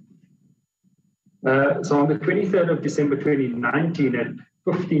 So on the 23rd of December 2019 at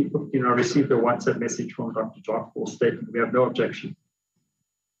 15:15, I received a WhatsApp message from Dr. Jacques Fall stating we have no objection.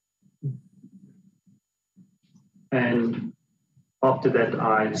 And after that,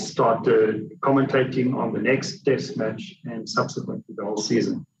 I started commentating on the next test match and subsequently the whole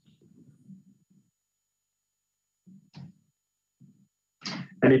season.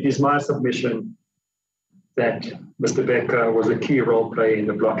 And it is my submission that Mr. Becker was a key role player in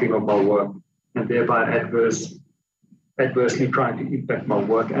the blocking of my work and thereby adversely trying to impact my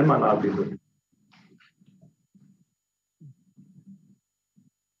work and my livelihood.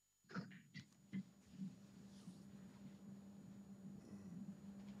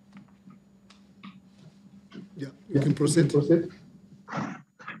 Yeah, you can proceed.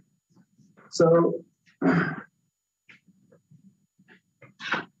 So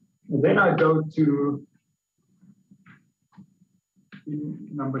then I go to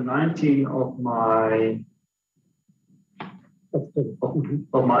number 19 of my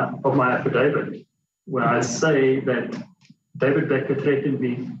affidavit, where I say that David Becker threatened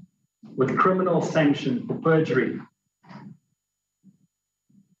me with criminal sanction for perjury,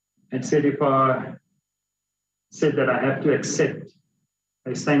 and said if I said that I have to accept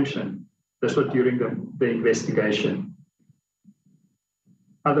a sanction. This was during the investigation.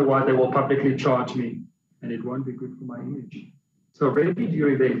 Otherwise, they will publicly charge me, and it won't be good for my image. So already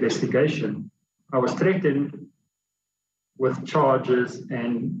during the investigation, I was threatened with charges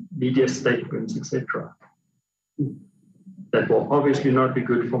and media statements, etc. That will obviously not be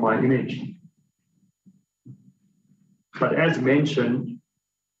good for my image. But as mentioned,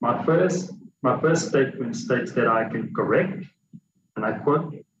 my first statement states that I can correct, and I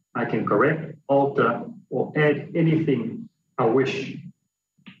quote, I can correct, alter, or add anything I wish.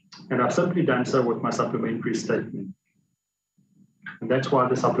 And I've simply done so with my supplementary statement. And that's why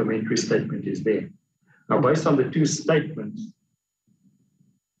the supplementary statement is there. Now, based on the two statements,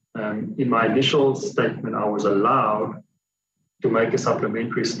 in my initial statement, I was allowed to make a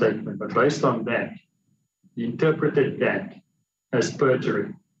supplementary statement, but based on that, he interpreted that as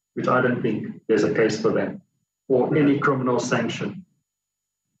perjury, which I don't think there's a case for that, or any criminal sanction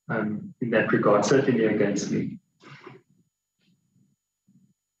in that regard, certainly against me.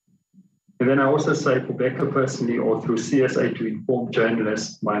 And then I also say for Becca personally, or through CSA, to inform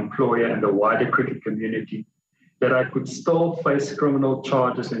journalists, my employer, and the wider cricket community that I could still face criminal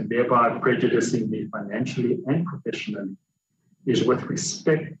charges and thereby prejudicing me financially and professionally is with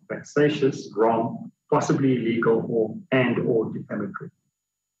respect vexatious, wrong, possibly illegal, or defamatory.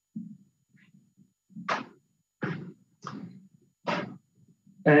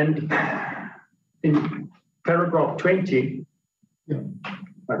 And in paragraph 20,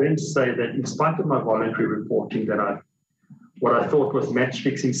 I then say that in spite of my voluntary reporting that what I thought was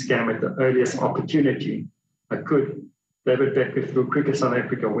match-fixing scam at the earliest opportunity, David Becker through Cricket South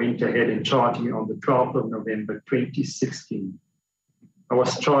Africa went ahead and charged me on the 12th of November 2016. I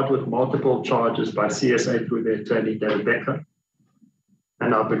was charged with multiple charges by CSA through their attorney, David Becker.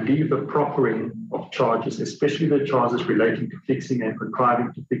 And I believe the proffering of charges, especially the charges relating to fixing and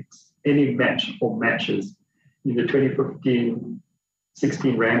contriving to fix any match or matches in the 2015-16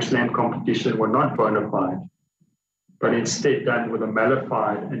 Ram Slam competition were not bona fide, but instead done with a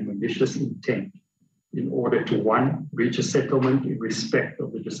malified and malicious intent in order to, one, reach a settlement in respect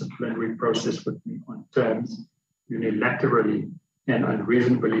of the disciplinary process with me on terms unilaterally and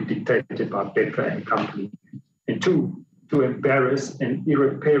unreasonably dictated by Becker and company, and two, to embarrass and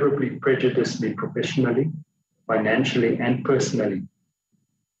irreparably prejudice me professionally, financially, and personally.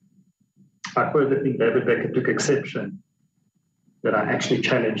 I further think David Becker took exception that I actually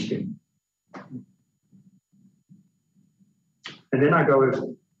challenged him. And then I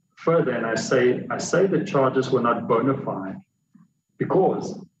go further and I say the charges were not bona fide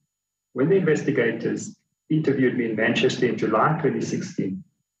because when the investigators interviewed me in Manchester in July 2016,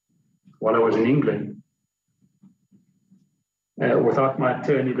 while I was in England, without my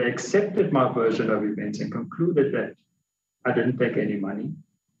attorney, they accepted my version of events and concluded that I didn't take any money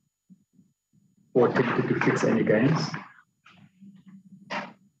or attempted to fix any games.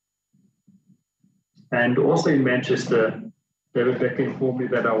 And also in Manchester, David Becker informed me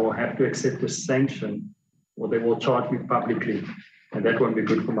that I will have to accept a sanction or they will charge me publicly, and that won't be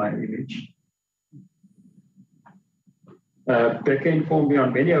good for my image. Becker informed me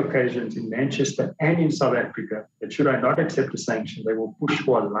on many occasions in Manchester and in South Africa that should I not accept a sanction, they will push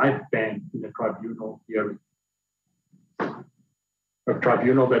for a life ban in a tribunal hearing. A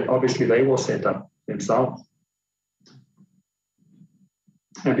tribunal that obviously they will set up themselves.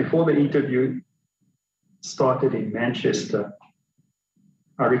 And before the interview started in Manchester,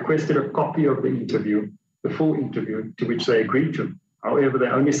 I requested a copy of the interview, the full interview, to which they agreed to. However, they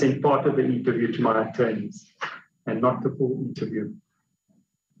only sent part of the interview to my attorneys and not the full interview.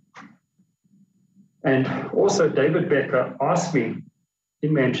 And also David Becker asked me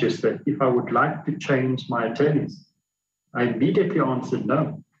in Manchester if I would like to change my attorneys. I immediately answered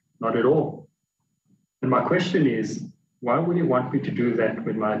no, not at all. And my question is, why would he want me to do that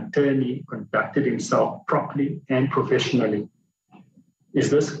when my attorney conducted himself properly and professionally? Is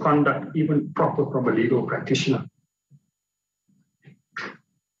this conduct even proper from a legal practitioner?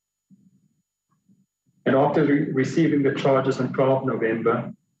 And after receiving the charges on 12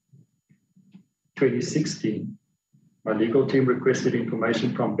 November 2016, my legal team requested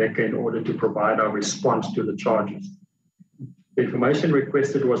information from Becker in order to provide our response to the charges. The information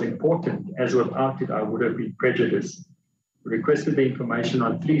requested was important, as without it I would have been prejudiced. We requested the information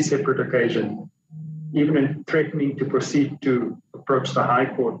on 3 separate occasions, even in threatening to proceed to approach the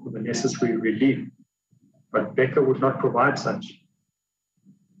High Court for the necessary relief, but Becker would not provide such.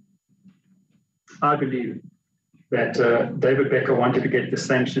 I believe that David Becker wanted to get the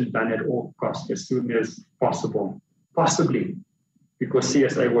sanction done at all costs as soon as possible, possibly because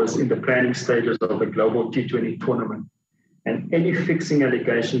CSA was in the planning stages of the global T20 tournament, and any fixing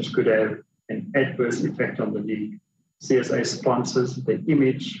allegations could have an adverse effect on the league. CSA sponsors the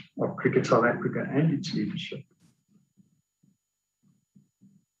image of Cricket South Africa and its leadership.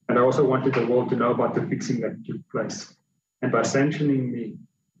 And I also wanted the world to know about the fixing that took place. and by sanctioning me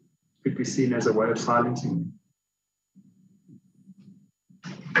could be seen as a way of silencing me.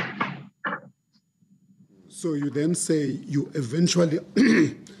 So you then say you eventually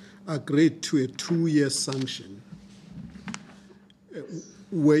agreed to a 2-year sanction.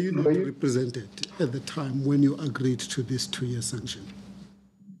 Were you not represented at the time when you agreed to this 2-year sanction?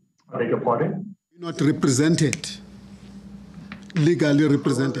 I beg your pardon? You're not represented, legally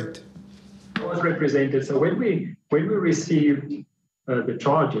represented. I was represented. So when we received the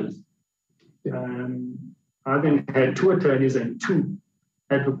charges, I then had 2 attorneys and 2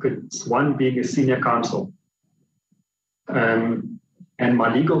 advocates, one being a senior counsel. And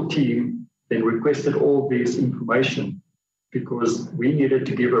my legal team then requested all this information because we needed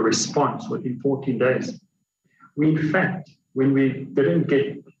to give a response within 14 days. We, in fact, when we didn't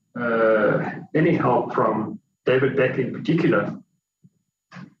get any help from David Becker in particular,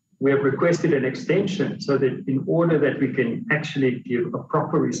 we have requested an extension so that in order that we can actually give a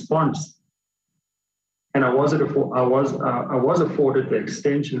proper response. And I was afforded the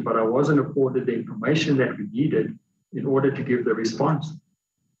extension, but I wasn't afforded the information that we needed in order to give the response.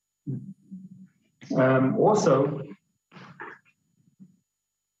 Also,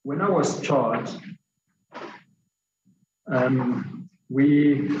 when I was charged,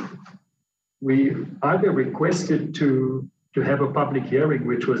 we either requested to have a public hearing,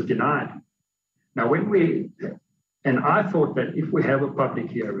 which was denied. Now, and I thought that if we have a public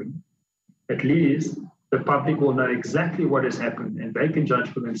hearing, at least the public will know exactly what has happened and they can judge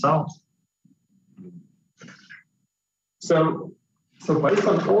for themselves. So based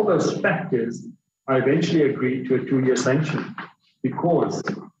on all those factors, I eventually agreed to a 2-year sanction because,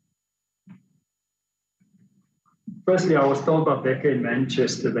 firstly, I was told by Becker in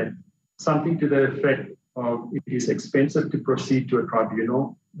Manchester that something to the effect of it is expensive to proceed to a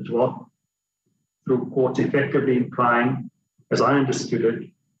tribunal as well, through courts effectively implying, as I understood it,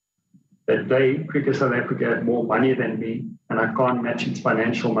 that Cricket South Africa, had more money than me and I can't match its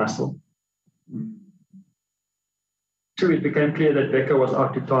financial muscle. 2, it became clear that Becker was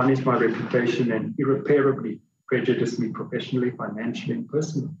out to tarnish my reputation and irreparably prejudice me professionally, financially, and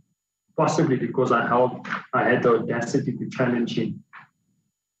personally, possibly because I had the audacity to challenge him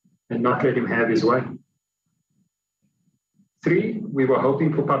and not let him have his way. 3, we were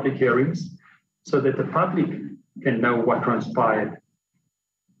hoping for public hearings so that the public can know what transpired.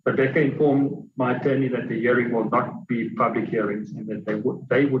 But Becker informed my attorney that the hearing will not be public hearings and that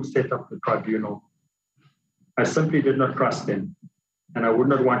they would set up the tribunal. I simply did not trust them, and I would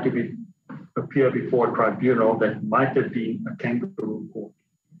not want to appear before a tribunal that might have been a kangaroo court,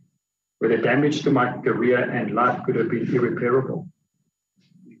 where the damage to my career and life could have been irreparable.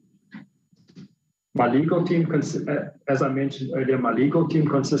 My legal team, as I mentioned earlier, my legal team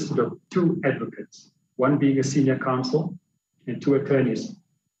consisted of 2 advocates, one being a senior counsel and 2 attorneys.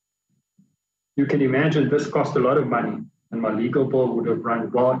 You can imagine this cost a lot of money, and my legal bill would have run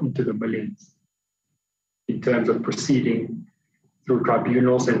well into the millions in terms of proceeding through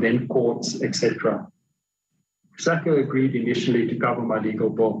tribunals and then courts, etc. SACA agreed initially to cover my legal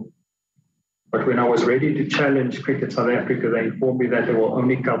bill, but when I was ready to challenge Cricket South Africa, they informed me that they will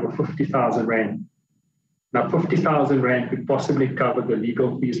only cover 50,000 Rand. Now, 50,000 Rand could possibly cover the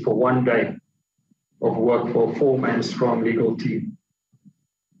legal fees for 1 day of work for a 4-man strong legal team,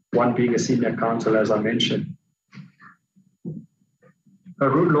 one being a senior counsel, as I mentioned.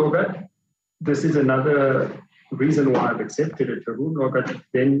 Haroon Logat, this is another reason why I've accepted it. Haroon Logat,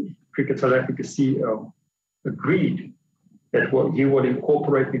 then Cricket South Africa CEO, agreed that he will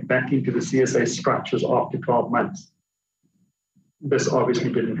incorporate me back into the CSA structures after 12 months. This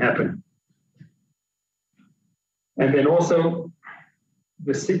obviously didn't happen. And then also,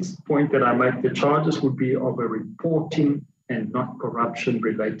 the 6th point that I make, the charges would be of a reporting and not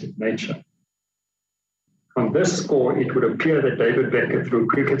corruption-related nature. On this score, it would appear that David Becker, through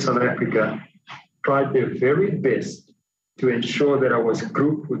Cricket South Africa, tried their very best to ensure that I was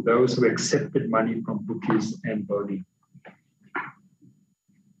grouped with those who accepted money from bookies and voting.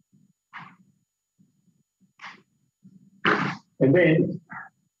 And then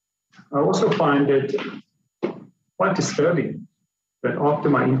I also find it quite disturbing that after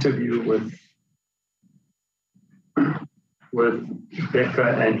my interview with Becker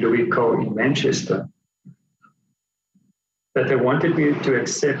and Louis Coe in Manchester, that they wanted me to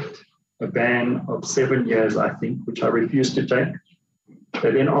accept a ban of 7 years, I think, which I refused to take. They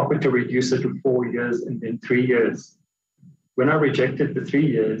then offered to reduce it to 4 years and then 3 years. When I rejected the 3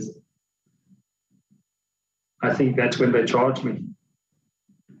 years, I think that's when they charged me.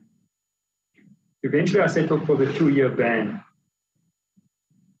 Eventually, I settled for the 2-year ban.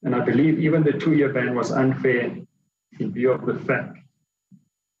 And I believe even the 2-year ban was unfair in view of the fact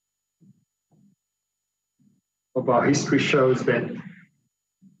of our history shows that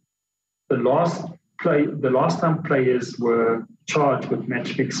the last time players were charged with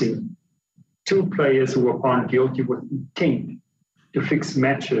match fixing, 2 players who were found guilty with intent to fix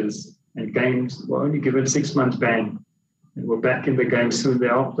matches and games were only given 6 months ban and were back in the game soon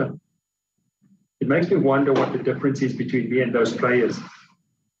thereafter. It makes me wonder what the difference is between me and those players.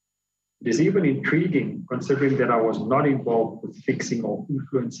 It is even intriguing considering that I was not involved with fixing or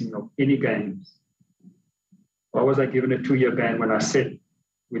influencing of any games. Why was I given a 2-year ban when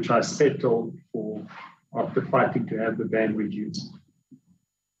which I settled for after fighting to have the ban reduced?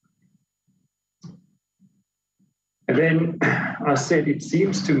 And then I said, it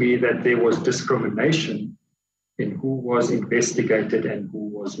seems to me that there was discrimination in who was investigated and who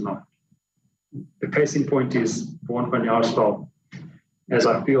was not. The case in point is Vaughan van Jaarsveld, as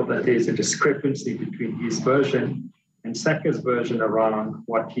I feel that there's a discrepancy between his version and Saka's version around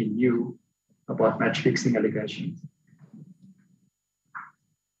what he knew about match fixing allegations.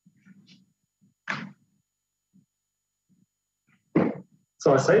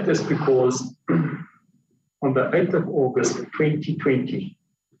 So I say this because on the 8th of August 2020,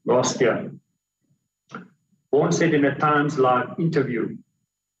 last year, Vaughan said in a Times Live interview,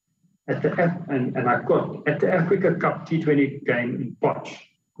 and I quote, "At the Africa Cup T20 game in Potch,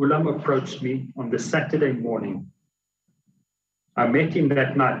 Gulam approached me on the Saturday morning. I met him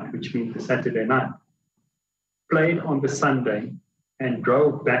that night," which means the Saturday night, "played on the Sunday and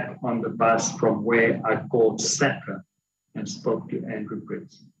drove back on the bus from where I called Saka and spoke to Andrew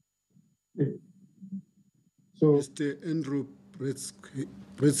Brits." So, Mr. Andrew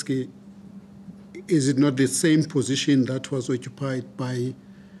Britsky, is it not the same position that was occupied by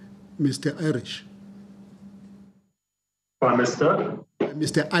Mr. Irish? By Mr.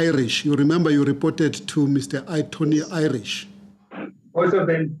 Mr. Irish. You remember you reported to Mr. Tony Irish. Both of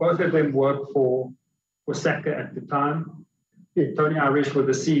them worked for Saka at the time. Tony Irish was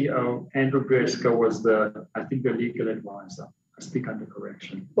the CEO. Andrew Breska was the legal advisor. I speak under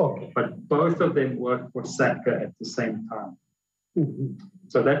correction. Okay. But both of them worked for Saka at the same time.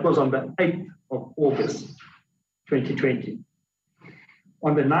 So that was on the 8th of August, 2020.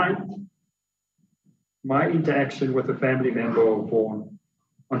 On the 9th, my interaction with a family member of Vaughan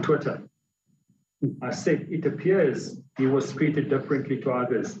on Twitter, I said, it appears he was treated differently to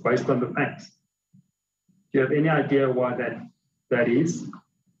others based on the facts. Do you have any idea why that is?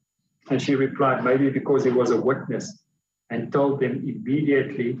 And she replied, maybe because he was a witness and told them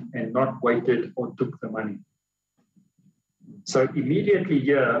immediately and not waited or took the money. So immediately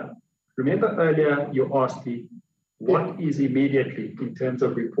here, remember earlier you asked me, what is immediately in terms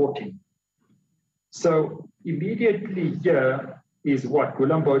of reporting? So immediately here is what?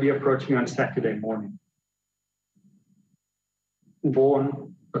 Gulam Bodi approached me on Saturday morning.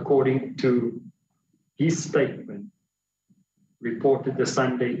 Vaughan, according to his statement, reported the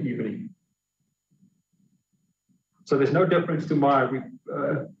Sunday evening. So there's no difference to my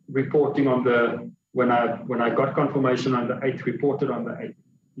reporting on when I got confirmation on the 8th, reported on the 8th.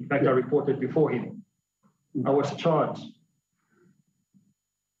 In fact, I reported before him. I was charged.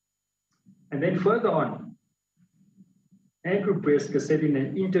 And then further on, Andrew Breska said in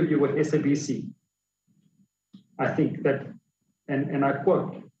an interview with SABC, I think that, and I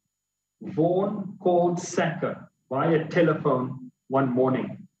quote, Vaughan called Saka via telephone one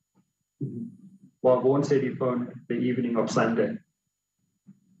morning, while Vaughan said he phoned the evening of Sunday.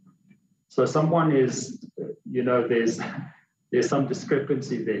 So someone is, there's some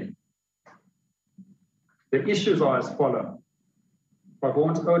discrepancy there. The issues are as follow. By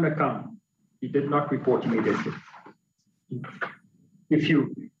Vaughan's own account, he did not report immediately. If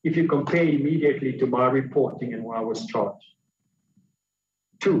you compare immediately to my reporting and where I was charged.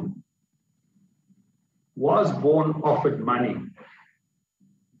 2, was Vaughan offered money?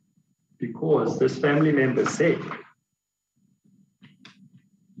 Because this family member said,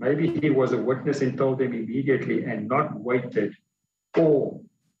 maybe he was a witness and told them immediately and not waited or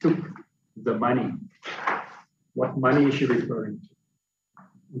took the money. What money is she referring to?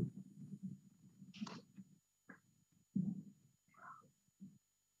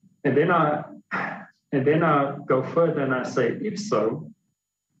 And then I go further and I say, if so,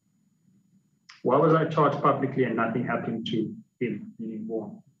 why was I charged publicly and nothing happened to him, meaning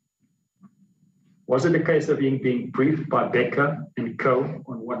Vaughan? Was it a case of him being briefed by Becker and co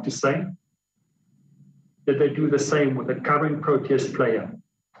on what to say? Did they do the same with a current Proteas player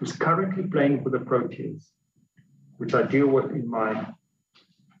who's currently playing for the Proteas, which I deal with in my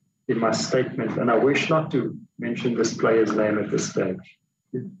statement, and I wish not to mention this player's name at this stage.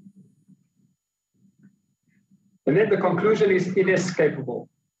 And then the conclusion is inescapable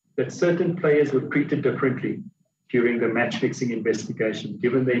that certain players were treated differently during the match fixing investigation,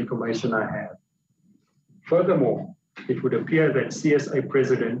 given the information I have. Furthermore, it would appear that CSA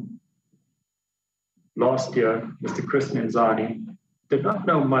President last year, Mr. Chris Ntsebeza, did not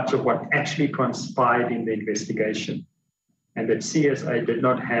know much of what actually transpired in the investigation, and that CSA did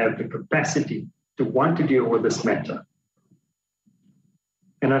not have the capacity to want to deal with this matter.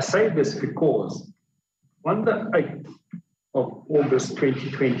 And I say this because on the 8th of August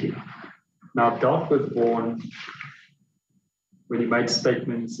 2020, now I've dealt with Vaughan when he made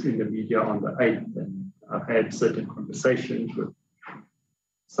statements in the media on the 8th, and I've had certain conversations with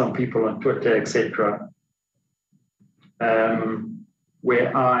some people on Twitter, etc.,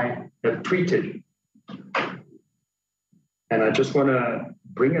 where I have tweeted. And I just want to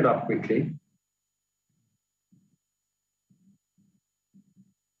bring it up quickly.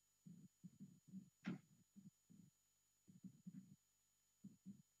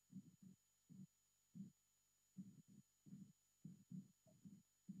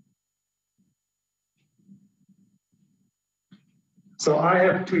 So I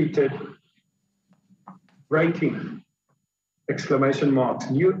have tweeted, breaking, exclamation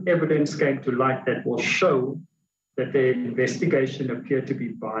marks, new evidence came to light that will show that the investigation appeared to be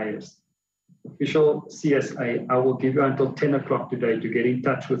biased. Official CSA, I will give you until 10 o'clock today to get in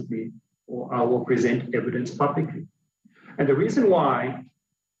touch with me, or I will present evidence publicly. And the reason why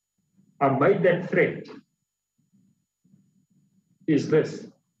I made that threat is this,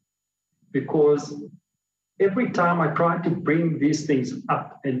 because every time I try to bring these things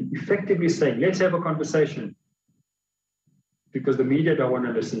up and effectively say, let's have a conversation, because the media don't want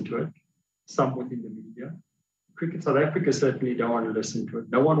to listen to it, some within the media. Cricket South Africa certainly don't want to listen to it.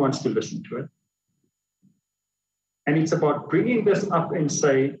 No one wants to listen to it. And it's about bringing this up and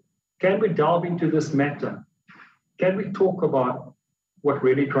say, can we delve into this matter? Can we talk about what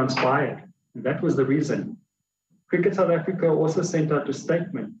really transpired? And that was the reason. Cricket South Africa also sent out a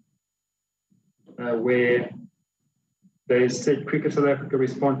statement where they said Cricket South Africa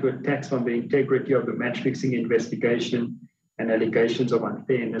respond to attacks on the integrity of the match fixing investigation and allegations of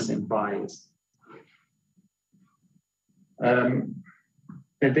unfairness and bias. And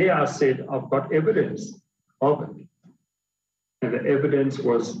there I said, I've got evidence of it. And the evidence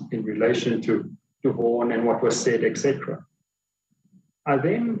was in relation to Vaughan and what was said, etc. I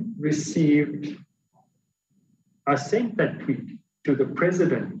then I sent that tweet to the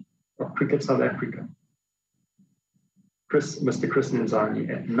president of Cricket South Africa, Mr. Chris Ntsebeza,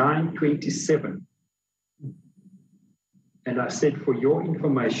 at 9:27. And I said, for your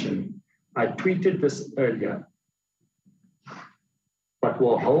information, I tweeted this earlier, but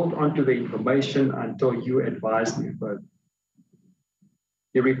will hold on to the information until you advise me further.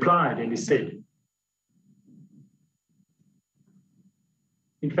 He replied and he said,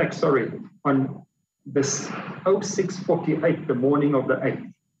 in fact, sorry, on this 06:48, the morning of the 8th,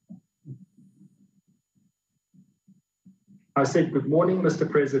 I said, good morning, Mr.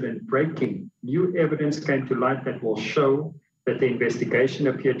 President, breaking. New evidence came to light that will show that the investigation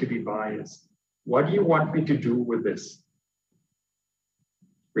appeared to be biased. What do you want me to do with this?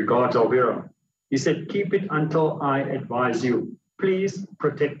 Regards, Alviro. He said, keep it until I advise you. Please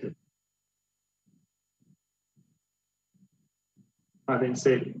protect it. I then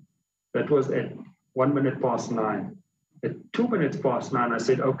said, that was at 9:01. At 9:02, I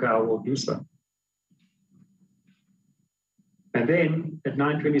said, okay, I will do so. And then at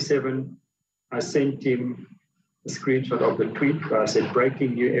 9:27, I sent him a screenshot of the tweet where I said,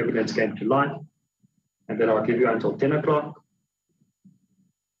 breaking, new evidence came to light. And then I'll give you until 10 o'clock.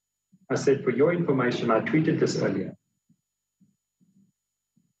 I said, for your information, I tweeted this earlier,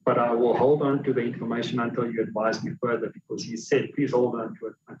 but I will hold on to the information until you advise me further, because he said, please hold on to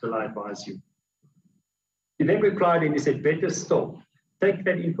it until I advise you. He then replied and he said, better still, take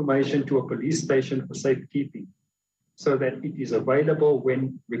that information to a police station for safekeeping so that it is available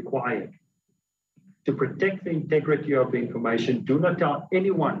when required. To protect the integrity of the information, do not tell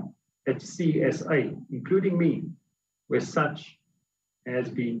anyone at CSA, including me, where such has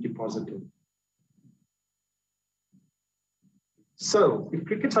been deposited. So if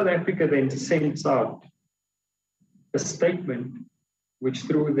Cricket South Africa then sends out a statement which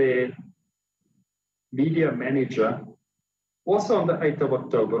through their media manager, also on the 8th of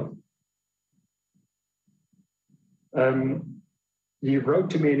October, he wrote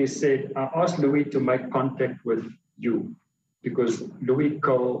to me and he said, I asked Louis to make contact with you because Louis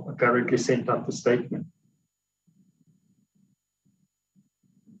Cole apparently sent out the statement.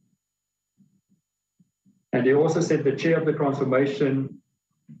 And he also said the chair of the Transformation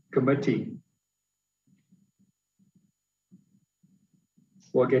Committee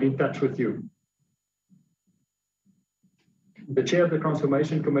will get in touch with you. The chair of the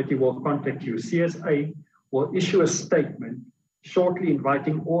Transformation Committee will contact you. CSA will issue a statement shortly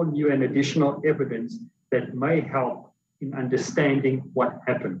inviting all new and additional evidence that may help in understanding what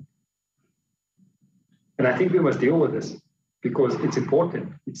happened. And I think we must deal with this because it's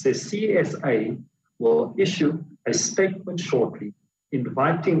important. It says CSA will issue a statement shortly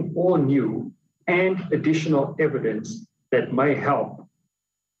inviting all new and additional evidence that may help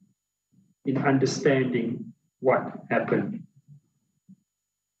in understanding what happened.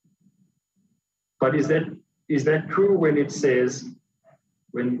 But is that true when it says,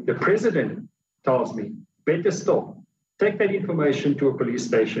 when the president tells me, better still, take that information to a police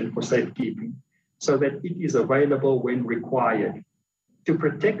station for safekeeping so that it is available when required. To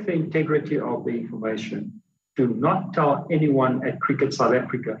protect the integrity of the information, do not tell anyone at Cricket South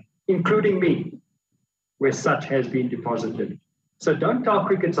Africa, including me, where such has been deposited. So don't tell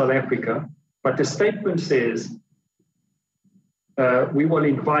Cricket South Africa, but the statement says we will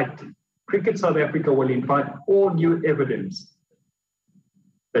invite, Cricket South Africa will invite all new evidence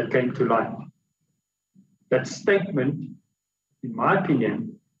that came to light. That statement, in my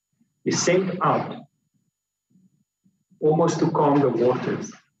opinion, is sent out almost to calm the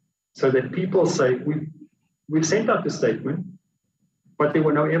waters so that people say, we've sent out the statement, but there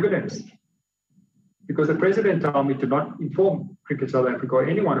were no evidence. Because the president told me to not inform Cricket South Africa or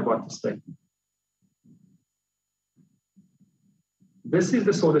anyone about the statement. This is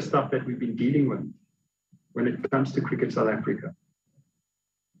the sort of stuff that we've been dealing with when it comes to Cricket South Africa.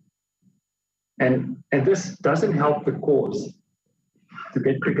 And this doesn't help the cause to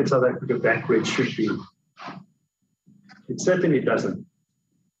get Cricket South Africa back where it should be. It certainly doesn't.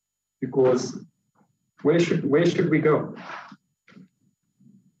 Because where should we go?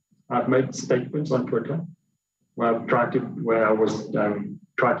 I've made statements on Twitter where I was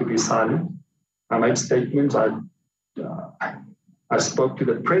tried to be silent. I made statements. I spoke to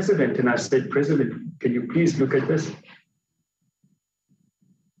the president and I said, President, can you please look at this?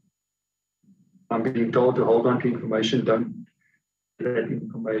 I'm being told to hold on to information, don't share that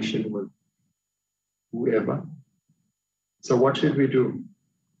information with whoever. So what should we do?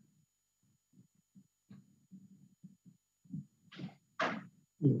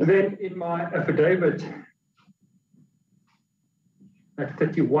 And then in my affidavit at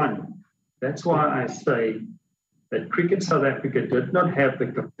 31, that's why I say that Cricket South Africa did not have the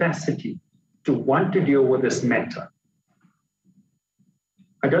capacity to want to deal with this matter.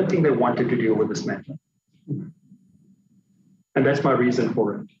 I don't think they wanted to deal with this matter. And that's my reason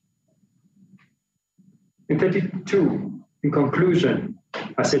for it. In 32, in conclusion,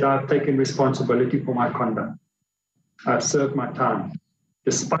 I said I've taken responsibility for my conduct. I've served my time,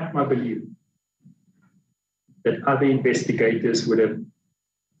 despite my belief that other investigators would have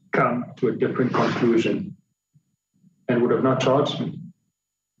come to a different conclusion and would have not charged me.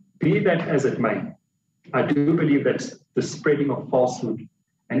 Be that as it may, I do believe that the spreading of falsehood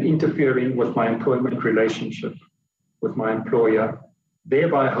and interfering with my employment relationship with my employer,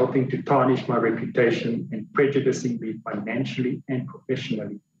 thereby hoping to tarnish my reputation and prejudicing me financially and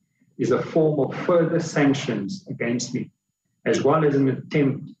professionally, is a form of further sanctions against me, as well as an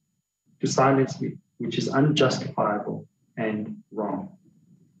attempt to silence me, which is unjustifiable and wrong.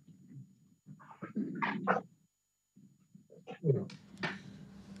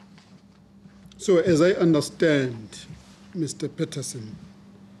 So as I understand, Mr. Petersen,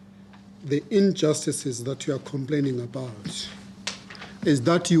 the injustices that you are complaining about is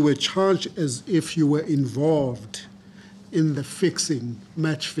that you were charged as if you were involved in the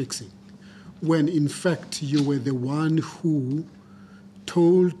match fixing, when in fact you were the one who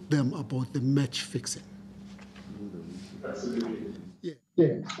told them about the match fixing. Absolutely. Yeah.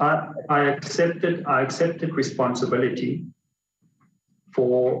 Yeah. I accepted responsibility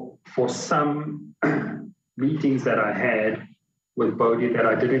for some meetings that I had with Bodhi that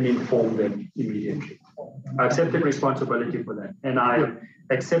I didn't inform them immediately. I accepted responsibility for that, and I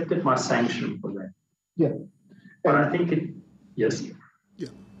accepted my sanction for that. Yeah. But I think yes. Yeah.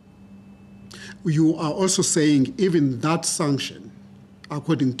 You are also saying even that sanction,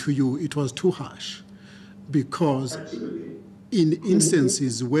 according to you, it was too harsh, because Absolutely. in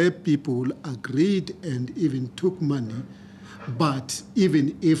instances where people agreed and even took money, but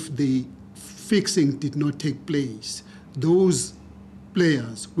even if the fixing did not take place, those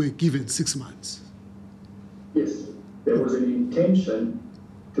players were given 6 months. Yes, there was an intention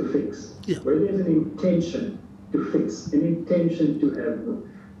to fix. Yeah. Where there's an intention to fix, an intention to have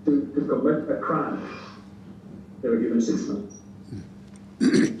to commit a crime, they were given 6 months.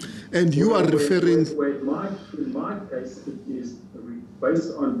 And you are referring... In my case, it is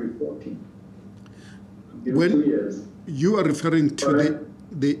based on reporting. When 2 years. you are referring to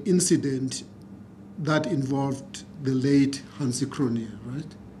the incident that involved the late Hansi Cronje,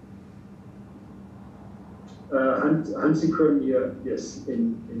 right? Hansi Cronje, yes,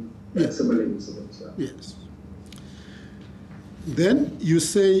 in similar incidents. Yeah. Yes. Then you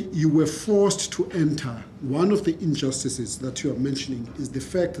say you were forced to enter. One of the injustices that you are mentioning is the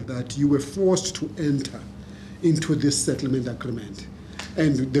fact that you were forced to enter into this settlement agreement.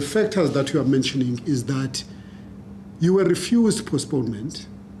 And the factors that you are mentioning is that you were refused postponement,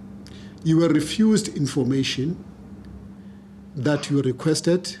 you were refused information that you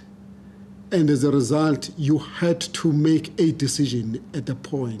requested, and as a result, you had to make a decision at a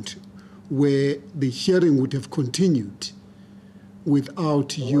point where the hearing would have continued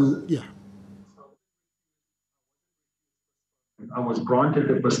without you, yeah. I was granted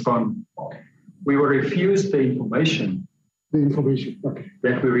the postponement. We were refused the information. The information, okay.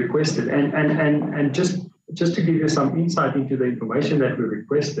 That we requested. And just to give you some insight into the information that we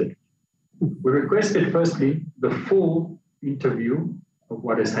requested firstly the full interview of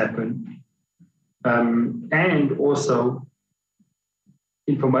what has happened, and also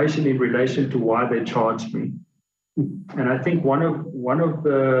information in relation to why they charged me. And I think one of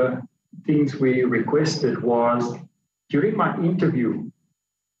the things we requested was, during my interview,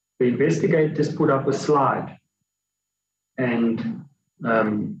 the investigators put up a slide and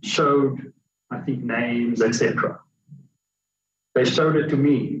showed, I think, names, etc. They showed it to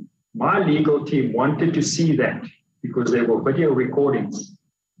me. My legal team wanted to see that because there were video recordings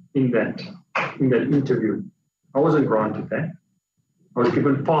in that interview. I wasn't granted that. I was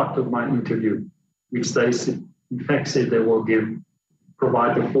given part of my interview, which they in fact said they will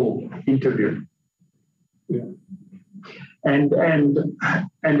provide the full interview. Yeah. And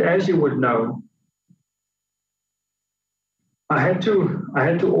as you would know, I had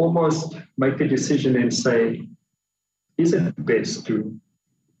to almost make a decision and say, is it best to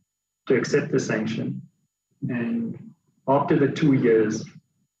accept the sanction? And after the 2 years,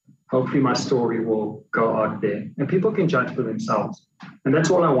 hopefully my story will go out there and people can judge for themselves. And that's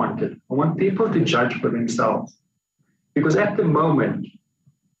all I wanted. I want people to judge for themselves. Because at the moment,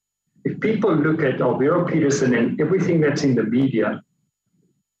 if people look at Alviro Petersen and everything that's in the media,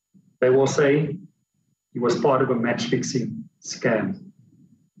 they will say he was part of a match-fixing scam,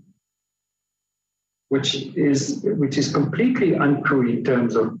 which is completely untrue in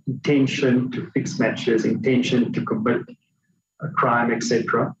terms of intention to fix matches, intention to commit a crime,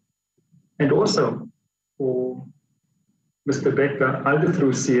 etc. And also for Mr. Becker, either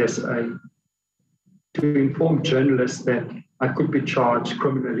through CSA, to inform journalists that I could be charged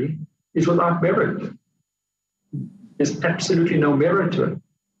criminally is without merit. There's absolutely no merit to it.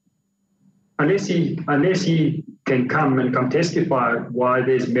 Unless he can come testify why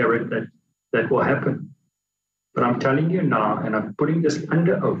there's merit that will happen. But I'm telling you now, and I'm putting this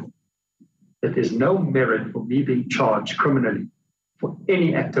under oath, that there's no merit for me being charged criminally for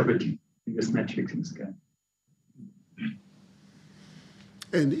any activity in this match-fixing scam.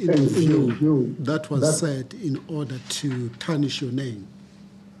 And in your view, that was said in order to tarnish your name.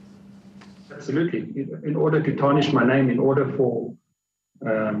 Absolutely. In order to tarnish my name, in order for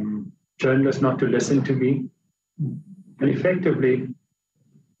journalists not to listen to me. And effectively,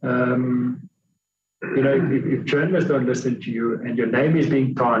 if journalists don't listen to you and your name is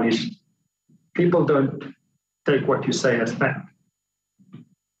being tarnished, people don't take what you say as fact.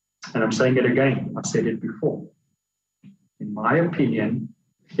 And I'm saying it again, I've said it before. In my opinion,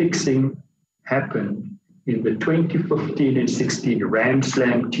 fixing happened in the 2015 and 16 Ram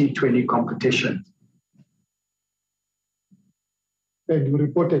Slam T20 competition. And you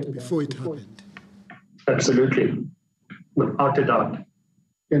reported before it happened. Absolutely, without a doubt.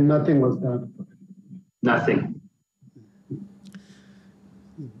 And nothing was done. Nothing.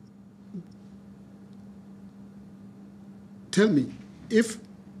 Tell me, if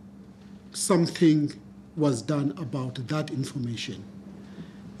something was done about that information,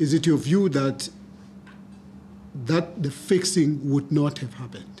 is it your view that the fixing would not have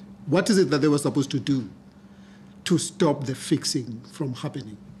happened? What is it that they were supposed to do to stop the fixing from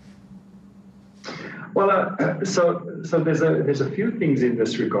happening? Well, so there's a few things in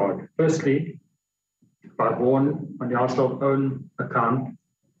this regard. Firstly, by Vaughan on the household own account,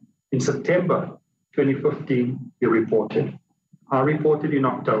 in September 2015, he reported. I reported in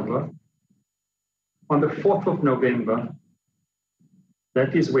October. On the 4th of November,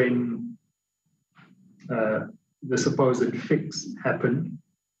 that is when the supposed fix happened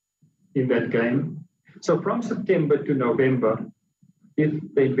in that game. So from September to November, if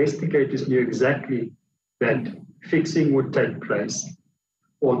the investigators knew exactly that fixing would take place,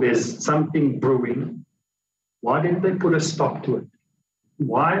 or there's something brewing, why didn't they put a stop to it?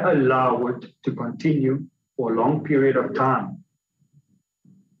 Why allow it to continue for a long period of time?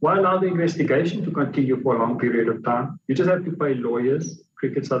 Why allow the investigation to continue for a long period of time? You just have to pay lawyers.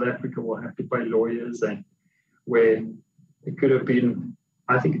 Cricket South Africa will have to pay lawyers, and where it could have been,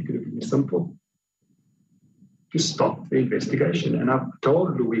 I think it could have been simple to stop the investigation. And I've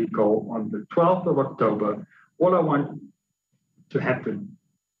told Louis Cole on the 12th of October, all I want to happen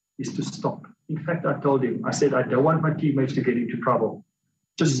is to stop. In fact, I told him, I said, I don't want my teammates to get into trouble.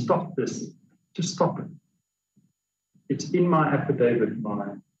 Just stop this. Just stop it. It's in my affidavit,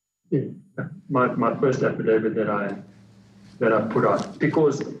 my first affidavit that I put out,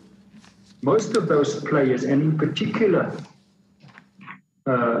 because most of those players, and in particular,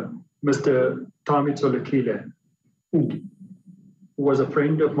 Mr. Tamitso Lekile, who was a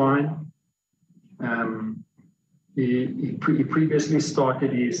friend of mine. He previously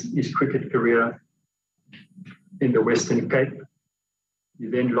started his cricket career in the Western Cape. He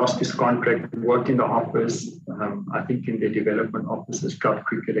then lost his contract and worked in the office, I think in the development offices, club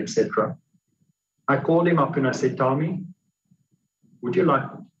cricket, etc. I called him up and I said, Tommy, would you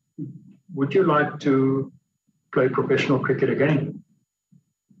like to play professional cricket again?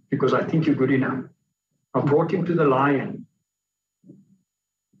 Because I think you're good enough. I brought him to the Lion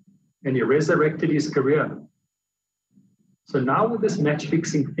and he resurrected his career. So now with this match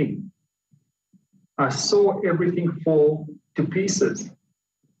fixing thing, I saw everything fall to pieces.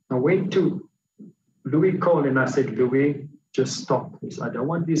 I went to Louis Cole and I said, Louis, just stop this. I don't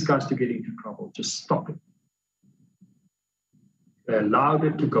want these guys to get into trouble. Just stop it. They allowed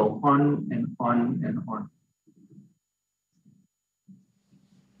it to go on and on and on.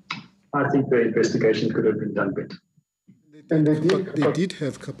 I think the investigation could have been done better. And they did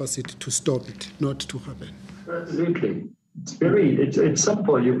have capacity to stop it, not to happen. Absolutely. It's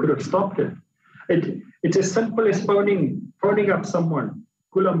simple. You could have stopped it. It's as simple as phoning up someone,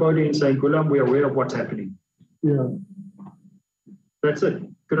 Gulam Bodi, and saying, Gulam, we're aware of what's happening. Yeah. That's it.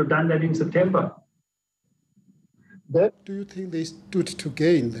 Could have done that in September. Do you think they stood to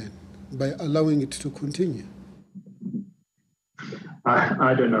gain then by allowing it to continue?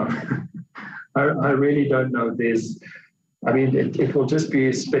 I don't know. I really don't know. It will just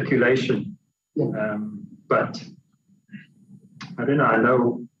be speculation. Yeah. But I don't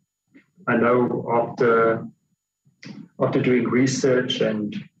know. I know after doing research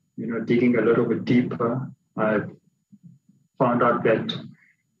and digging a little bit deeper, I found out that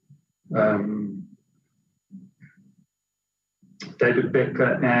David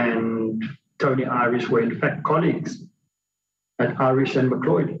Becker and Tony Irish were in fact colleagues at Irish and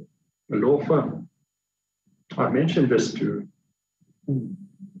McLeod, a law firm. I mentioned this to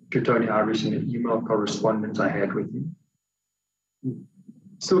Tony Irish in an email correspondence I had with him.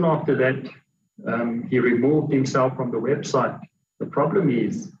 Soon after that, he removed himself from the website. The problem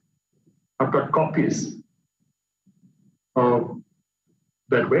is, I've got copies of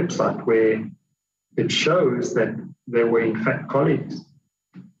that website where it shows that they were in fact colleagues.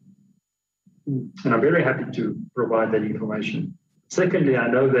 And I'm very happy to provide that information. Secondly, I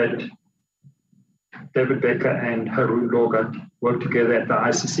know that David Becker and Haroon Logat worked together at the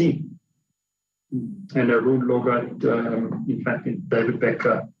ICC. And Haroon Logat, in fact, David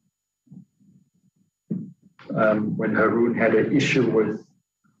Becker, when Haroon had an issue with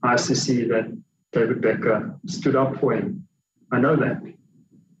ICC, that David Becker stood up for him. I know that.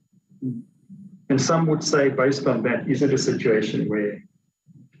 And some would say, based on that, is it a situation where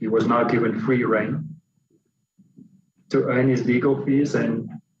he was now given free rein to earn his legal fees and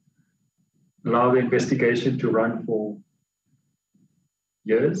allow the investigation to run for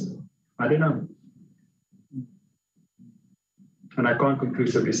years? I don't know. And I can't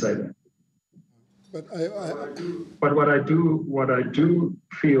conclusively say that. But what I do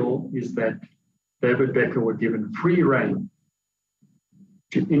feel is that David Becker was given free rein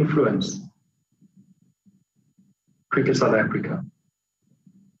to influence Cricket South Africa.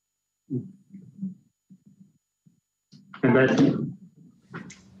 And that...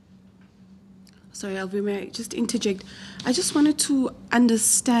 Sorry, Alviro, may I just interject? I just wanted to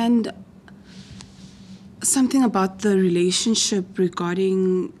understand something about the relationship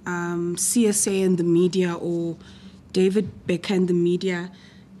regarding CSA and the media, or David Becker and the media.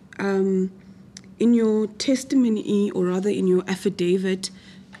 In your testimony, or rather in your affidavit,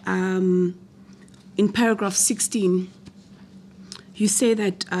 in paragraph 16, you say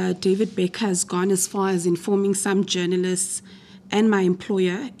that David Becker has gone as far as informing some journalists and my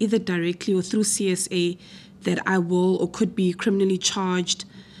employer, either directly or through CSA, that I will or could be criminally charged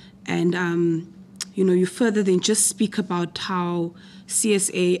and you further then just speak about how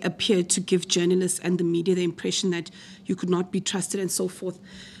CSA appeared to give journalists and the media the impression that you could not be trusted and so forth.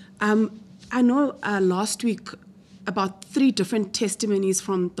 I know last week about 3 different testimonies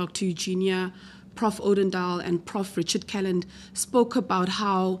from Dr. Eugenia, Prof. Odendaal, and Prof. Richard Calland spoke about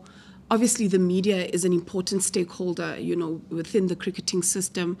how obviously the media is an important stakeholder, within the cricketing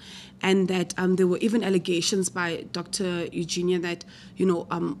system, and that there were even allegations by Dr. Eugenia that,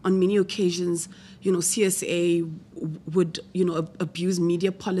 on many occasions, CSA would, abuse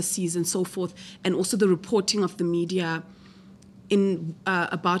media policies and so forth, and also the reporting of the media in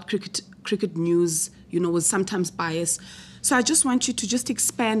about cricket news, was sometimes biased. So I just want you to just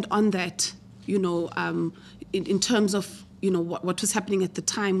expand on that, in terms of, what was happening at the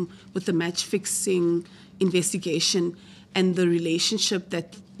time with the match fixing investigation and the relationship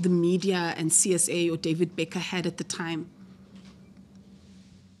that the media and CSA or David Becker had at the time.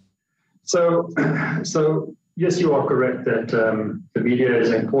 So yes, you are correct that the media is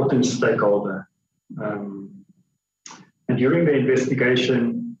an important stakeholder. And during the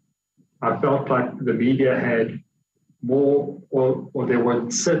investigation, I felt like the media had more, or there were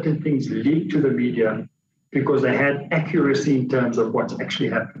certain things leaked to the media because they had accuracy in terms of what's actually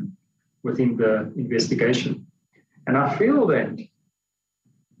happened within the investigation. And I feel that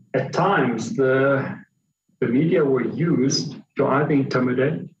at times the media were used to either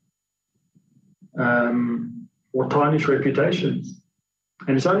intimidate or tarnish reputations.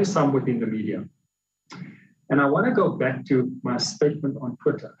 And it's only some within the media. And I want to go back to my statement on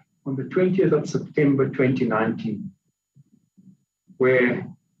Twitter on the 20th of September 2019, where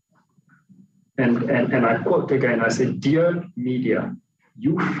And I quote again, I said, "Dear media,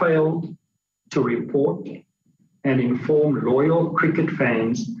 you failed to report and inform loyal cricket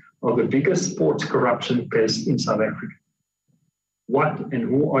fans of the biggest sports corruption case in South Africa. What and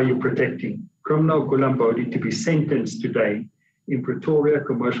who are you protecting? Criminal Gulambodi to be sentenced today in Pretoria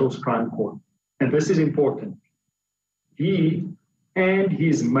Commercials Crime Court." And this is important. He and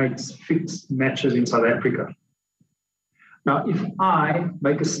his mates fixed matches in South Africa. Now, if I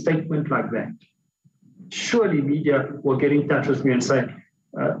make a statement like that, surely media will get in touch with me and say,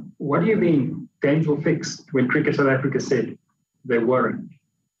 what do you mean games were fixed when Cricket South Africa said they weren't?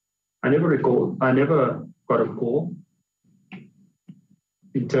 I never got a call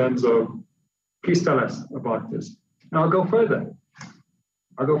in terms of, please tell us about this. Now I'll go further.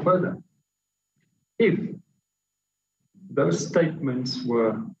 If those statements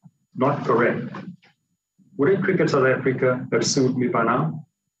were not correct, wouldn't Cricket South Africa have sued me by now?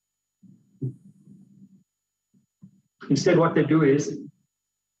 Instead, what they do is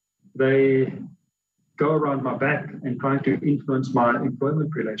they go around my back and try to influence my employment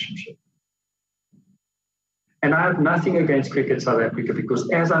relationship. And I have nothing against Cricket South Africa because,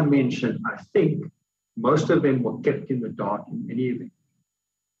 as I mentioned, I think most of them were kept in the dark in any event.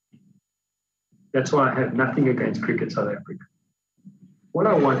 That's why I have nothing against Cricket South Africa. What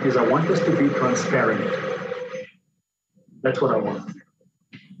I want is I want us to be transparent. That's what I want.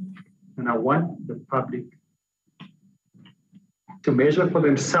 And I want the public to measure for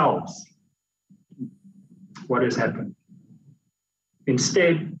themselves what has happened.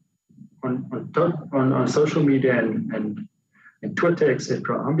 Instead, on social media and Twitter,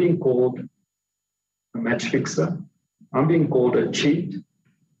 etc., I'm being called a match fixer. I'm being called a cheat,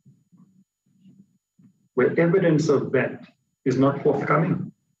 where evidence of that is not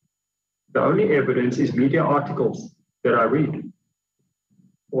forthcoming. The only evidence is media articles that I read.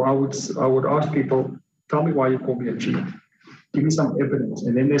 Or I would ask people, tell me why you call me a cheat. Give me some evidence.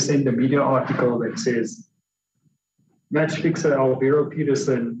 And then they send a media article that says, match fixer Alviro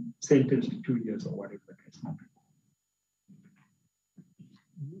Petersen sentenced to 2 years or whatever the case might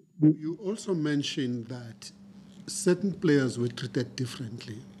be. You also mentioned that certain players were treated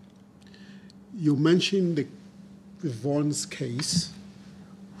differently. You mentioned the Vaughan's case,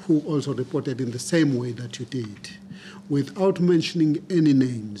 who also reported in the same way that you did, without mentioning any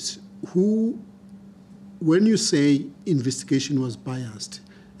names. When you say investigation was biased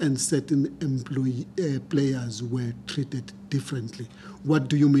and certain players were treated differently, what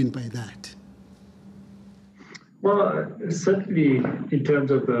do you mean by that? Well, certainly in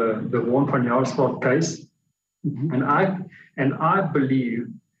terms of the Vaughan van Jaarsveld case, and I believe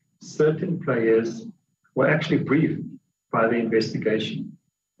certain players were actually briefed by the investigation,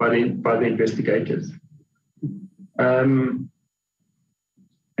 by the investigators. And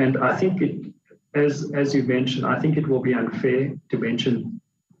I think as you mentioned, I think it will be unfair to mention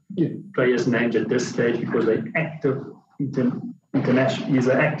players' names at this stage because they're active he's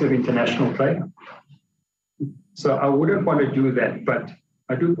an active international player. So I wouldn't want to do that, but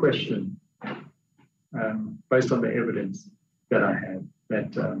I do question based on the evidence that I had,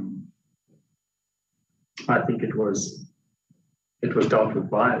 that I think it was dealt with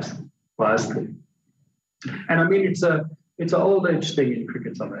biasly. And I mean, it's an old age thing in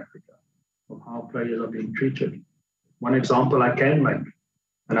cricket South Africa, of how players are being treated. One example I can make,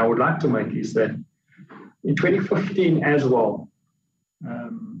 and I would like to make, is that in 2015 as well,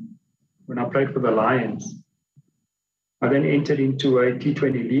 when I played for the Lions, I then entered into a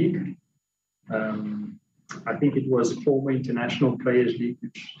T20 league. I think it was former International Players League,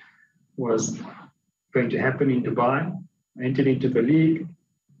 which was going to happen in Dubai. I entered into the league.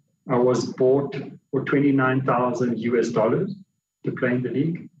 I was bought for $29,000 US to play in the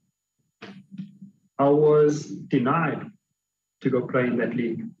league. I was denied to go play in that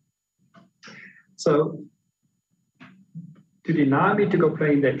league. So to deny me to go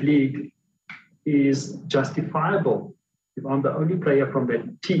play in that league is justifiable if I'm the only player from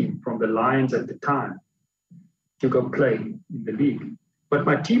that team, from the Lions at the time, to go play in the league. But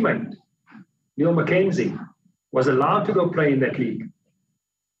my teammate, Neil McKenzie, was allowed to go play in that league.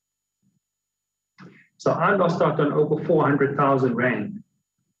 So I lost out on over 400,000 Rand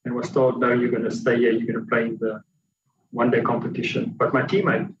and was told, no, you're going to stay here, you're going to play in the one-day competition. But my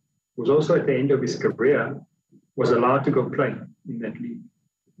teammate, who was also at the end of his career, was allowed to go play in that league.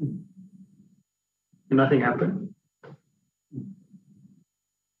 And nothing happened.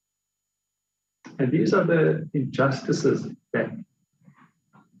 And these are the injustices that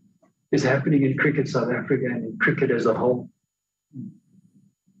is happening in cricket South Africa and in cricket as a whole.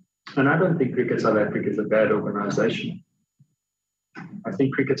 And I don't think Cricket South Africa is a bad organization. I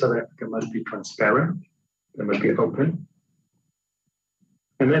think Cricket South Africa must be transparent, they must be open.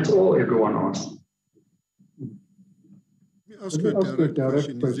 And that's all everyone asks. Let me ask you a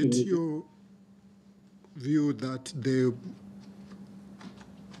direct question. Is it your view that there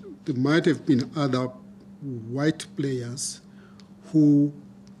might have been other white players who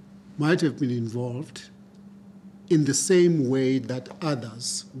might have been involved in the same way that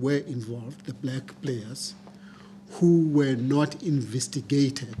others were involved, the black players, who were not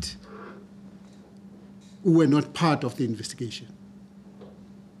investigated, who were not part of the investigation?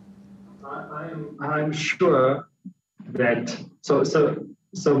 I'm sure that,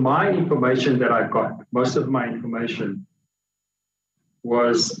 so my information that I got, most of my information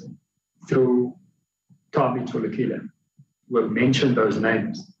was through Tommy Tolakila, who have mentioned those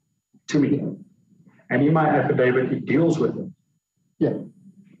names to me. And in my affidavit, it deals with it. Yeah.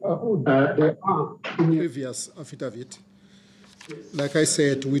 There are Previous affidavit. Like I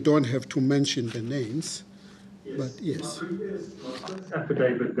said, we don't have to mention the names, but yes. My first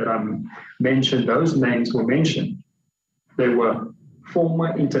affidavit that I mentioned, those names were mentioned. They were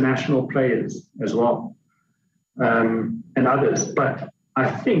former international players as well, and others. But I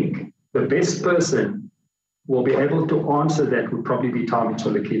think the best person who will be able to answer that would probably be Tommy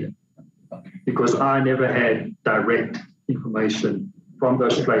Tolakila, because I never had direct information from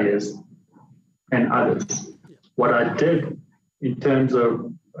those players and others. What I did in terms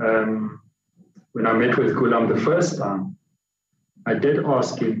of when I met with Ghulam the first time, I did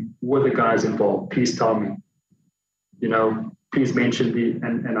ask him, who were the guys involved? Please tell me. You know, please mention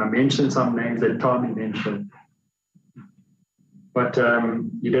and I mentioned some names that Tommy mentioned, but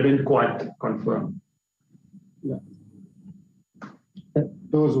he didn't quite confirm. Yeah.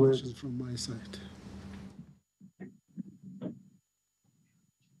 Those were from my side.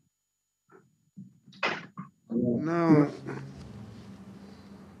 Now,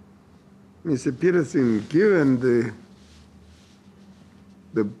 Mr. Petersen, given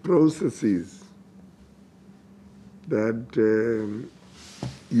the processes that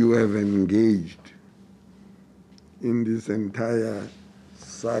you have engaged in this entire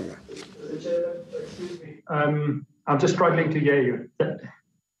saga. Excuse me. I'm just struggling to hear you.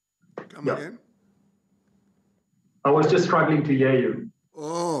 Come again? I was just struggling to hear you.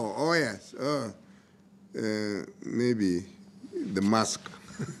 Oh yes. Maybe the mask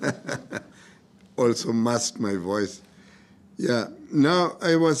also masked my voice. Yeah. Now,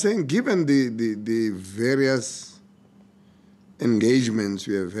 I was saying, given the various engagements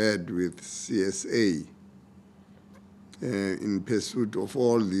we have had with CSA in pursuit of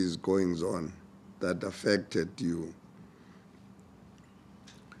all these goings-on that affected you,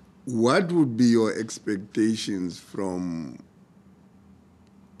 what would be your expectations from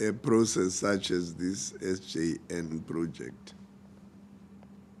a process such as this SJN project?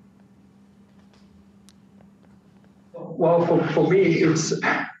 Well, for me, it's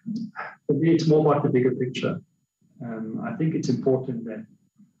more about the bigger picture. I think it's important that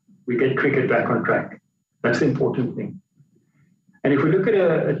we get cricket back on track. That's the important thing. And if we look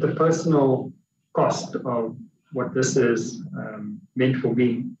at the personal cost of what this is meant for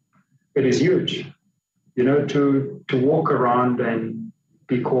me, it is huge. You know, to walk around and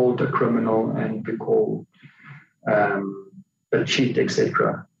be called a criminal and be called a cheat,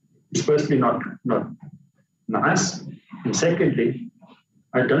 etc. It's firstly not nice, and secondly,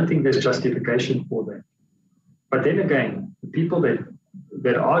 I don't think there's justification for that. But then again, the people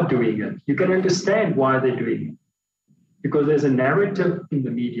that are doing it, you can understand why they're doing it, because there's a narrative in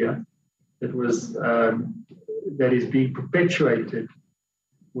the media that was that is being perpetuated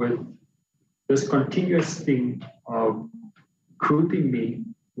with this continuous thing of grouping me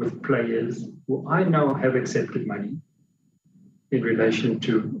with players who I know have accepted money in relation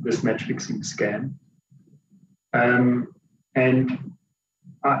to this match fixing scam. And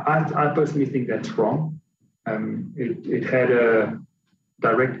I personally think that's wrong. It had a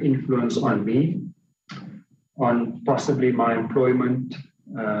direct influence on me, on possibly my employment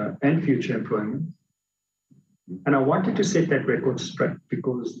and future employment. And I wanted to set that record straight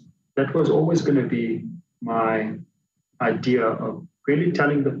because that was always going to be my idea of really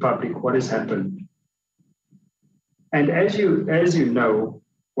telling the public what has happened. And as you know,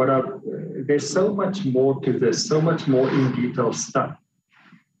 there's so much more to this, so much more in detail stuff,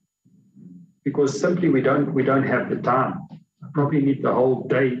 because simply we don't have the time. I probably need the whole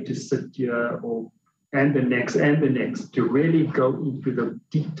day to sit here and the next to really go into the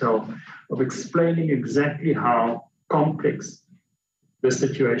detail of explaining exactly how complex the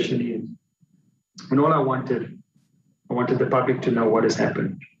situation is. And all I wanted the public to know what has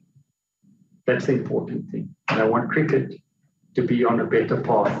happened. That's the important thing. And I want cricket to be on a better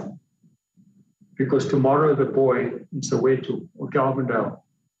path. Because tomorrow the boy in Soweto or Calvindale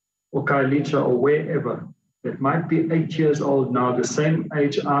or Kailicha or wherever that might be 8 years old now, the same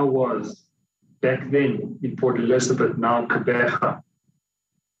age I was back then in Port Elizabeth, now Kabeja.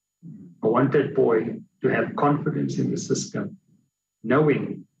 I want that boy to have confidence in the system,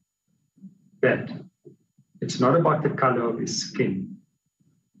 knowing that it's not about the color of his skin,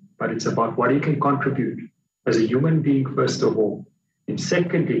 but it's about what he can contribute as a human being, first of all. And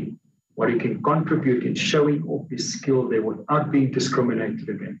secondly, what he can contribute in showing off his skill there without being discriminated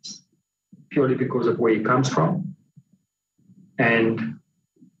against, purely because of where he comes from and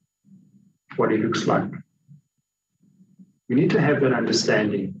what he looks like. We need to have that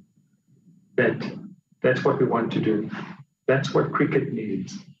understanding that that's what we want to do. That's what cricket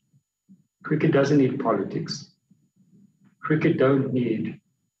needs. Cricket doesn't need politics. Cricket don't need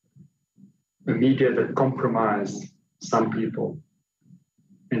a media that compromise some people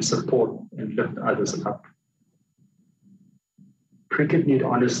and support and lift others up. Cricket need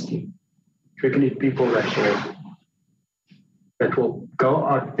honesty. Cricket need people that will go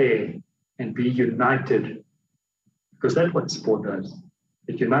out there and be united, because that's what sport does.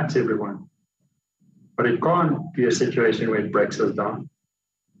 It unites everyone. But it can't be a situation where it breaks us down.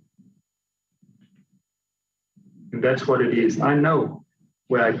 And that's what it is. I know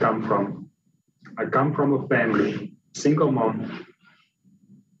where I come from. I come from a family, single mom,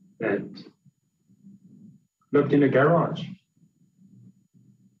 that lived in a garage.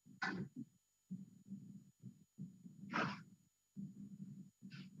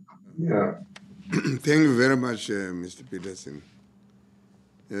 Yeah. Thank you very much, Mr. Petersen.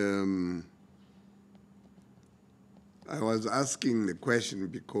 I was asking the question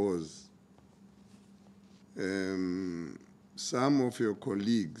because some of your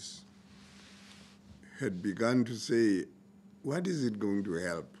colleagues had begun to say, what is it going to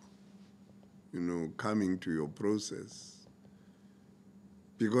help, coming to your process?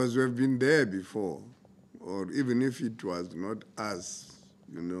 Because we've been there before, or even if it was not us,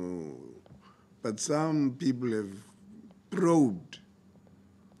 but some people have probed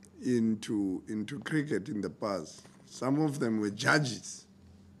into cricket in the past. Some of them were judges.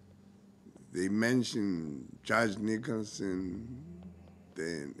 They mentioned Judge Nicholson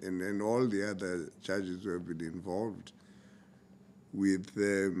and all the other judges who have been involved with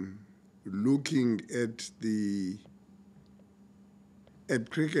looking at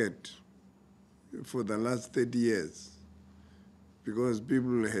cricket for the last 30 years, because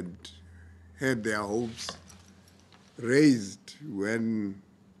people had their hopes raised when,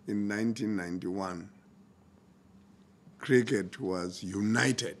 in 1991, cricket was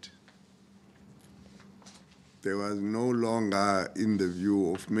united. There was no longer, in the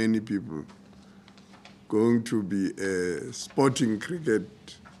view of many people, going to be a sporting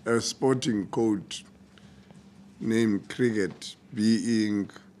code named cricket,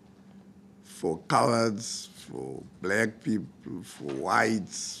 being for coloreds, for black people, for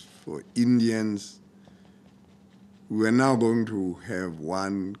whites, for Indians. We are now going to have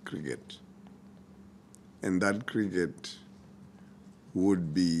one cricket. and that cricket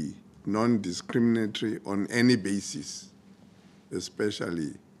would be non-discriminatory on any basis,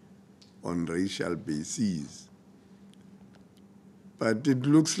 especially on racial bases. But it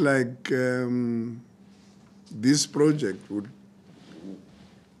looks like this project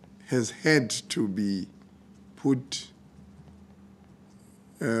has had to be put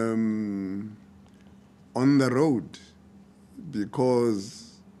on the road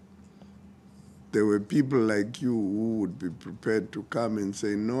because there were people like you who would be prepared to come and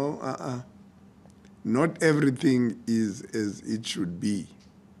say, no, not everything is as it should be.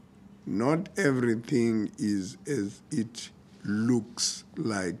 Not everything is as it looks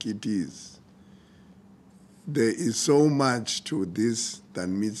like it is. There is so much to this that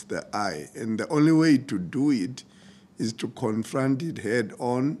meets the eye, and the only way to do it is to confront it head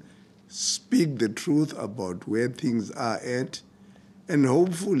on, speak the truth about where things are at, and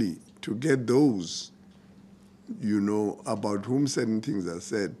hopefully to get those, about whom certain things are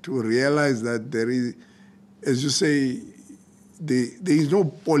said, to realize that there is, as you say, there is no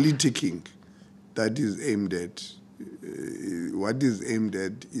politicking that is aimed at. What is aimed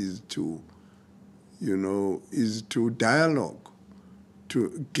at is to dialogue,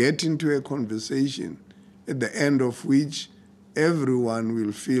 to get into a conversation at the end of which everyone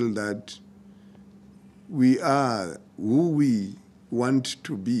will feel that we are who we want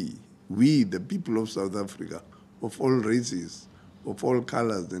to be. We, the people of South Africa, of all races, of all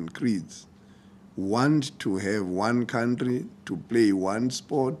colors and creeds, want to have one country, to play one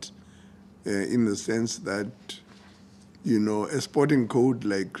sport, in the sense that, a sporting code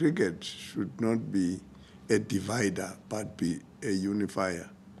like cricket should not be a divider, but be a unifier.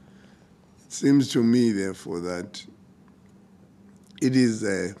 It seems to me, therefore, that it is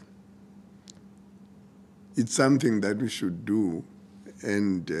it's something that we should do,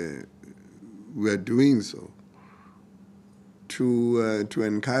 and we are doing so, to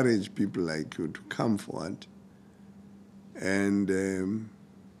encourage people like you to come forward and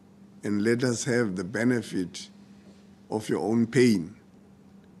let us have the benefit of your own pain,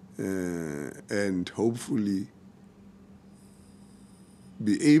 and hopefully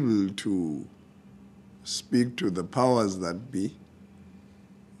be able to speak to the powers that be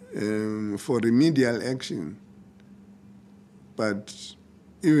for remedial action. But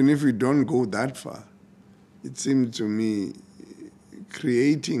even if we don't go that far, it seems to me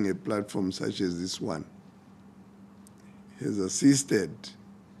creating a platform such as this one has assisted,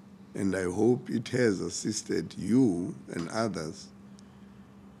 and I hope it has assisted you and others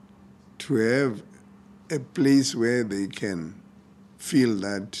to have a place where they can feel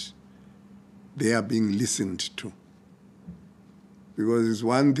that they are being listened to. Because it's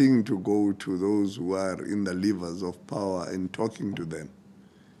one thing to go to those who are in the levers of power and talking to them,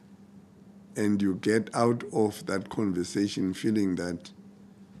 and you get out of that conversation feeling that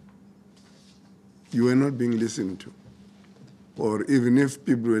you are not being listened to. Or even if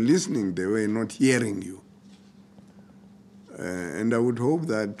people were listening, they were not hearing you. And I would hope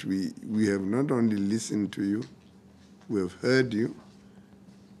that we have not only listened to you, we have heard you,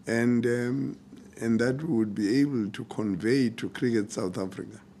 and that we would be able to convey to Cricket South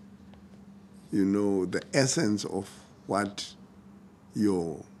Africa, the essence of what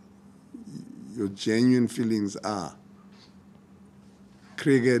your genuine feelings are.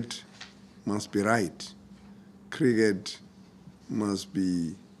 Cricket must be right. Cricket must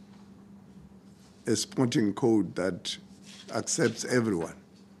be a sporting code that accepts everyone.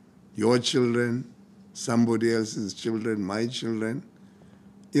 Your children, somebody else's children, my children,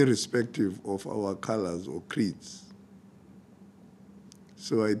 irrespective of our colors or creeds.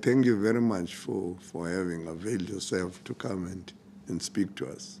 So I thank you very much for having availed yourself to come and speak to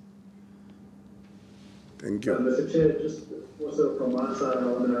us. Thank you. Mr. Chair, just also from my side, I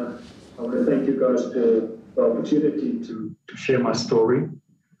want to thank you guys for the opportunity to share my story.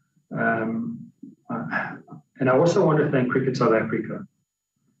 And I also want to thank Cricket South Africa,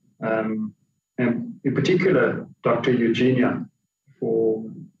 and in particular, Dr. Eugenia, for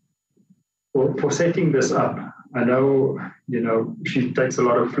setting this up. I know, she takes a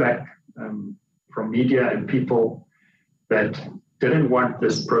lot of flack from media and people that didn't want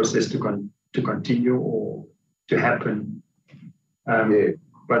this process to continue or to happen.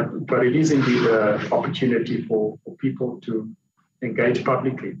 But it is indeed an opportunity for people to engage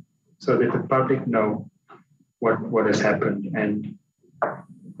publicly so that the public know what has happened. And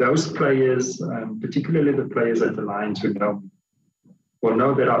those players, particularly the players at the Lions who know me, will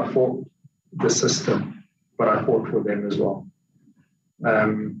know that I fought the system, but I fought for them as well.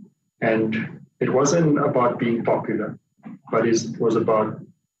 And it wasn't about being popular, but it was about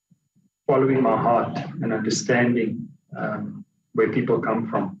following my heart and understanding where people come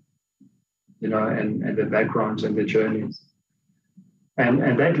from, you know, and their backgrounds and their journeys.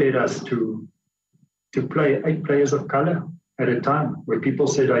 And that led us to play 8 players of color at a time, where people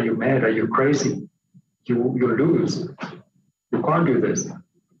said, "Are you mad? Are you crazy? You'll lose. You can't do this."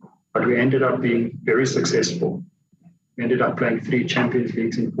 But we ended up being very successful. We ended up playing 3 Champions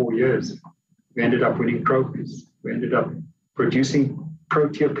Leagues in 4 years. We ended up winning trophies. We ended up producing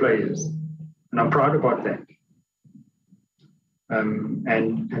pro-tier players. And I'm proud about that.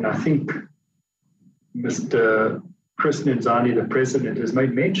 And I think Mr. Chris Nzani, the president, has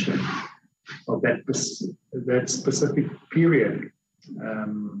made mention of that specific period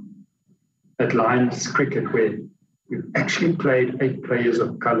at Lions cricket, where we've actually played 8 players of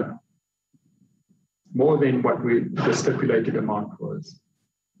color, more than what the stipulated amount was.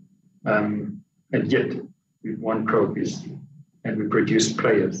 And yet we've won trophies and we produced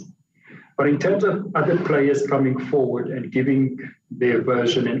players. But in terms of other players coming forward and giving their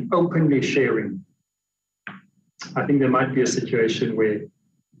version and openly sharing, I think there might be a situation where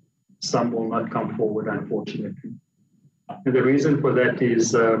some will not come forward, unfortunately. And the reason for that is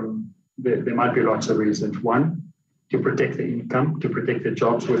there might be lots of reasons. One, to protect the income, to protect the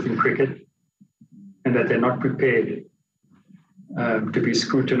jobs within cricket, and that they're not prepared to be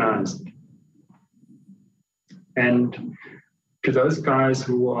scrutinized. And to those guys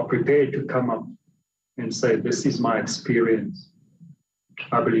who are prepared to come up and say, "This is my experience,"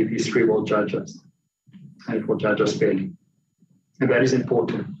 I believe history will judge us, and it will judge us fairly. And that is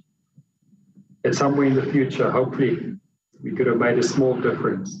important. At somewhere in the future, hopefully, we could have made a small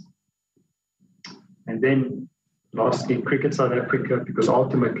difference. And then, lastly, Cricket South Africa, because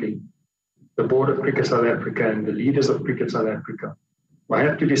ultimately, the Board of Cricket South Africa and the leaders of Cricket South Africa will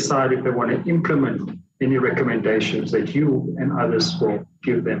have to decide if they want to implement any recommendations that you and others will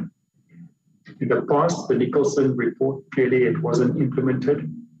give them. In the past, the Nicholson report, clearly it wasn't implemented,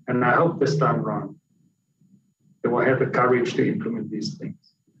 and I hope this time around they will have the courage to implement these things.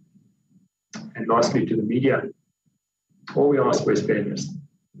 And lastly, to the media, all we ask for is fairness.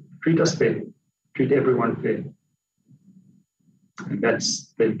 Treat us fair, treat everyone fair. And that's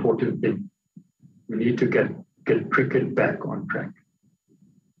the important thing. We need to get cricket back on track.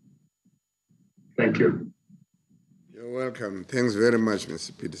 Thank you. You're welcome. Thanks very much,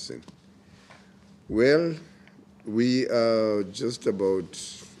 Mr. Petersen. Well, we are just about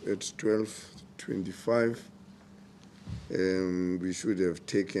at 12:25. We should have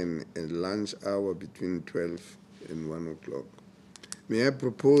taken a lunch hour between 12 and 1 o'clock. May I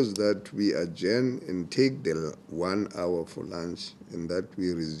propose that we adjourn and take the 1 hour for lunch, and that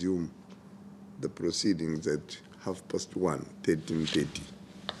we resume the proceedings at 1:30, 13:30.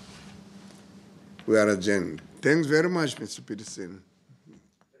 We are adjourned. Thanks very much, Mr. Petersen.